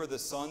too, over the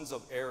sons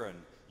of Aaron,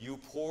 you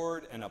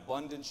poured an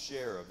abundant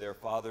share of their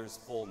father's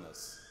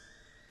fullness,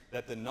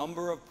 that the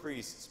number of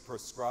priests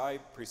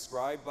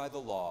prescribed by the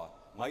law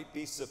might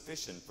be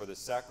sufficient for the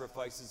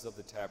sacrifices of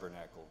the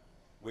tabernacle,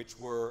 which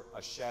were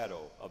a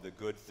shadow of the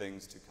good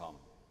things to come.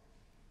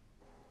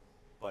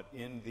 But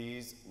in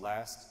these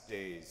last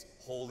days,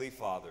 Holy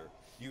Father,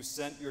 you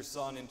sent your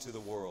Son into the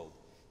world,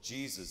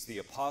 Jesus, the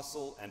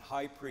apostle and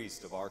high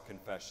priest of our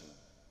confession.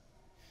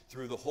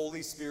 Through the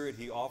Holy Spirit,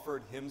 he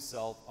offered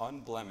himself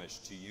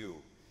unblemished to you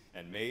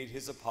and made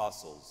his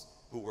apostles,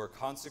 who were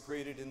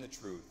consecrated in the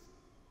truth,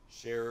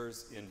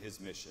 sharers in his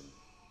mission.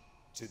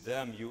 To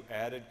them you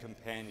added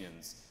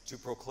companions to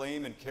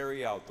proclaim and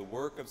carry out the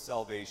work of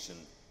salvation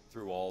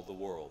through all the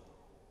world.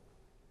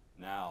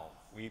 Now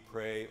we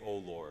pray, O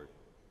Lord,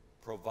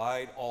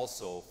 provide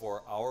also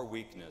for our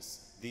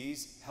weakness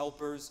these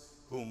helpers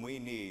whom we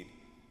need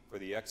for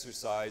the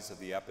exercise of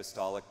the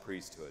apostolic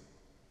priesthood.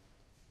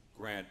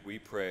 Grant, we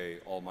pray,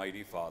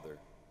 Almighty Father,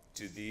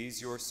 to these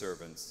your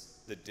servants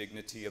the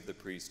dignity of the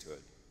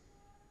priesthood.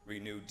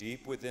 Renew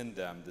deep within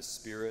them the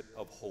spirit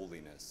of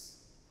holiness.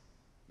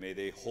 May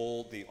they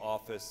hold the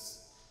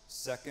office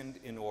second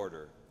in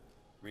order,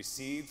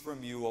 received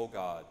from you, O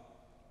God,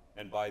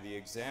 and by the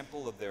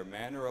example of their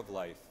manner of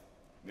life,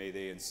 may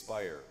they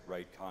inspire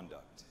right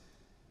conduct.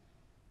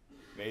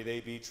 May they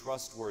be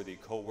trustworthy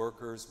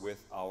co-workers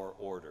with our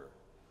order,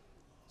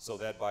 so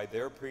that by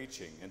their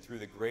preaching and through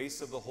the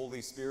grace of the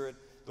Holy Spirit,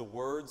 the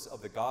words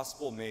of the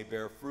gospel may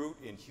bear fruit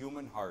in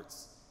human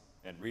hearts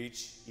and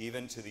reach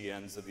even to the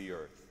ends of the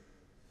earth.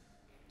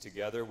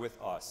 Together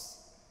with us,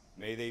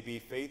 may they be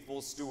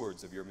faithful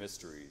stewards of your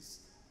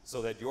mysteries,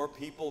 so that your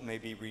people may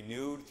be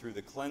renewed through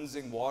the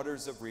cleansing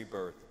waters of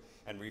rebirth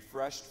and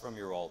refreshed from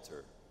your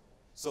altar,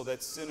 so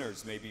that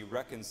sinners may be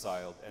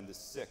reconciled and the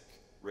sick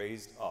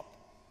raised up.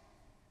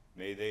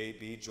 May they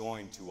be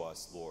joined to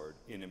us, Lord,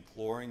 in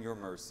imploring your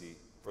mercy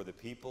for the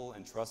people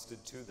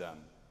entrusted to them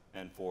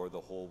and for the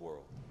whole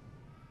world.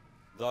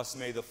 Thus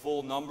may the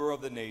full number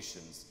of the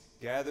nations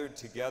gathered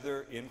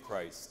together in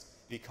Christ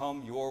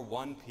become your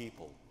one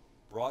people,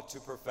 brought to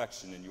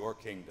perfection in your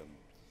kingdom,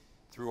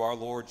 through our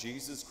Lord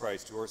Jesus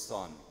Christ, your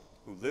Son,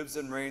 who lives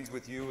and reigns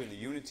with you in the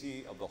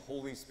unity of the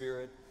Holy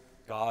Spirit,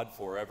 God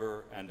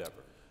forever and ever.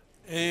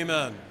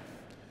 Amen.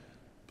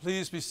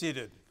 Please be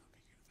seated.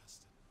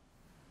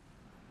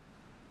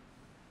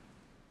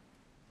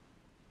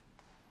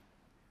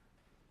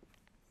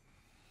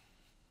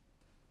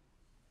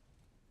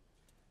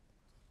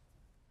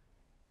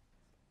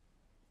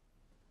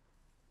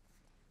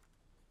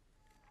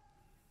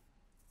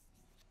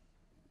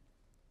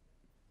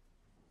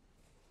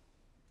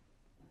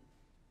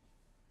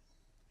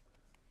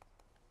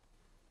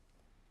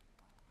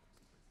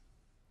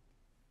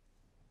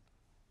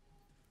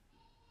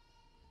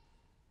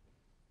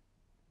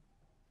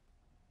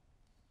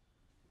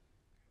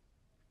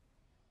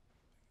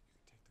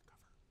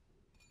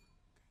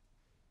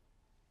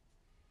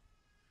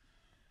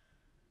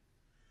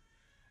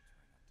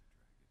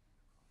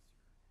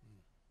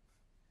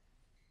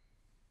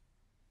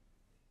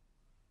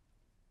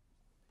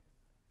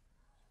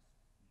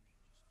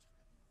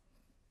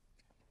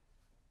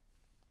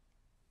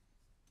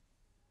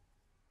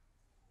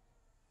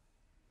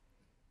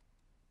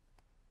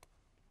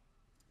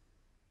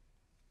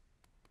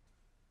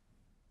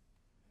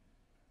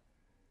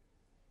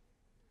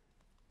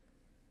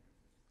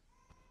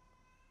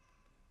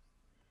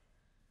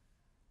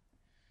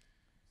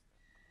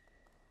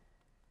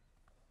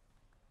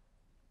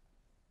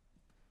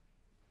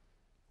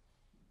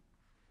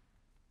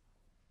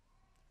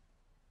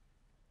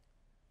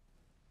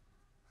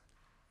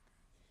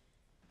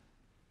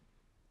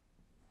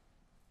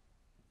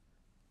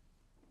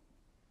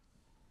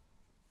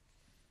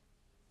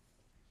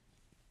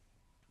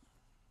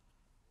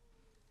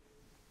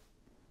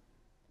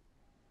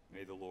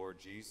 May the Lord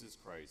Jesus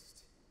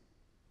Christ,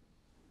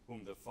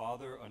 whom the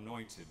Father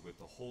anointed with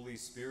the Holy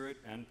Spirit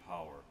and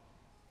power,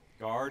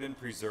 guard and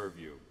preserve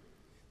you,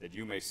 that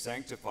you may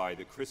sanctify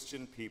the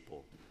Christian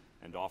people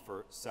and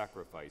offer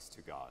sacrifice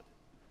to God.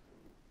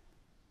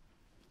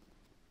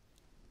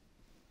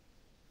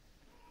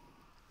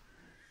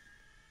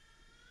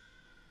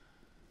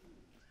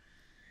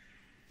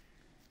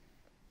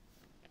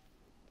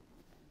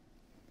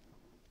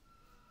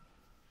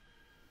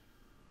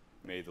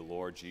 May the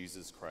Lord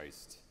Jesus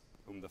Christ,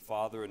 whom the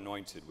Father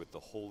anointed with the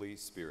Holy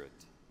Spirit,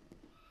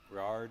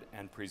 guard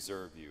and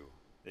preserve you,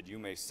 that you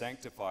may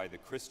sanctify the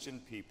Christian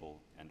people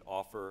and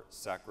offer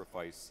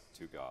sacrifice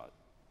to God.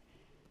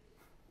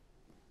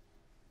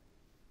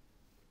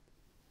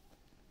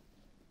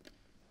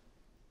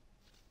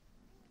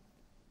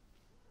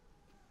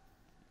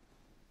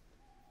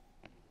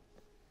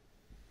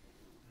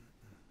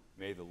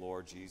 May the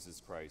Lord Jesus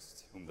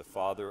Christ, whom the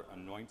Father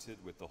anointed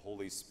with the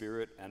Holy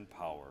Spirit and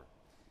power,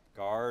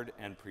 guard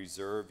and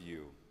preserve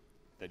you,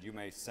 that you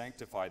may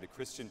sanctify the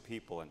Christian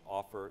people and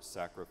offer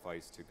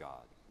sacrifice to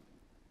God.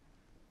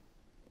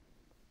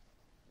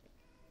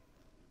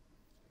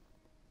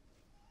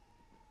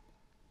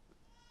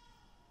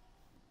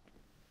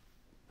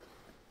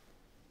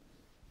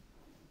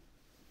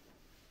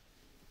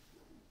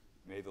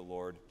 May the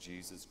Lord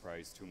Jesus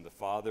Christ, whom the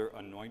Father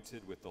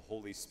anointed with the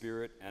Holy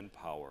Spirit and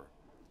power,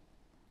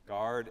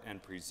 guard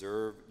and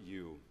preserve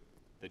you,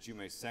 that you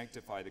may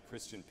sanctify the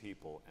Christian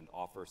people and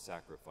offer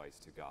sacrifice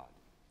to God.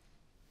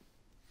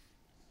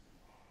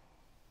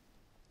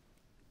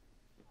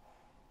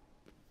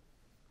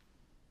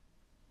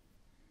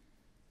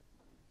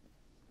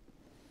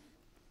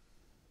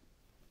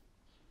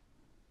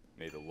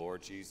 May the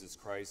Lord Jesus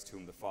Christ,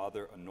 whom the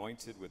Father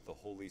anointed with the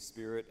Holy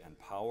Spirit and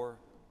power,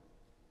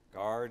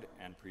 guard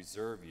and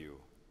preserve you,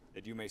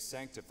 that you may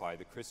sanctify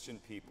the Christian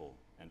people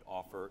and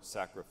offer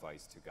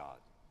sacrifice to God.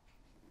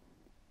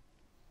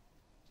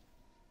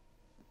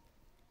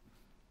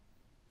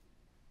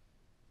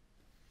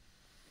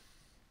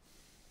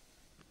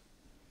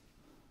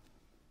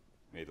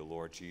 May the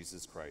Lord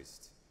Jesus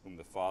Christ, whom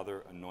the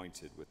Father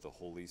anointed with the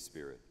Holy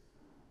Spirit,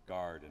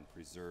 guard and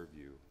preserve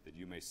you, that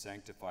you may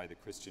sanctify the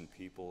Christian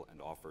people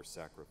and offer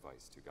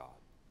sacrifice to God.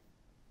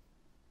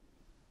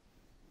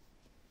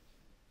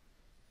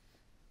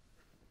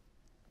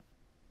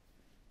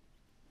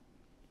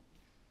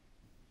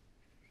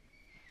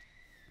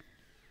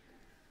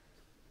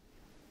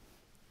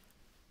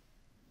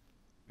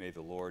 May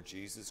the Lord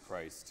Jesus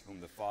Christ, whom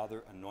the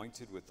Father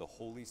anointed with the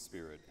Holy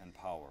Spirit and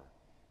power,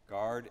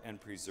 guard and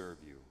preserve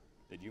you,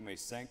 that you may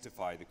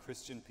sanctify the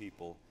Christian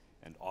people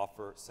and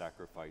offer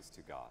sacrifice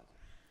to God.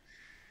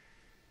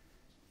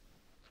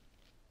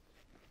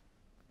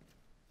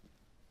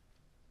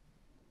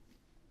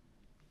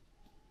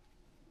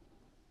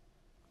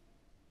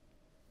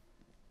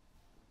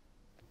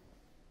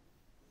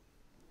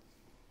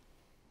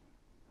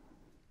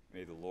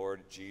 May the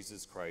Lord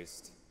Jesus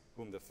Christ,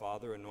 whom the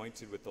Father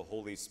anointed with the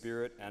Holy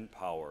Spirit and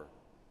power,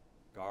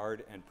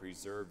 guard and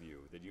preserve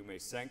you, that you may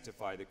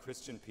sanctify the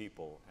Christian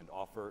people and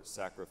offer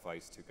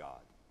sacrifice to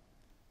God.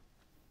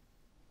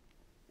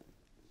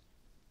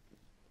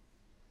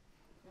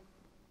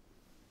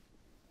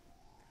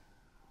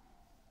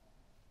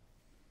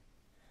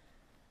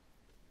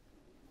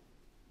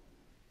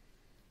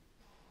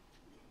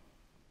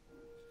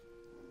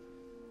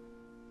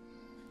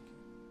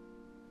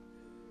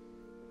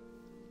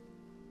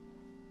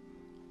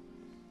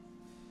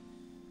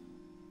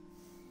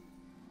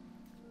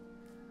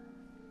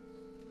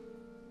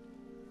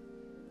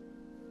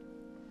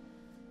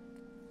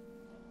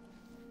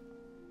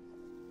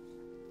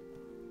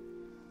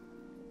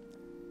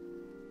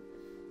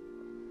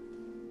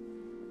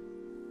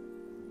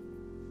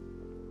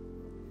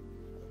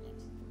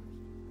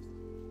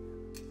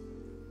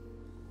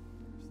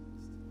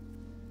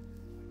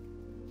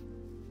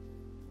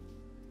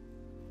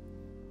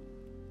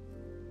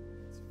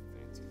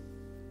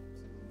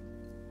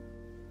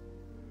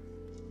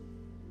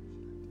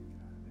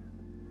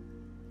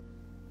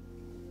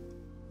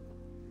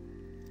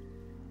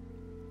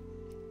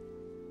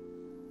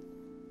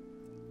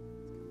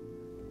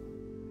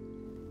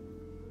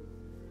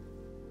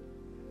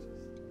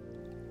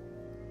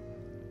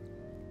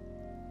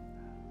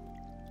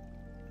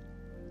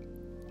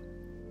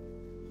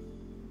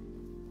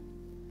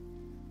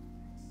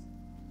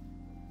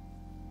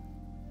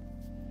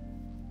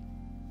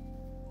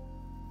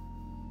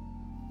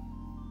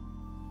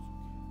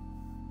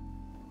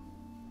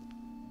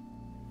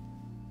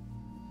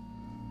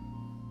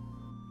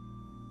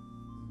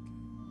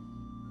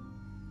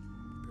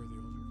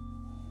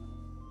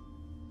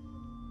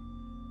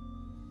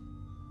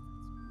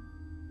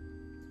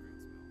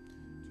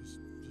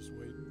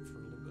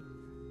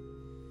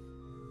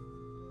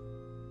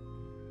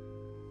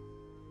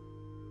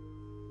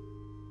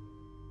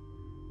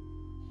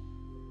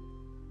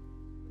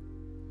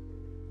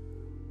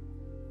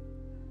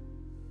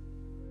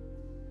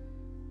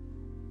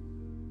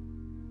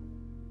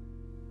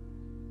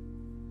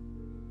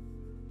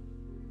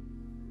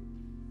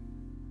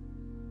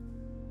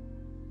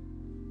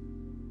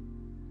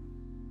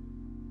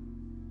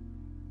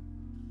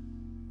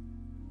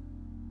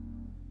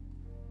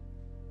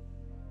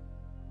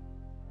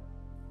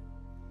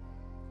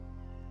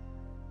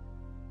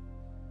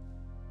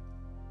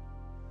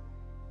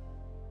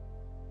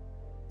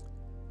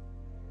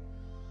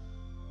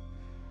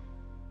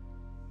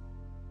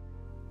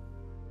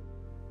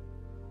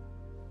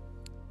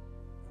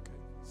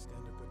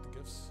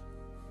 gifts.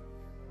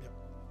 Yep.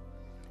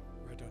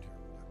 Right down here.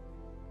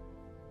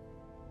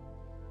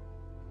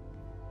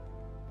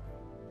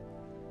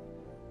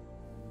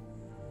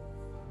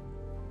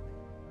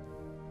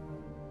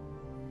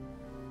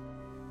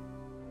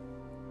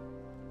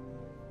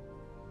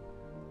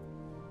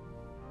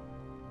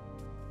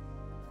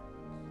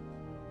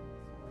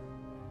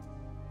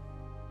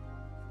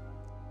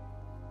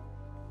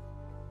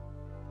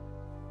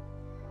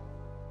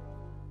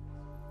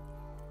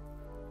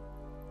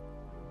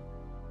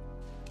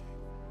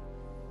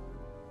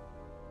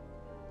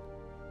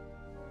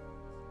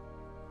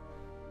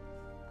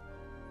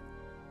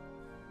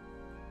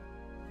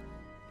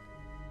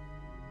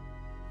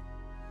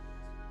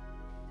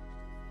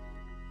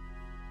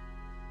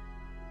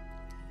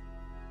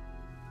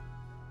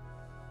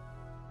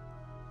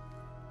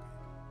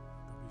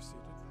 Be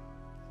seated.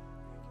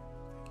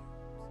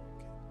 Thank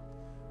you.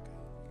 Okay.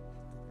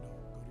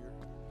 No,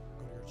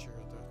 go to your chair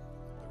at there.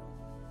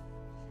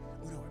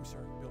 Oh no, I'm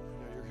sorry, Bill.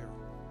 Yeah, you're here.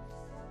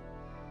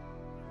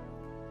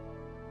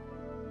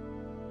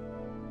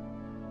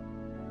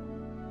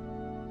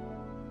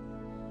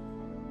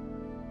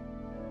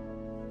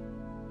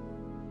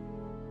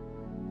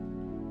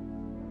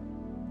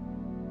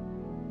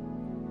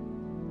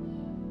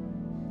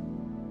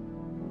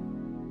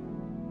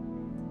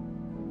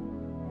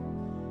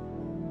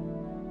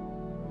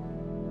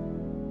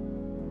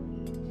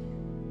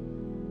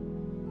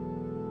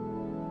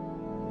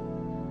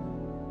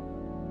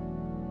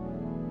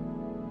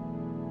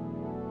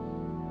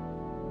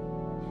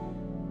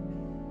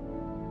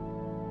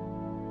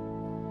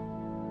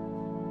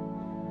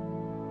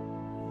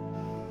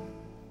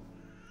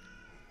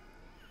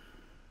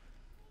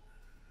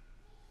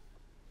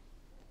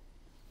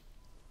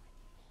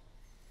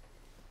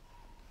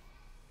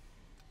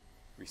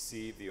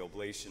 Receive the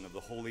oblation of the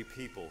holy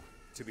people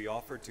to be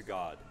offered to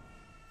God.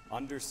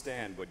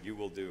 Understand what you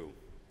will do,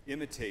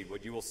 imitate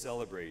what you will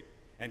celebrate,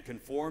 and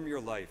conform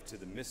your life to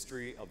the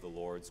mystery of the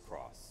Lord's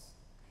cross.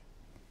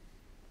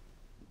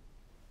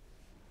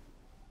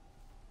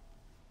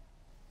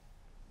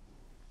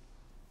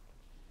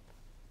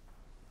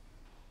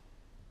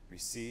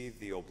 Receive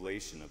the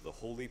oblation of the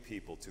holy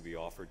people to be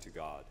offered to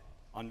God.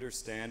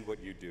 Understand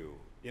what you do,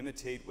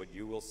 imitate what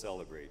you will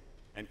celebrate,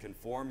 and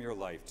conform your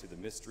life to the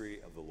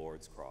mystery of the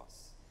Lord's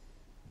cross.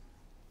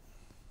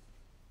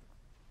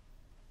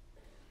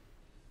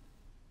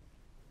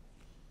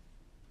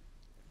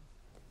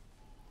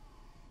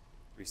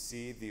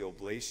 Receive the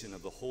oblation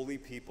of the holy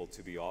people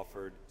to be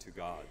offered to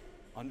God.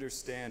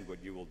 Understand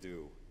what you will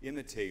do,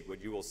 imitate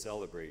what you will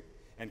celebrate,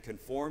 and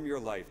conform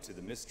your life to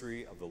the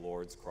mystery of the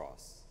Lord's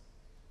cross.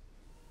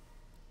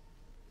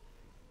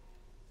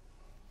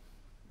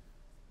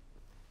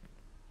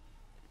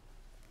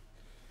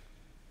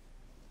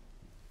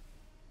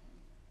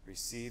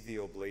 Receive the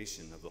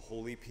oblation of the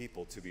holy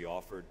people to be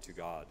offered to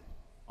God.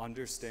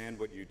 Understand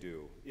what you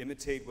do,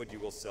 imitate what you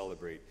will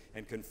celebrate,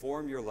 and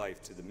conform your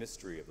life to the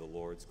mystery of the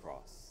Lord's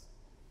cross.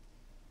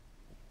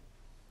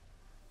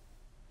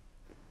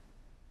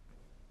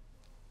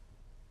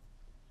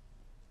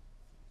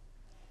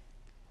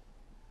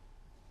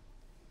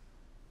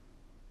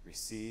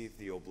 Receive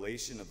the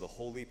oblation of the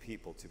holy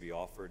people to be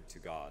offered to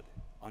God.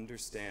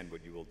 Understand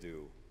what you will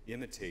do,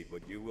 imitate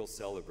what you will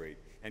celebrate,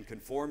 and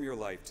conform your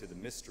life to the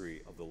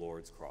mystery of the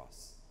Lord's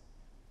cross.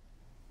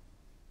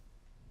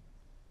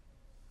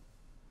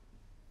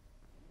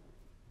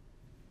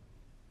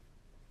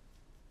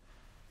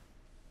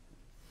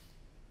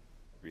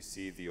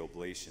 Receive the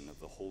oblation of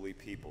the holy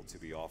people to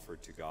be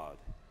offered to God.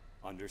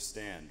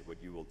 Understand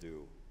what you will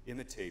do,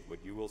 imitate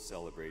what you will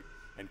celebrate,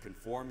 and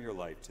conform your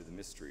life to the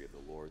mystery of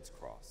the Lord's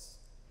cross.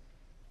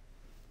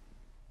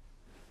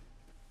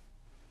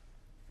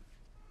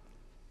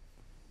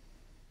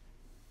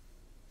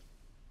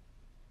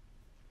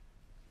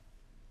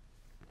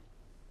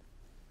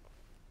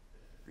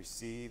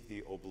 Receive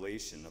the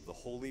oblation of the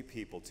holy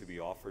people to be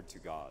offered to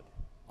God.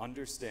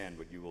 Understand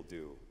what you will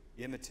do,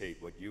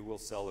 imitate what you will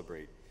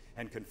celebrate,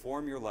 and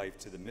conform your life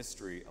to the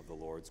mystery of the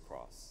Lord's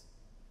cross.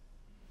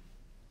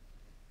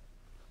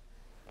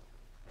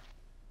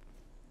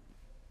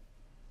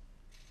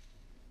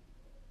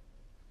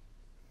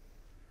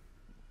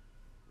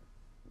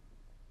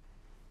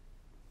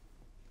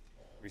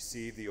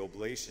 Receive the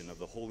oblation of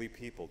the holy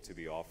people to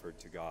be offered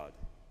to God.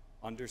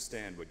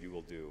 Understand what you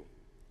will do,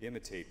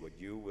 imitate what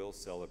you will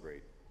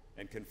celebrate,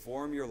 and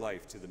conform your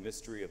life to the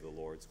mystery of the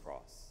Lord's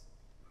cross.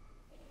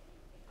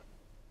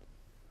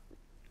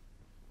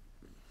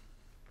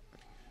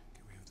 Okay,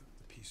 we have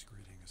the peace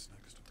greeting is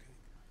next, okay?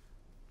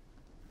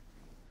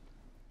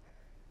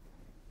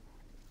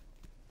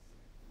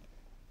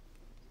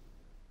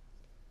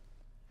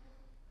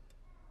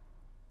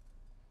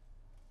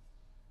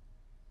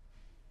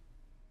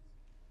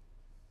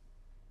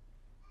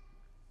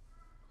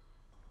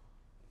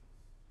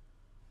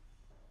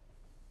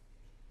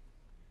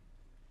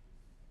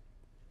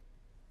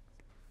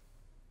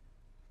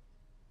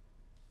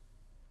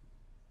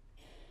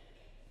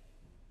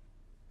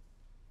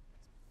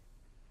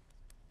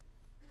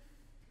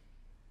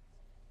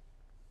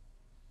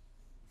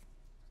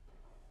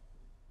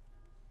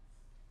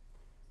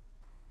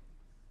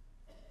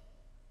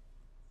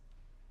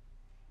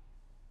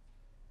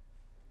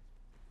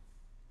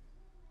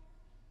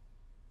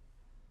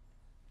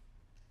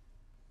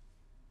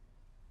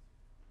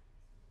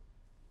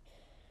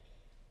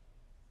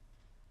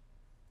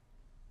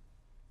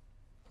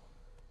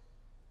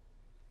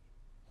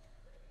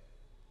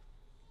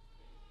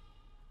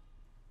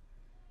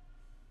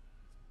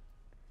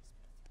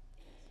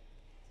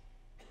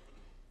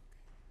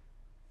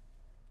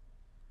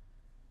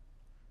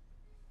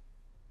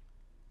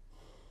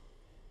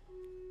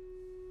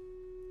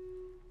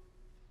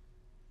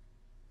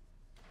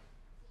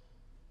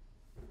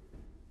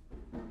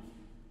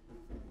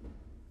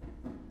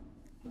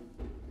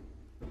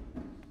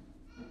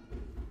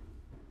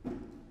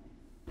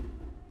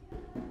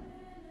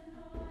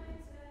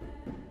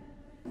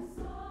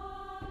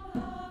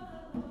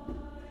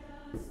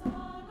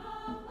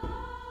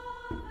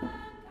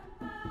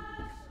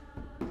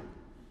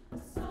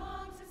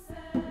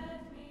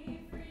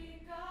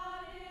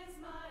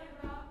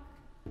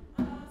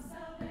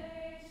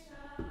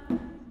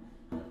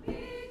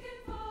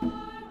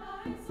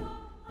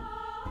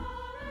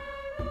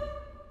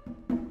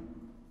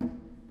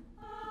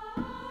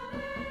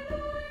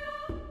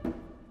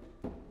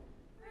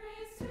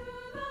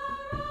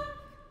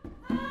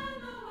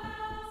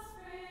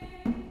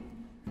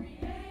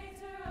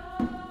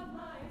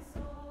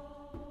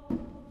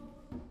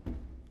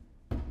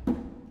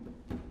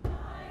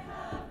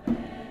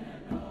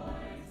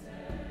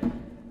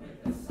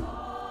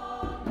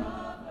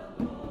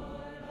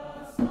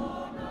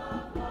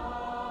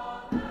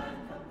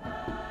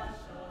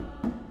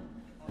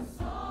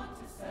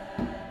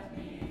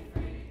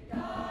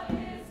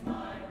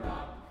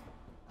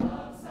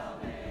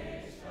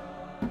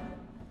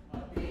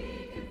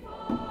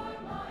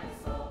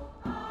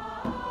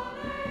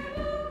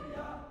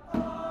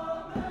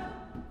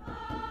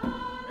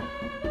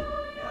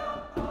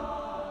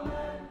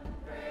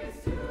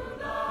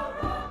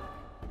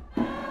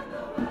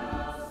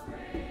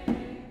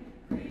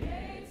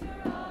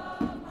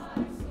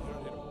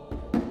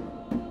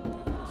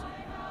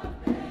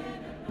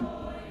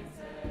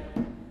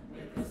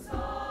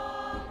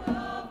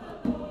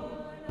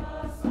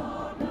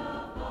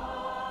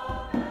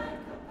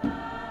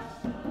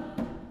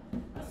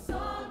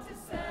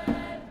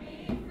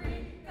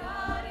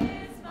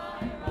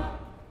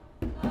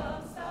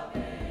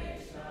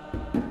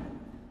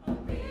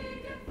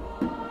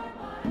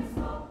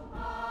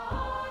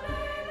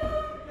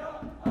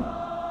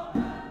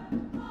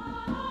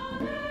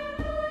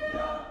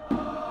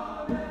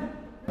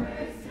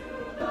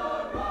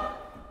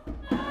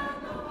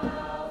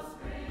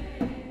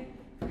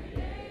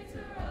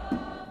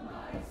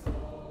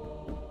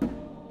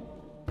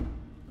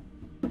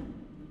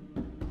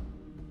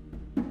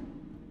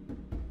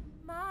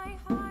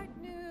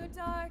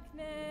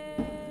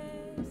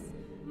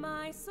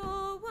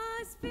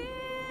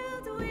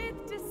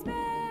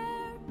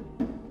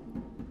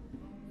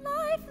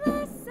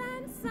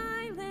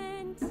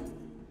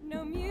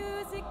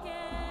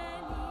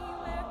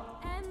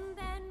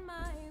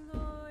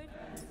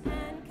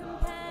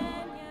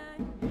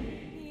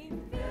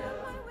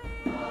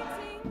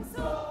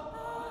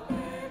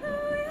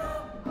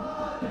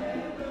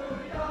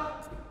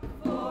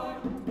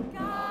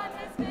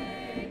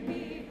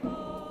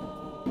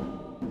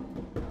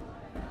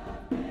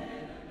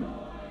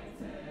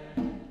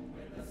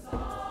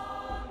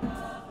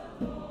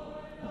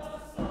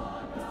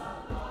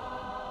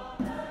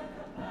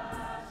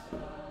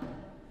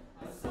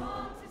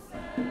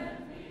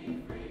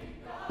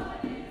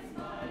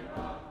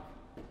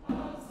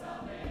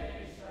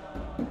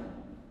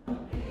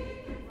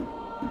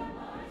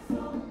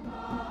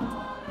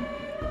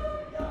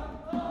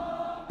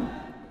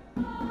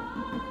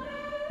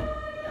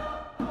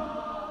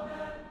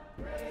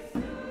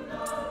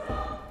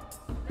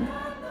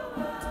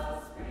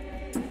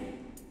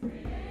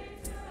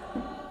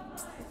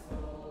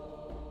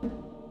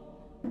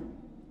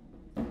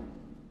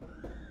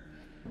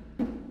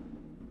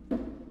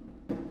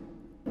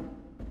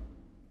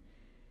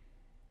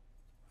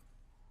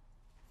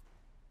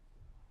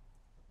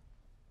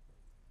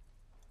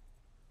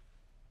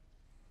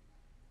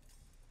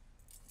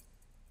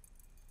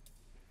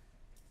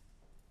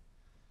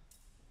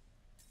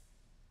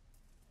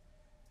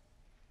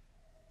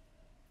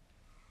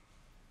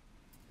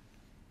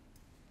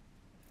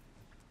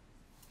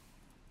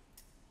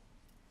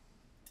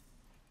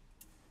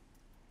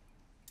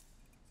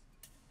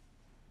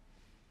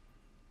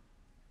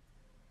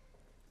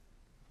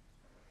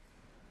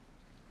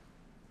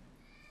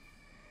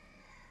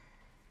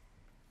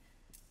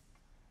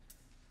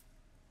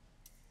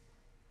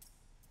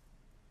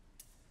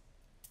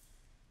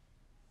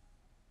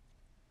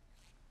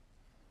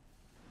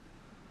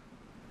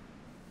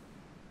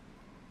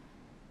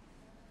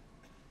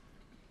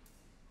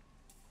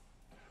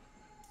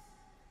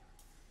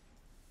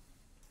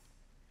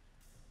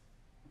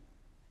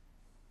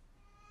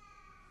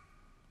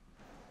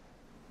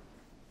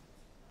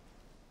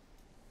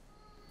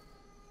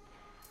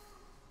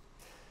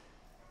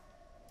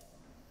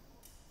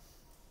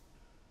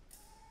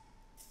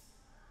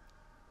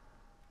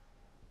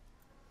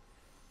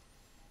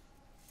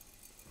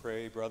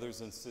 pray,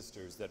 brothers and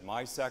sisters, that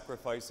my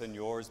sacrifice and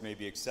yours may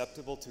be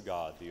acceptable to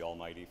God, the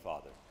Almighty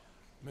Father.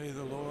 May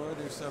the Lord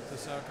accept the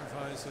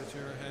sacrifice at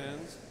your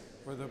hands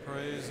for the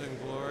praise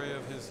and glory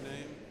of his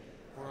name,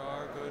 for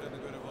our good and the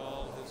good of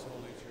all his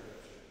holy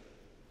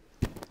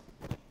church.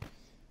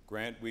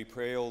 Grant, we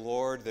pray, O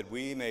Lord, that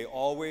we may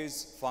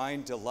always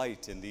find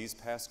delight in these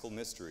paschal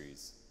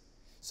mysteries,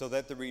 so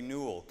that the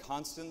renewal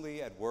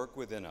constantly at work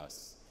within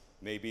us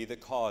may be the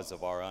cause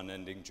of our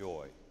unending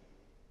joy.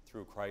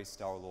 Through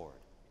Christ our Lord.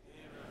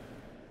 Amen.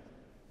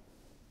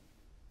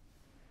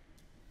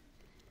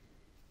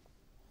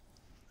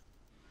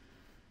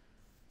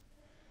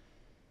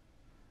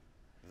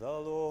 The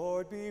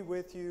Lord be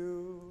with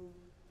you.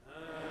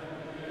 And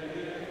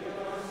with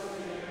your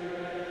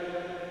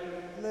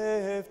spirit.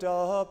 Lift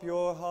up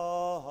your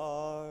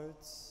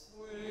hearts.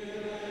 We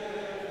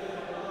lift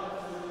them up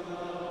to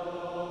the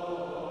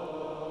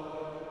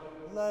Lord.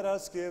 Let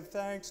us give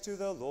thanks to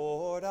the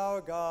Lord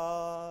our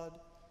God.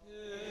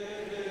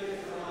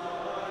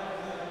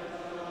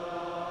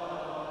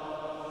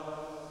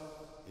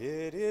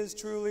 It is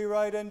truly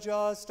right and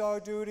just, our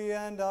duty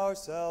and our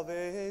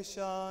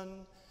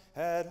salvation,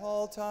 at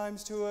all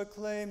times to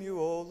acclaim you,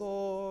 O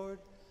Lord,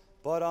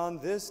 but on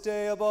this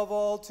day above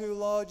all to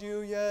laud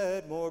you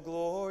yet more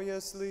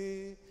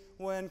gloriously,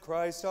 when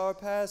Christ our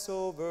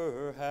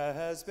Passover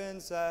has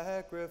been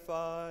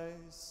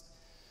sacrificed.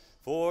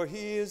 For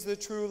he is the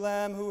true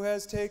Lamb who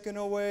has taken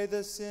away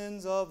the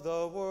sins of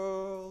the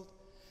world.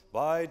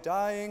 By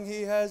dying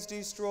he has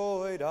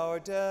destroyed our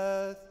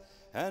death,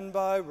 and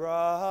by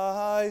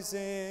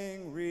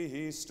rising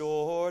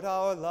restored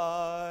our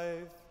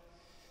life.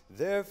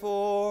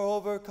 Therefore,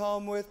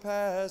 overcome with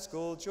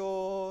paschal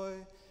joy,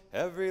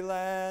 every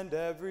land,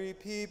 every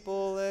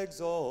people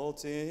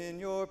exult in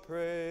your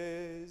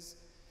praise.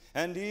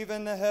 And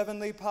even the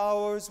heavenly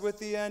powers with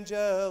the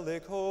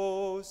angelic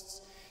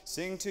hosts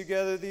sing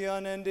together the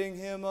unending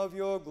hymn of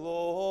your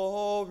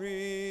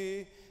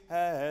glory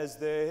as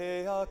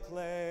they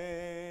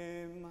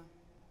acclaim.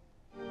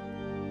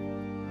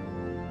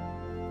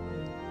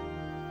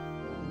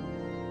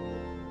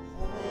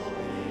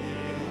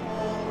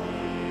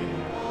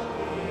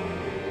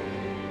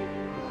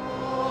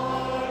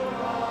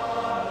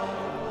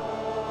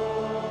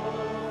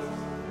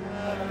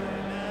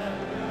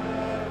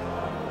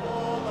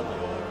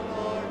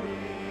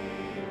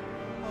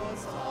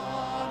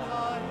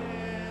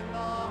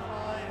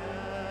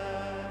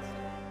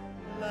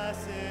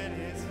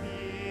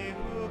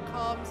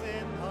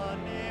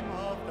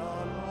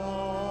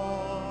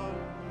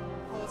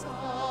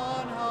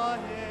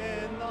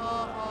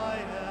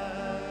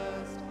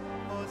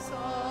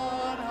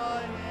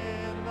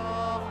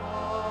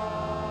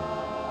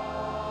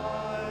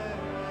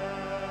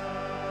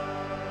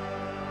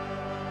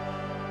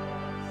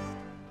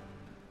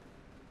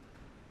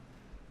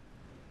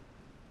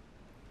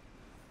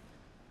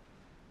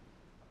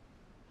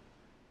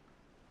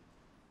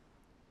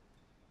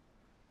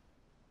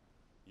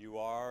 You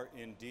are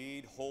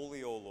indeed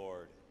holy, O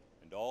Lord,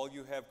 and all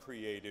you have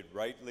created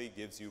rightly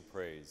gives you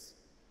praise.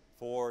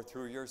 For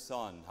through your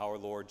Son, our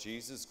Lord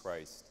Jesus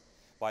Christ,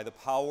 by the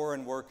power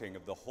and working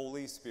of the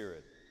Holy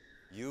Spirit,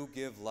 you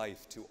give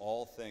life to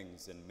all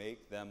things and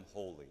make them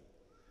holy.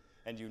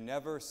 And you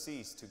never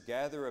cease to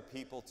gather a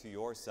people to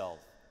yourself,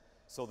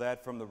 so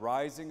that from the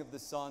rising of the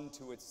sun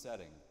to its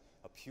setting,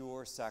 a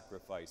pure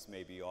sacrifice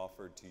may be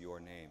offered to your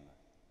name.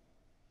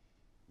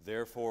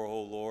 Therefore,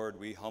 O Lord,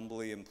 we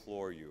humbly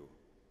implore you,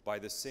 by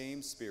the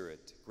same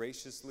Spirit,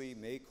 graciously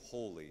make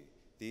holy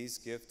these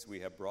gifts we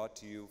have brought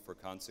to you for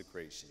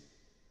consecration,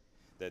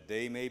 that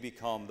they may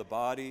become the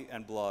body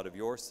and blood of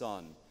your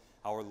Son,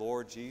 our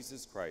Lord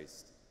Jesus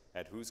Christ,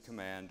 at whose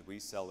command we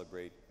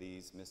celebrate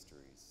these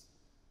mysteries.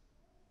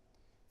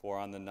 For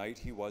on the night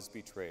he was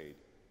betrayed,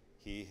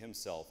 he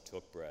himself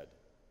took bread,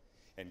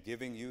 and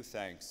giving you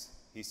thanks,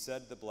 he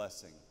said the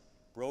blessing,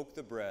 broke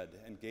the bread,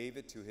 and gave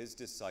it to his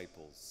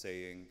disciples,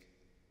 saying,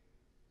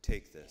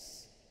 "Take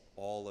this,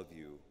 all of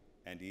you,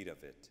 and eat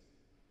of it,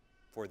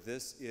 for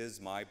this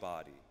is my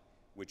body,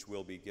 which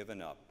will be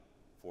given up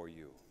for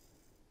you."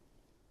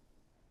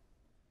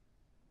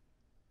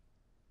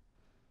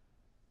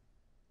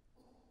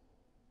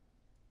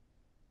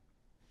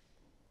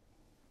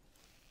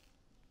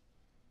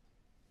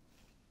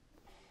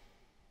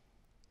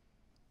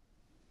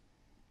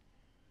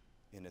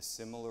 In a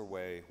similar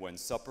way, when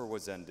supper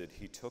was ended,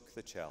 he took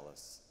the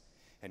chalice,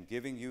 and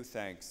giving you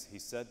thanks, he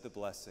said the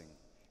blessing,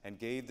 and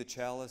gave the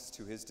chalice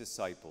to his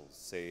disciples,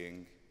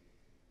 saying,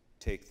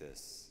 "Take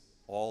this,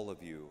 all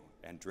of you,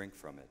 and drink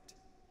from it.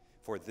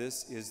 For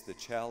this is the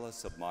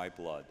chalice of my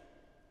blood,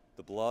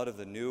 the blood of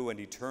the new and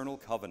eternal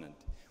covenant,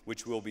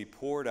 which will be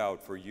poured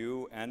out for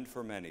you and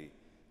for many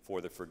for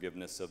the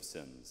forgiveness of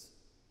sins.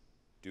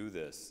 Do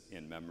this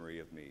in memory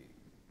of me."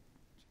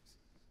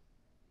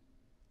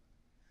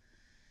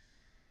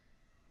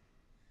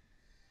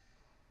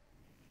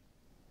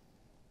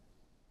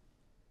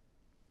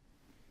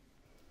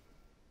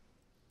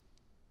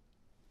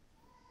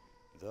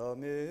 The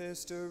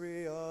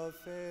mystery of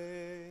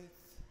faith.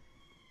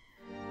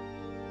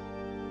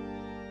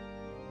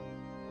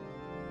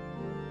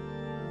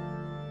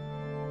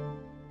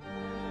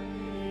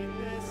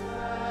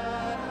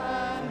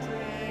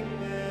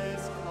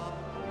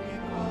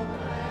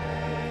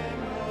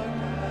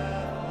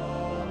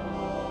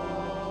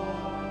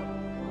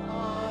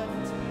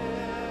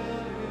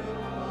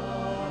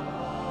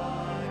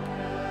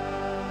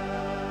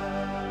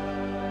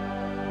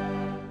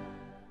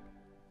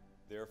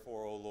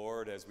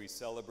 Lord, as we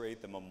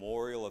celebrate the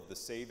memorial of the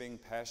saving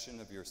passion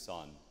of your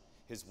Son,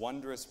 his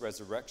wondrous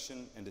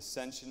resurrection and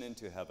ascension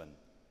into heaven,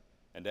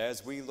 and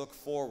as we look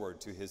forward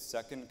to his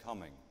second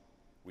coming,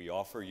 we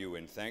offer you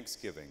in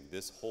thanksgiving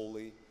this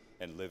holy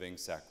and living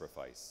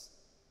sacrifice.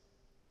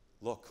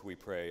 Look, we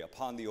pray,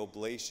 upon the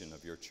oblation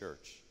of your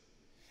church,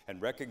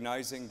 and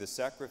recognizing the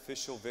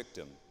sacrificial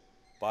victim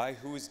by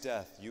whose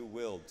death you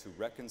willed to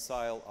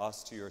reconcile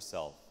us to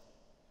yourself,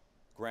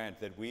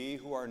 grant that we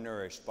who are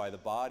nourished by the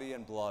body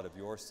and blood of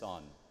your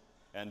Son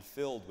and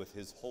filled with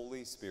his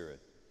Holy Spirit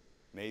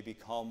may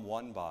become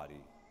one body,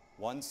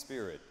 one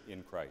spirit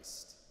in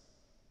Christ.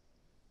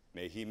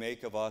 May he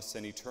make of us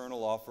an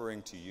eternal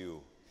offering to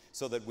you,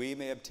 so that we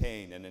may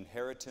obtain an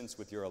inheritance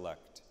with your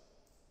elect,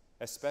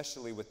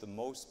 especially with the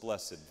most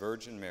blessed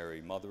Virgin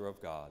Mary, Mother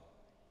of God,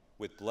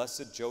 with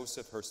blessed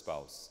Joseph, her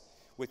spouse,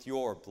 with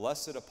your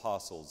blessed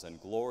apostles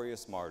and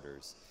glorious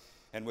martyrs,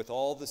 and with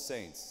all the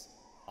saints,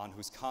 on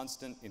whose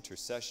constant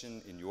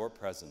intercession in your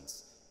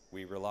presence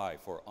we rely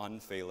for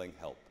unfailing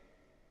help.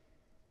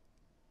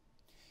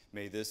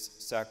 May this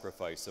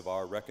sacrifice of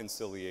our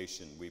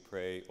reconciliation, we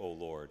pray, O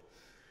Lord,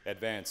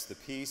 advance the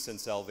peace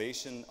and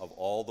salvation of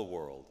all the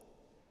world.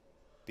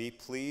 Be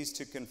pleased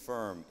to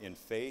confirm in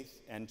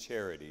faith and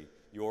charity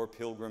your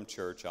pilgrim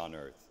church on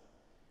earth,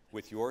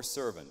 with your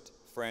servant,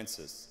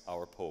 Francis,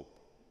 our Pope,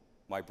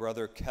 my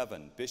brother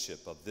Kevin,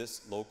 bishop of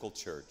this local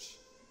church,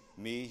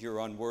 me, your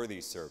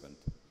unworthy servant,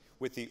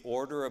 with the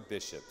order of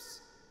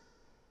bishops,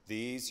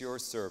 these your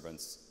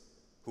servants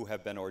who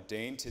have been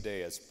ordained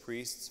today as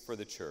priests for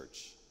the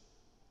church,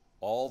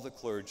 all the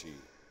clergy,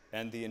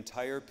 and the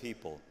entire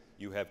people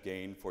you have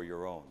gained for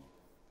your own.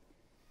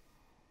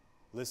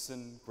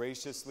 Listen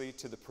graciously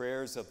to the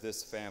prayers of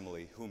this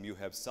family whom you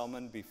have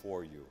summoned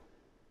before you.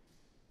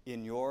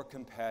 In your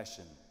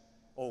compassion,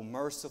 O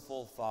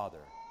merciful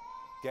Father,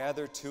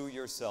 gather to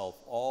yourself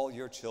all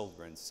your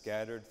children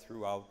scattered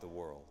throughout the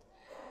world.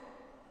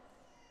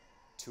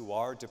 To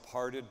our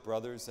departed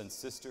brothers and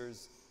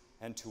sisters,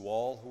 and to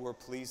all who are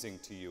pleasing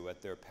to you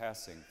at their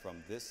passing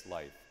from this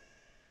life,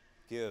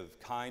 give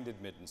kind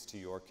admittance to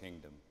your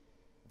kingdom.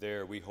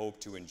 There we hope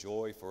to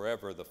enjoy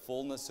forever the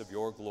fullness of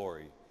your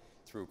glory,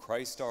 through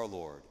Christ our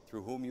Lord,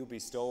 through whom you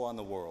bestow on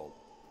the world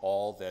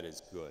all that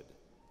is good.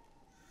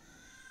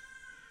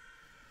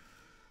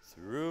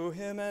 Through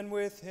him and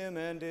with him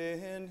and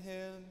in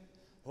him,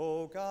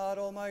 O God,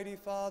 Almighty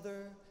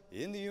Father,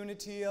 in the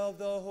unity of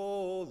the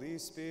Holy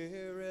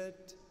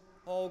Spirit,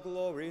 all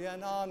glory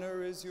and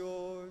honor is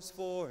yours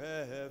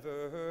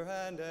forever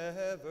and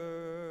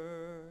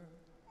ever.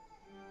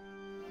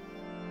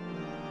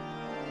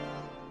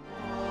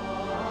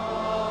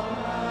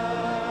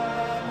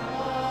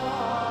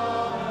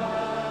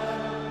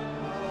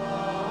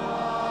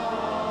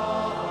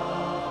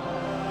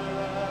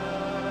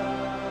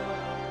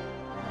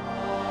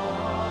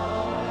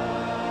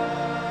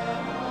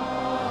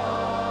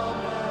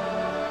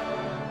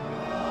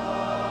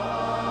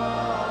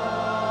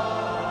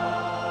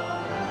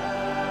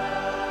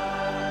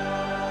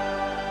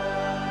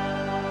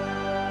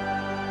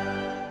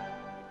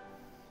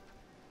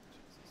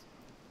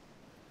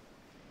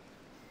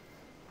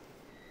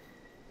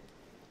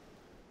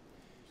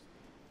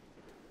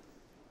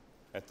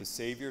 At the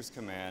Savior's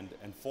command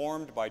and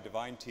formed by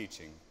divine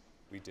teaching,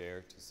 we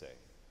dare to say,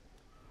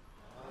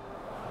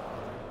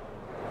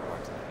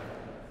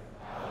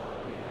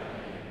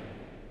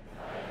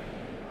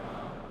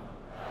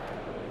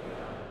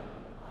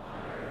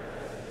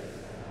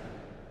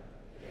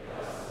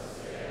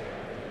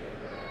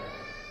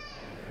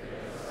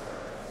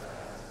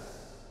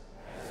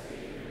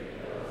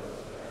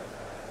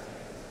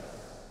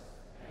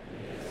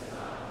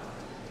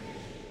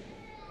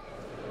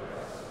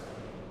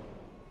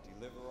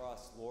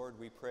 Lord,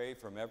 we pray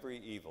from every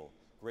evil,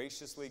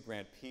 graciously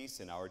grant peace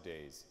in our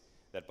days,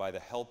 that by the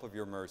help of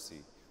your mercy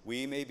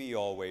we may be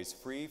always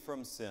free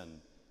from sin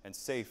and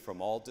safe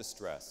from all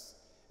distress,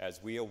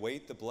 as we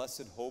await the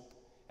blessed hope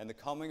and the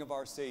coming of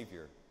our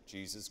Savior,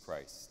 Jesus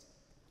Christ.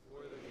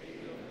 For the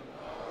kingdom, the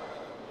power,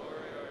 and the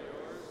glory are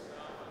yours,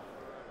 now and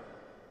forever.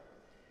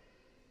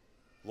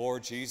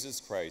 Lord Jesus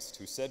Christ,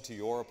 who said to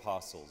your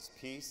apostles,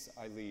 "Peace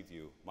I leave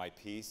you, my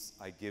peace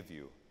I give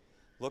you,"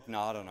 look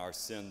not on our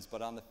sins,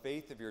 but on the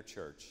faith of your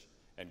church,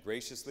 and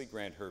graciously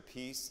grant her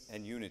peace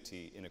and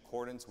unity in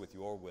accordance with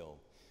your will,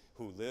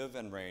 who live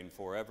and reign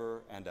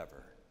forever and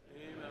ever.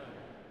 Amen.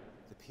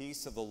 The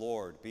peace of the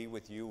Lord be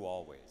with you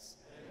always.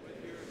 And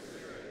with your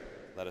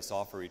spirit. Let us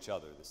offer each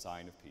other the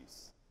sign of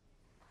peace.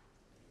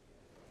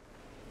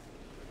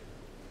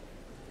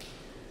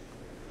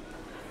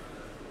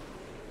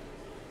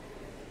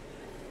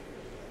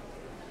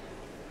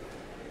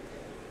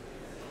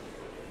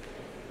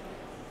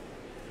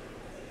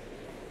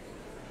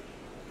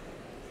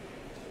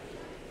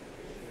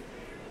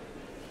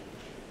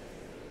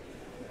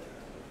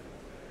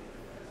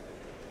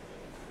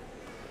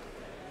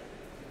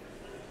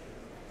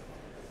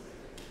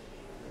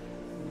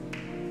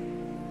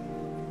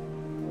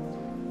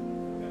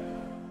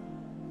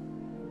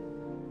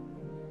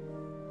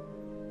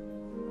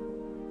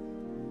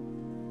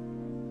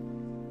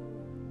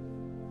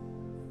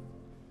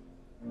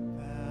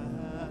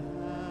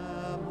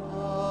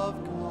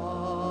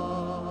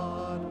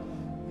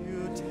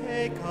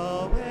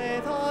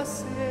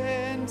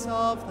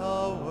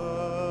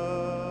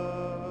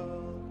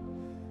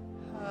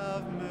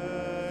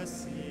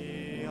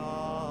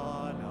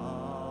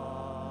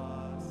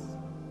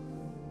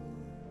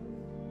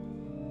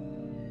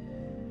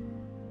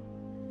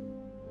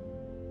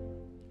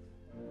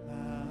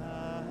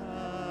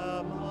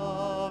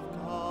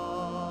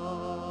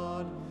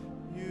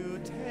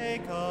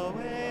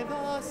 away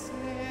the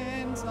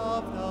sins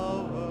of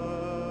the world.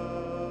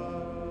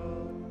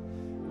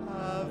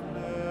 Have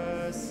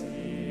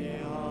mercy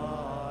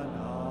on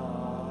us.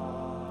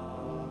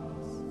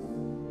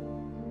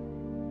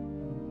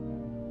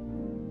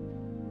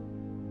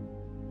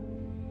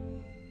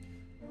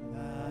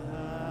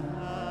 Lamb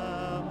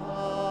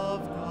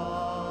of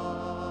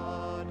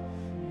God,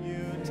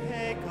 you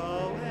take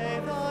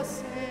away the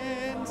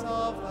sins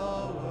of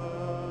the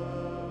world.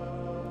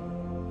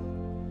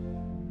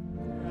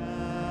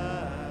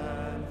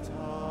 Grant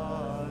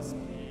us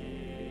peace.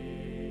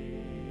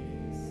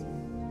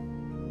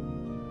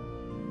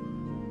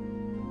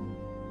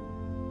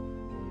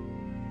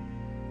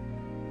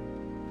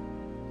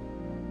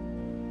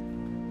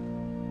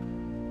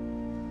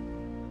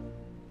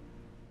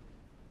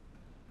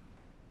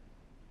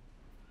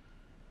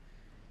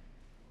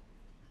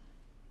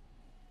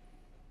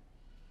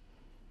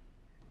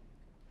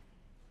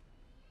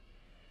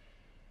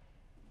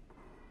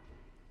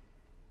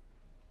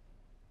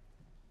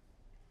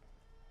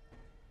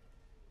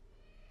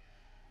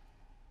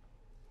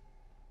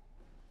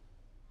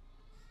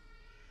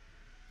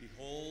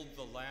 Behold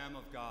the Lamb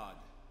of God.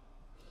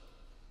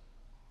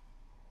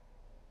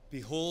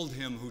 Behold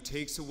him who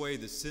takes away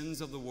the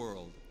sins of the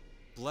world.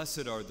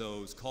 Blessed are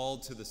those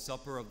called to the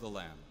supper of the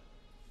Lamb.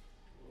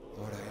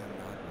 Lord, I am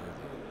not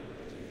worthy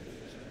that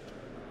you should enter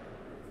my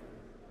roof,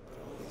 but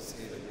only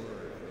say the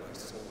word, and my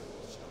soul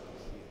shall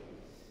be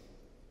healed.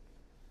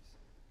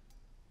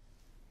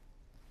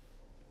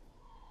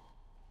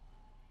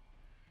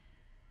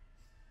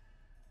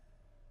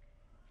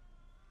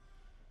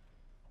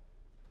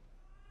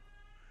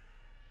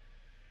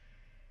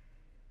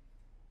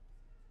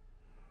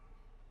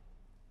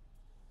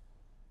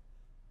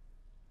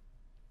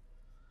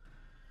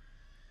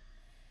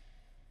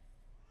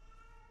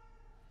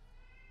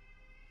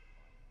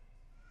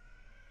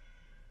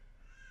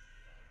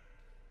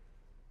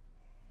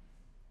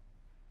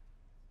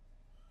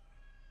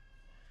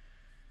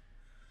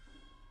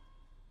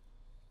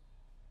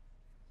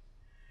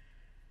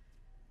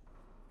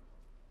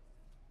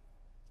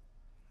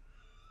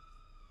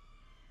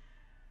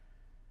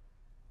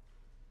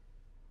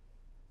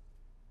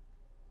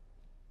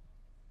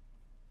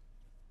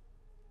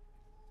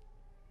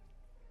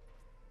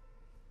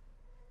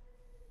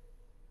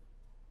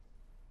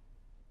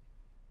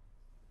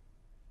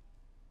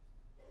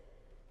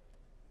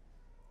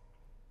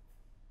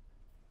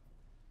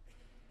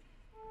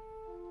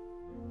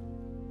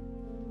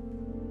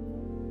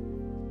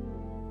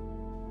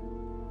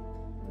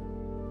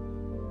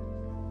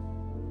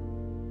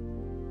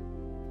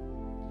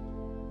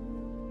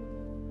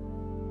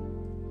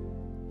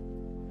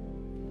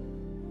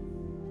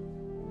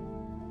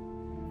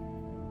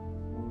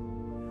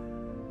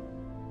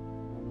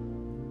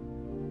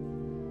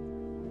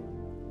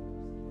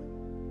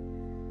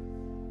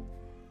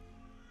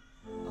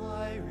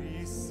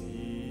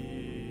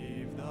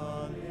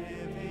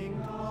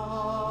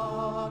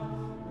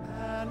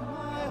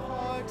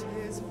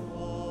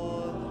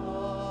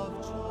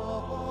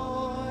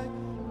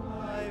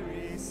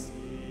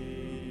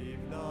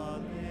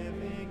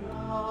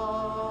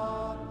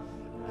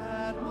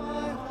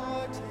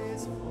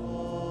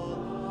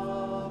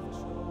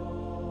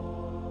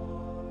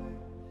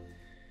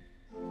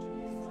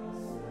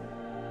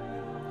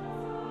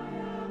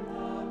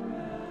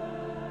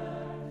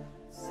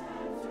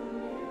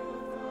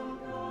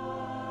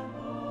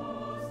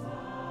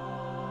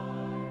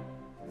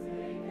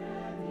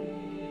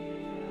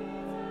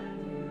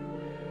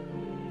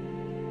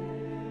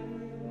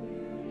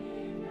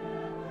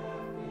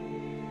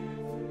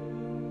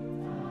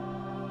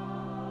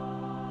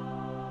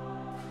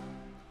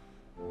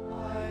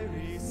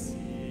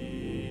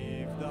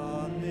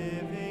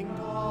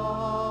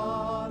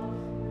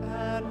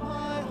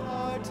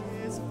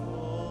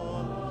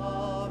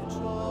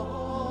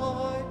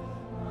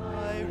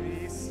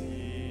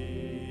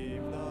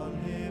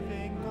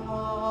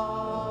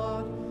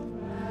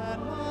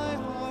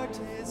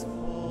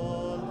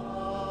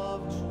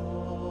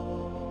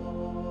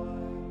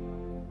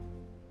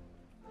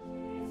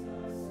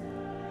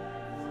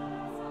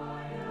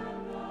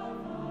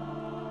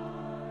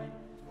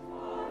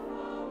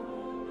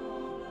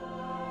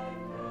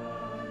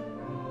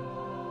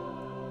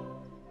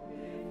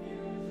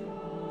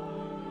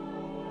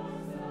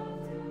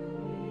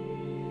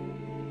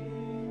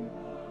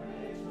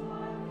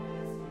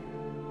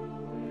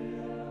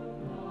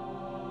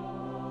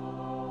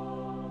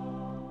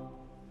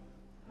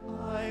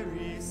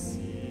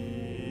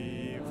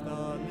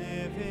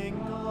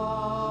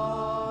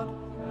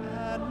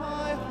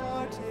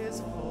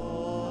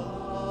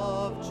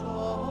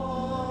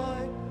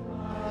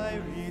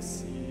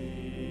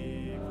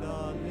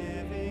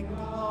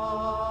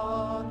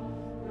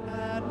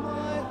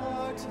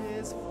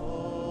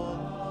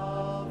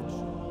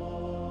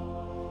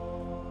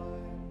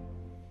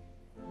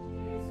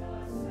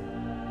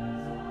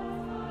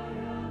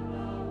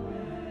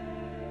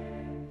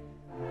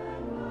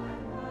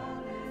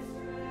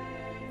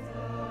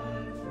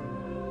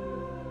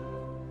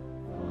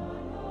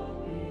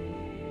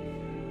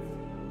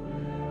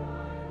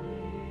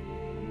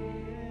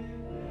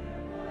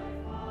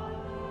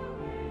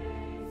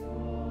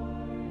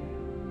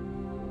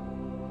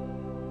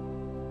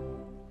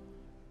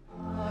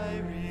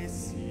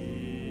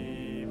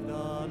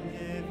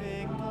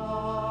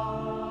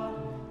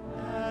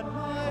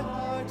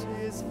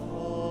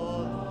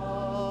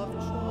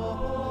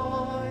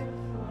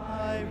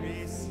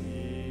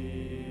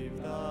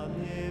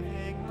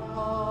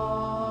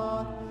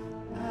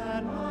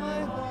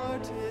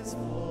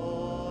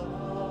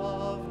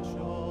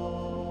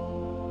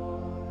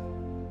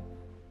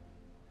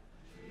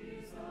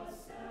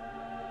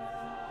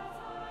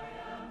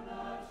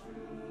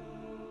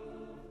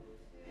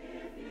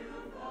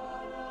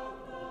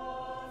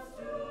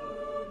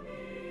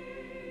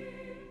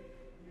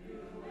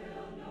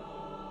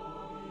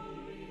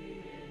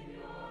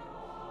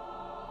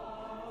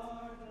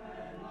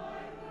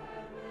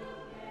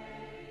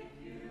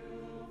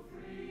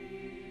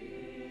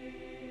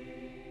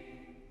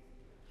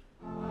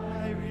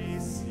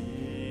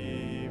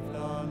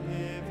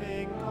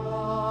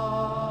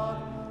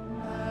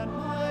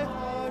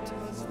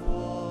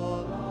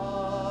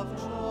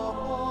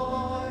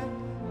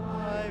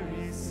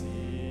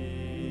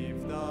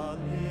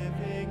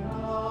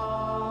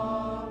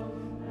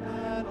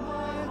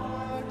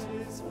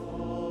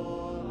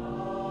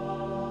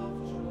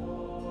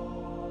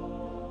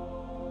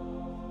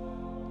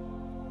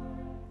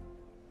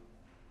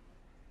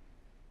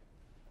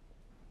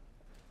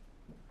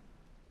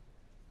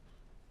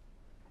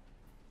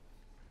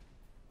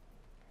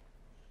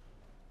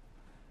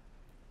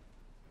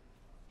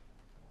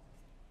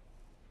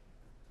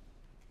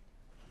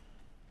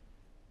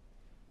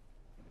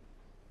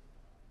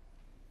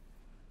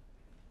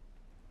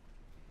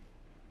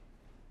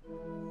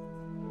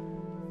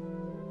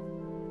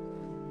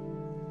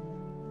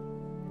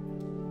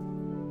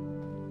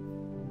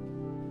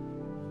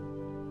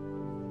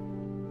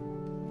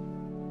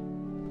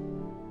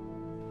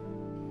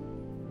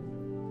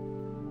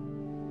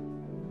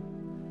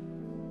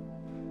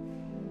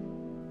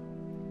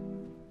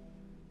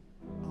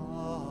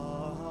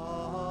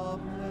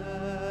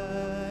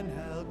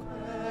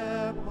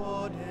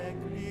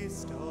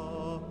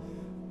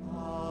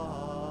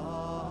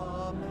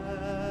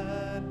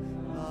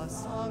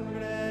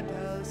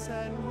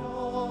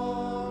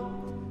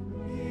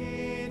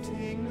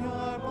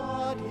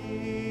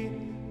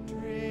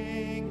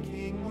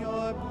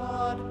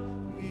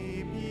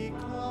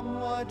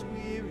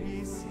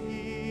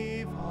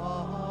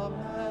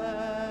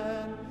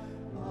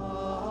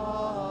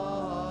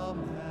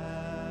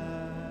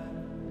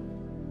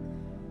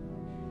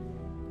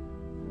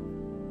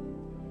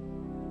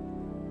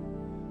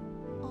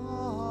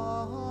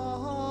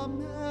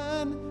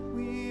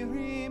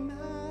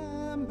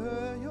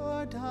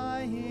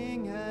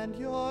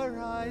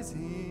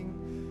 rising.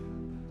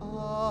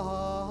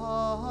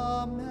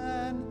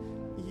 Amen.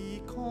 Y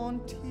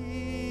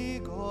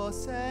contigo,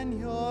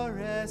 Señor,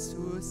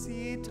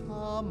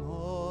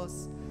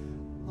 resucitamos.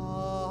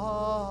 Amen.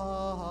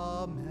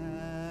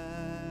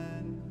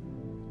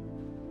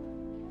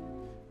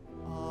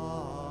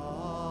 Amen.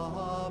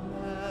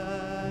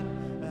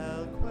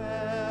 El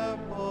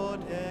cuerpo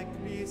de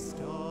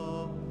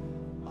Cristo.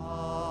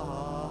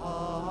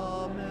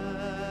 Amen.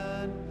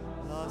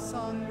 La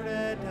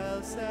sangre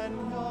del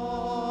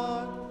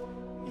Señor.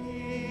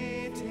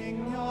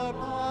 Eating your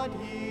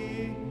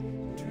body,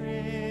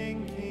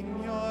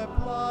 drinking your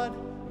blood,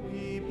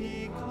 we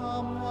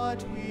become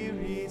what we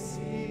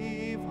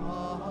receive.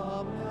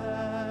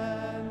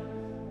 Amen.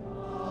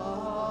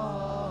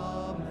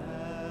 Amen.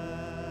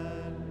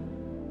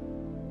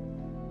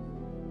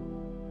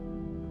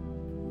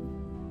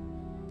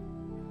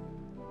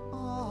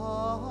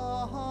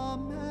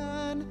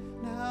 Amen.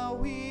 Now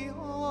we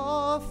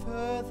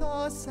offer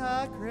the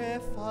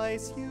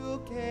sacrifice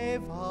you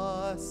gave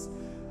us.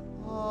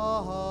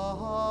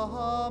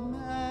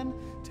 Amen.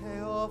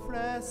 Te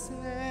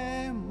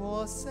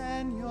ofrecemos,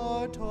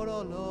 Señor,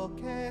 todo lo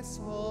que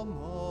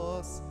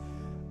somos.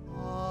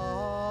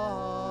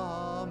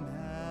 Amen.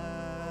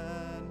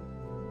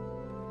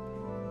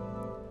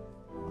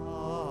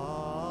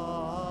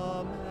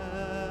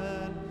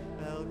 Amen.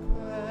 El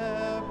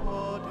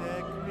cuerpo de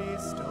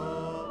Cristo.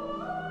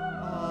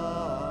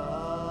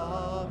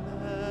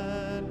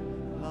 Amen.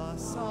 La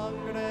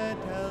sangre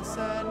del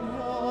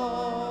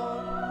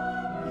Señor.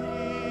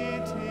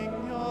 Eating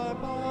your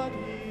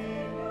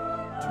body,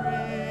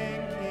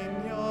 drinking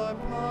your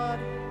blood,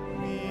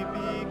 we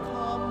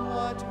become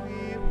what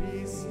we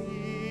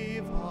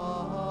receive.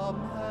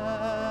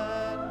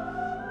 Amen.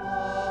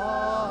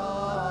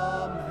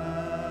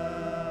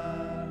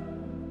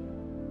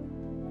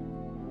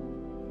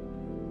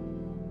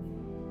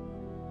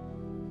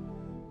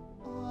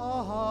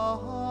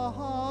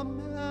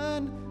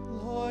 Amen.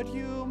 Lord,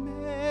 you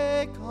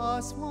make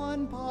us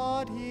one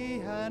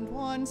body and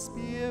one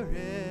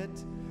spirit.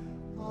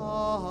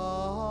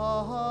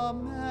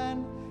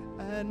 Amen.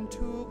 En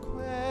tu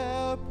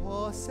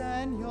cuerpo,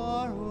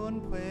 Señor,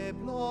 un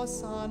pueblo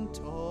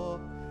santo.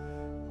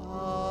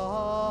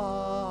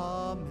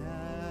 Amen.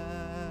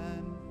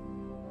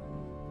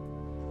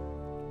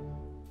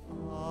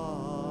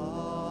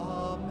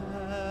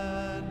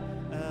 Amen.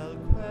 El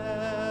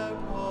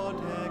cuerpo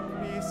de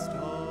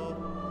Cristo.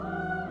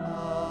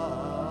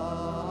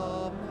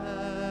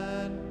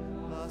 Amen.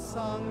 La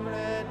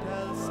sangre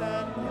del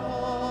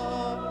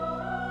Señor.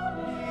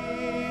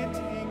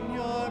 Eating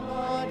your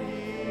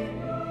body,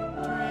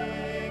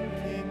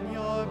 drinking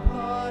your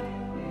blood,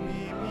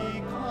 we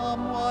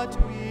become what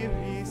we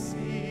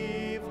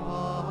receive.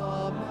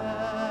 Amen.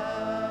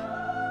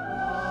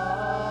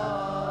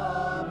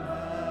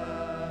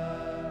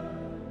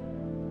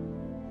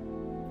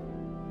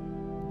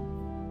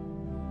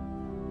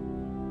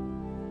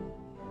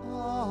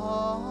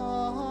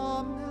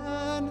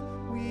 Amen.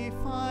 We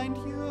find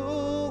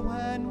you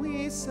when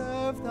we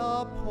serve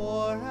the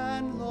poor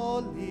and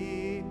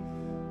lowly.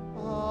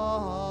 Amen.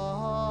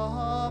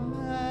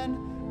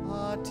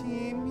 A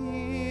ti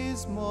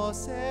mismo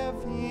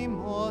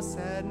servimos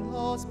en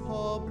los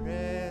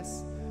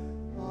pobres.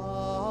 Amen.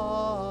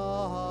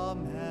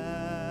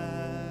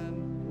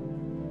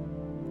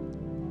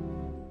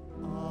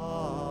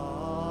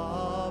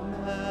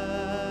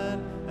 Amen.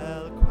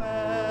 El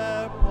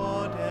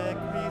cuerpo de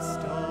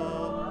Cristo.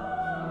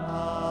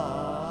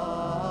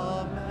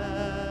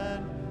 Amen.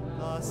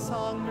 La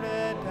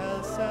sangre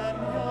del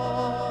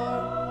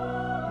Señor.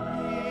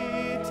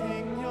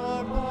 Eating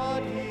your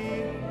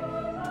body,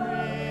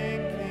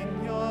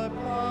 drinking your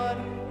blood,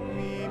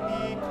 we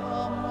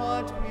become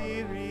what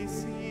we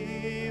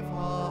receive.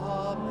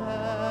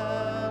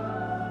 Amen.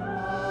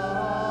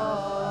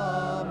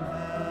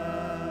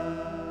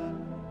 Amen.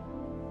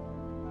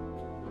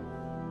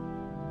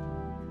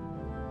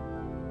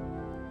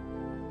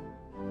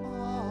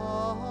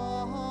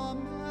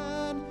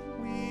 Amen.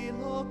 We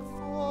look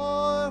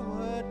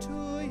forward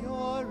to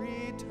your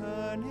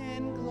return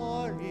in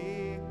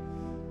glory.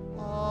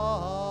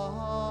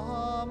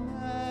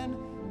 Amen.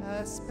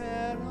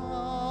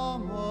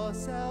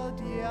 Esperamos el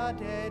día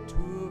de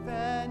tu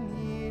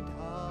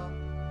venida.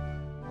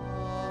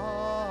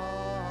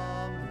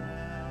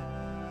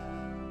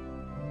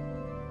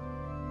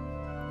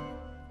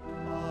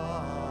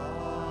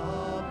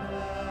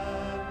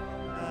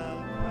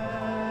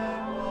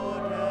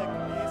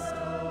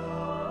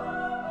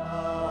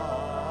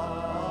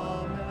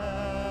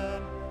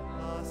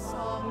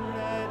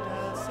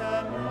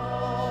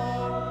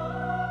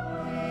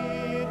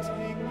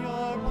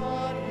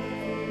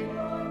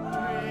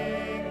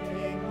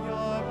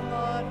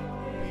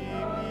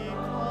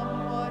 Come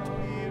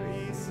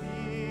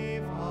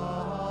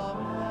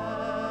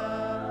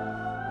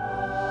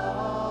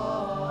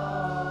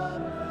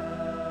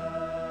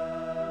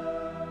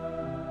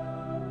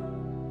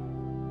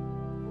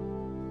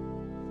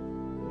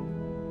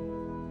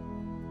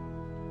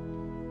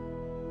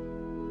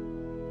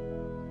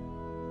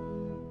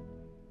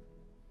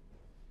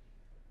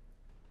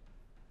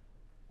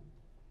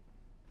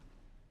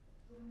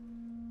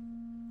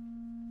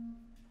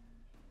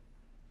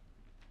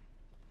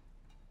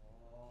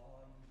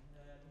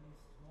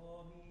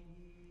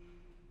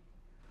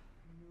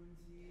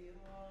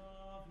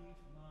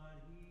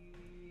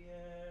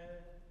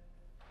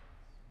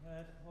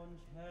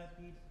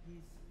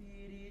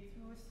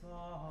Spiritus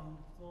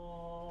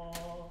Sancto.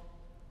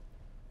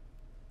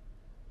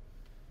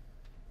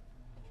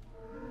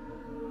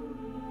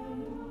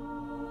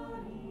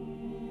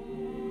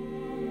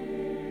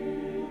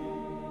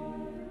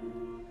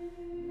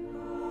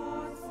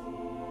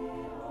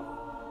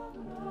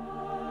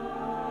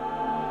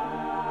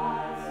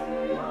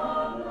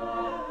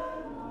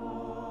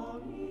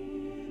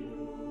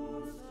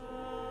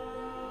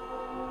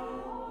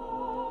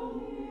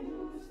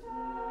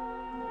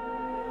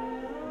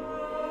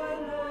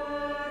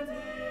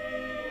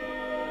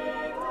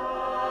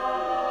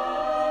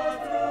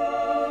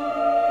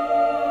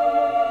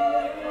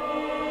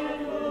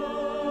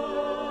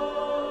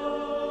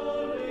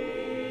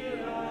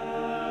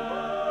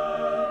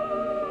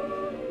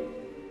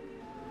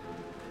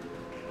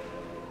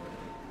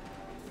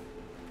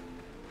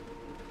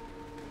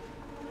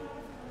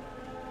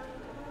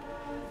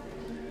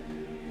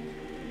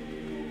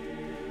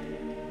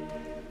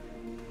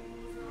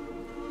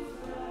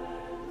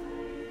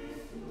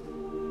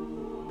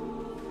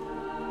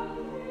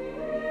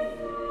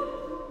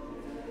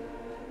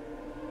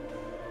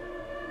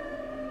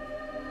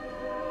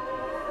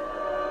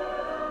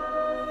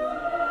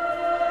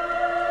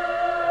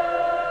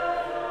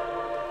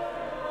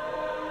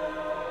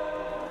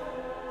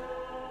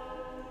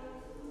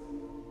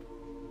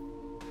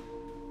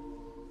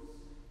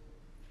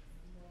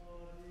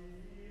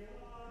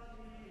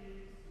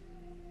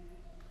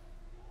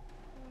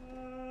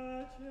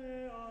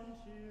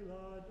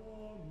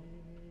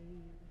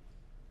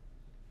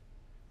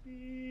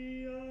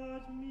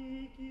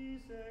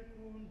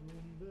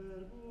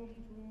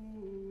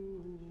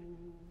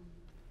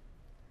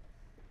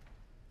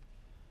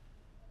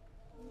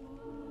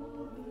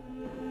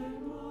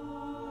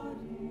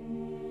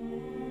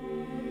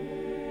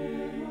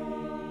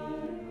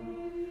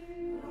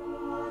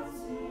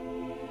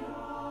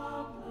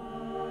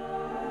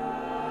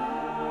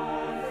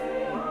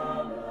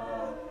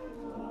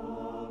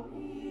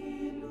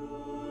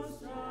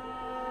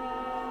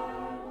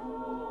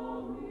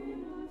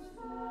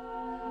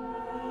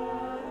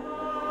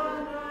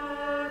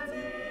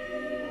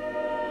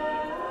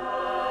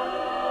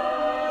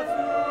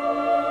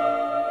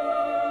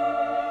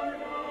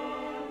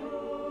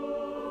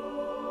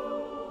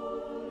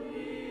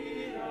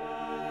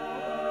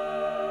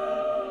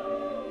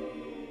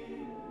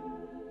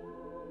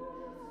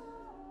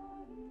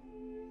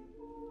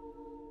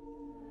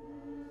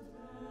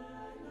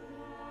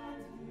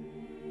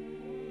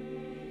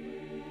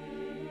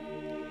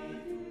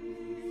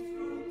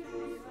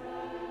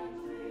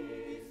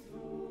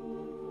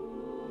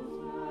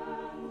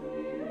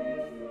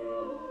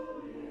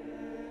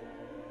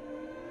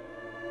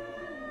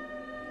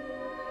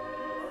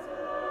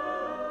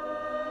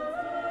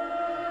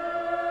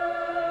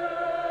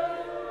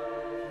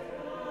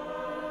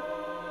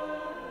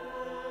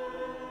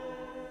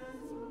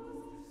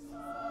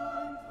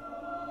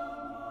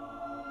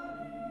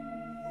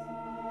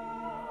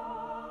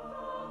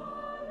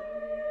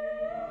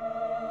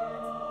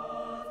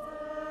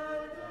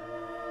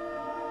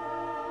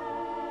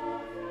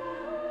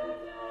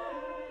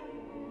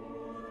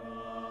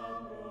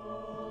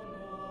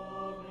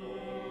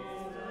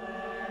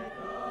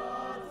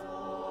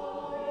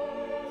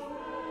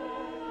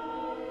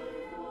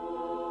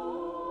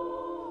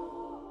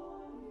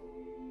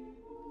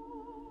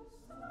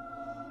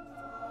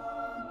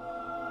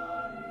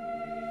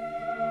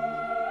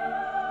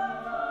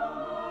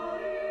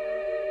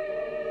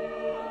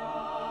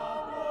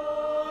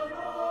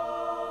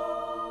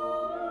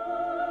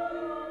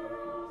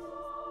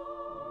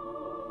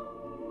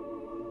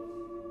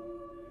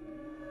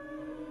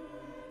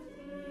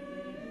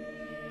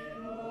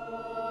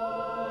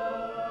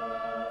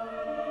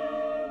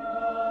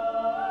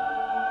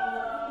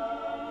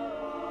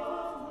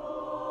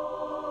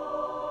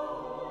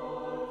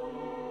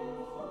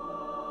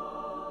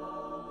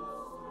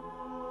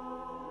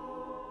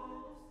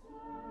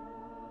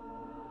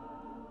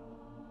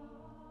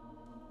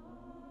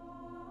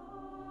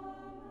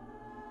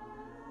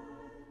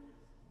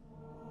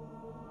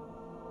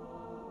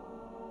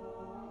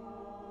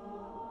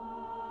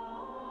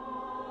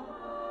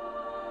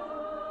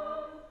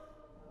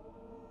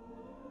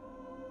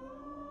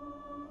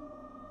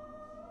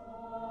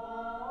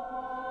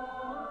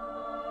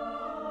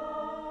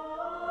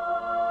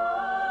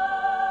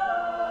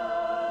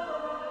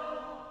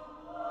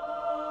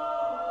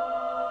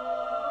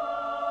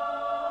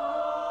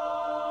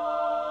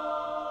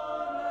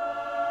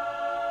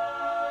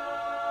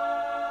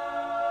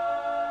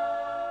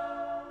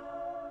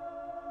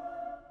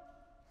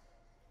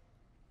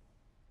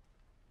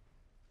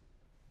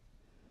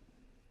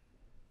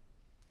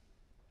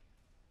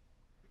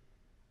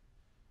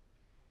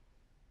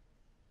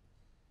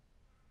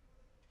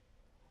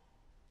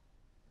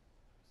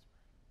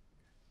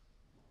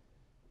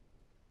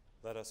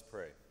 Let us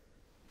pray.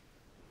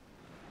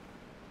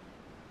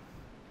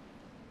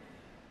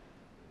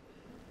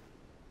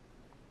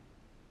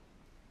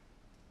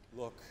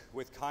 Look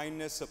with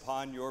kindness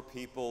upon your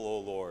people, O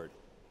Lord,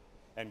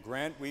 And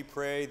grant, we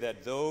pray,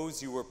 that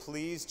those you were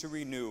pleased to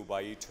renew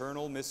by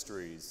eternal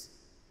mysteries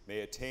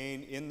may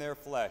attain in their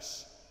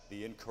flesh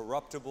the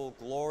incorruptible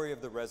glory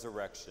of the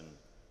resurrection,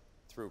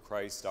 through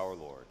Christ our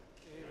Lord.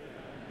 Amen.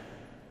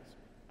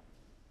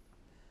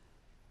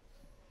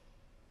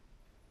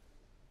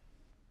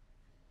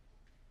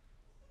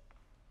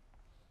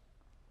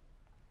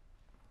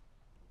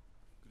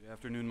 Good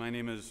afternoon. My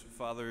name is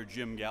Father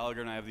Jim Gallagher,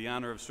 and I have the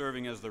honor of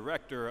serving as the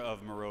rector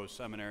of Moreau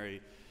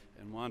Seminary,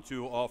 and want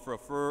to offer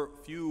a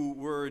few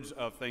words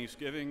of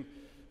thanksgiving.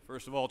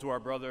 First of all, to our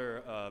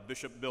brother,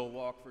 Bishop Bill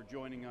Walk, for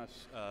joining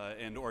us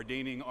and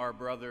ordaining our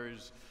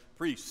brothers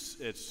priests.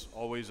 It's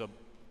always a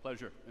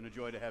pleasure and a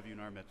joy to have you in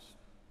our midst.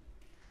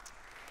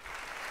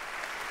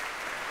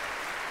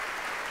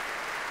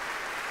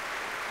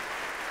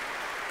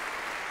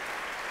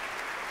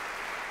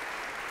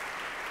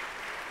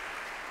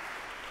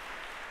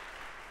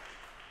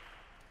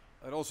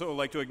 I'd also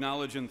like to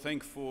acknowledge and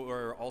thank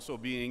for also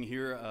being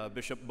here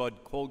Bishop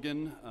Bud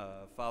Colgan,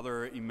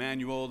 Father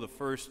Emmanuel, the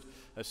first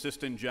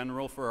Assistant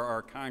General for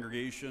our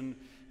congregation,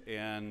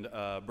 and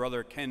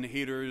Brother Ken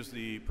Haters,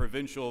 the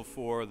Provincial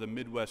for the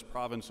Midwest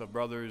Province of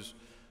Brothers,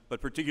 but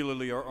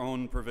particularly our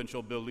own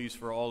Provincial Bill Lease,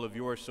 for all of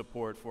your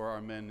support for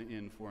our men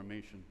in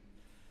formation.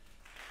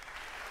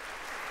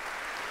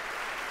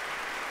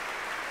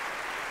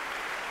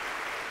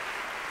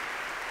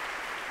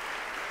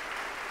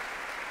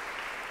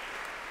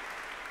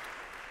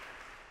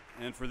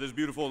 And for this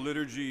beautiful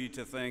liturgy,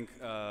 to thank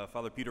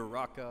Father Peter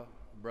Rocca,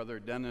 Brother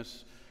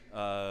Dennis,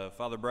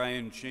 Father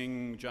Brian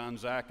Ching, John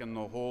Zach, and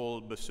the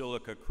whole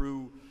Basilica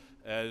crew,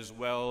 as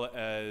well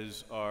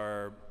as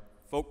our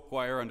folk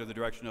choir under the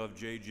direction of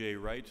J.J.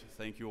 Rite.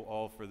 Thank you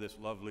all for this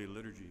lovely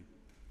liturgy.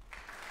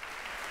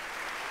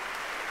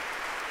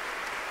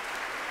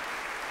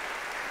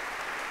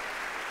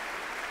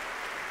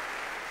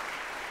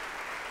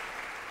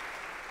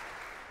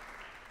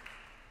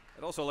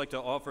 I'd also like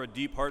to offer a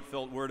deep,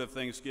 heartfelt word of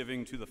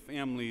thanksgiving to the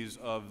families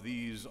of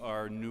these,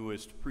 our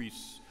newest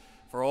priests,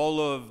 for all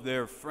of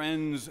their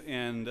friends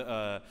and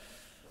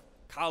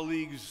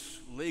colleagues,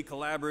 lay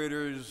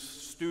collaborators,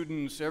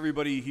 students,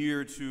 everybody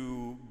here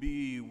to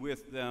be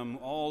with them,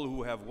 all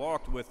who have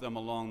walked with them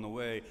along the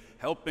way,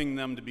 helping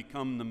them to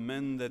become the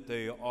men that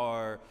they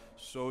are,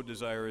 so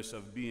desirous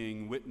of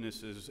being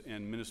witnesses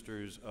and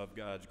ministers of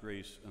God's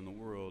grace in the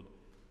world.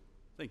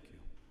 Thank you.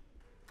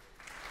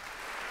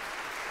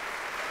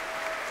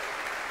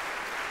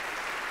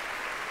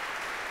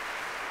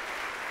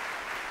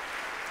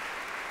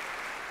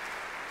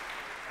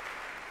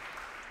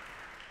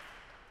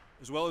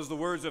 As well as the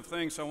words of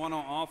thanks, I want to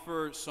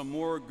offer some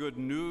more good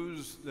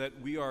news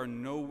that we are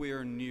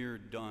nowhere near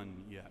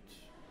done yet.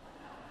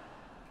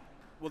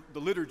 Well, the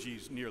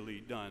liturgy's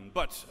nearly done,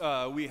 but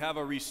we have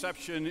a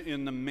reception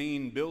in the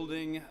main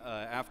building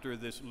after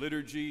this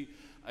liturgy.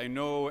 I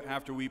know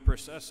after we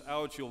process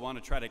out, you'll want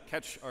to try to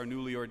catch our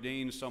newly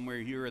ordained somewhere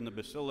here in the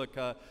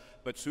Basilica,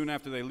 but soon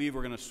after they leave,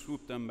 we're going to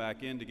swoop them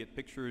back in to get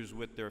pictures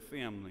with their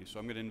families. So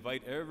I'm going to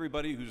invite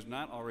everybody who's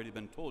not already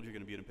been told you're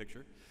going to be in a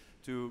picture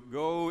to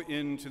go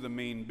into the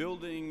main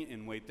building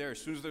and wait there. As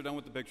soon as they're done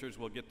with the pictures,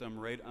 we'll get them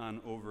right on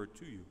over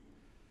to you.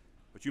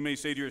 But you may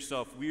say to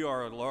yourself, we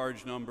are a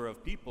large number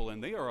of people,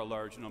 and they are a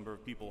large number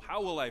of people.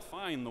 How will I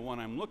find the one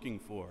I'm looking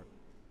for?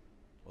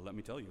 Well, let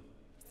me tell you.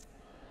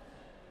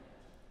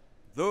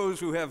 Those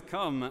who have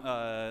come,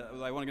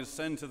 I want to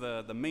send to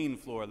the main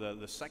floor,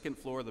 the second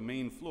floor, the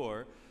main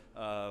floor.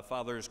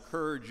 Fathers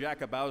Kerr,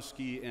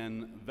 Jakubowski,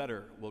 and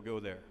Vetter will go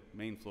there,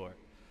 main floor.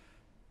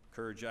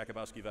 Kerr,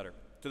 Jakubowski, Vetter.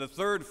 To the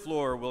third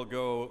floor will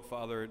go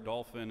Father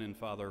Dolphin and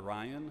Father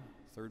Ryan,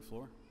 third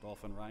floor,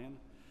 Dolphin, Ryan.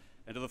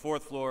 And to the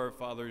fourth floor,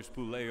 Fathers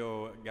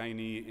Puleo,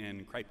 Guiney,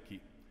 and Kreipke.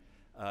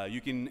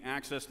 You can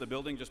access the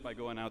building just by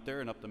going out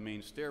there and up the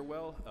main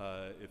stairwell.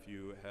 If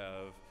you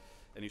have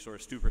any sort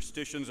of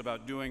superstitions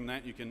about doing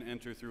that, you can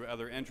enter through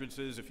other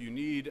entrances. If you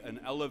need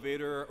an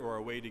elevator or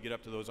a way to get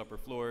up to those upper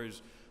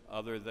floors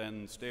other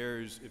than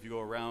stairs, if you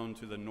go around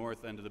to the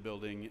north end of the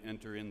building,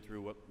 enter in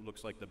through what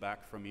looks like the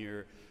back from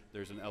here,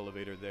 there's an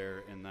elevator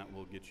there, and that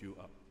will get you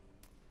up.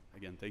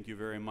 Again, thank you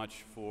very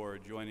much for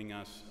joining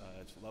us.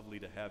 It's lovely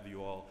to have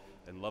you all,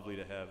 and lovely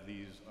to have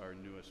these, our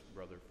newest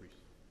brother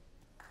priests.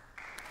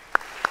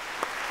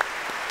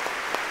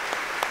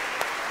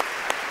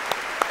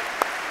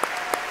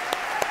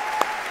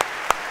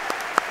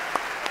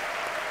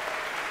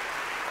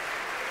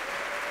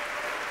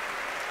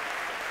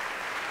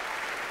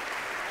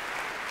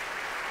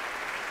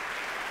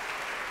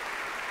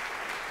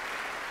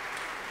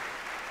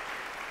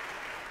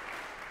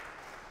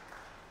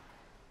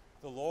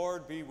 The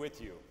Lord be with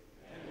you.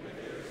 And with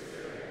your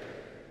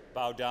spirit.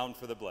 Bow down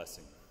for the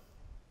blessing.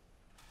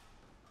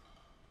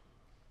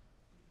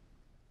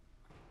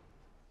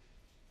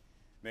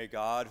 May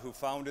God, who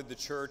founded the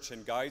church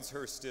and guides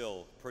her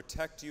still,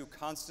 protect you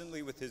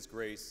constantly with his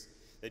grace,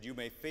 that you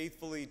may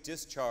faithfully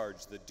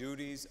discharge the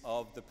duties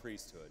of the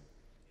priesthood.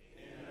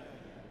 Amen.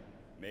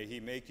 May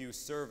he make you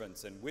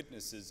servants and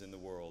witnesses in the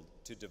world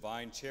to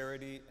divine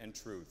charity and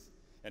truth,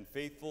 and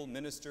faithful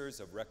ministers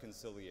of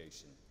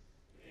reconciliation.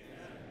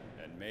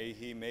 And may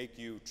he make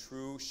you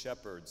true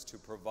shepherds to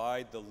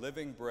provide the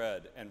living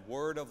bread and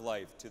word of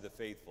life to the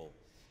faithful,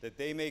 that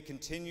they may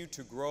continue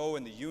to grow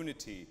in the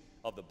unity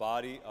of the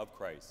body of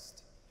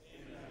Christ.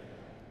 Amen.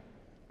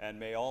 And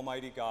may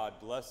Almighty God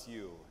bless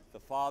you, the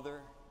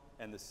Father,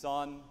 and the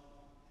Son,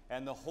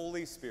 and the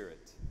Holy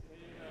Spirit.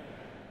 Amen.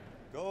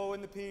 Go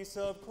in the peace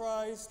of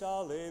Christ.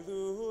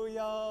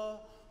 Alleluia.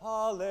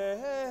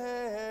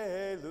 Alleluia.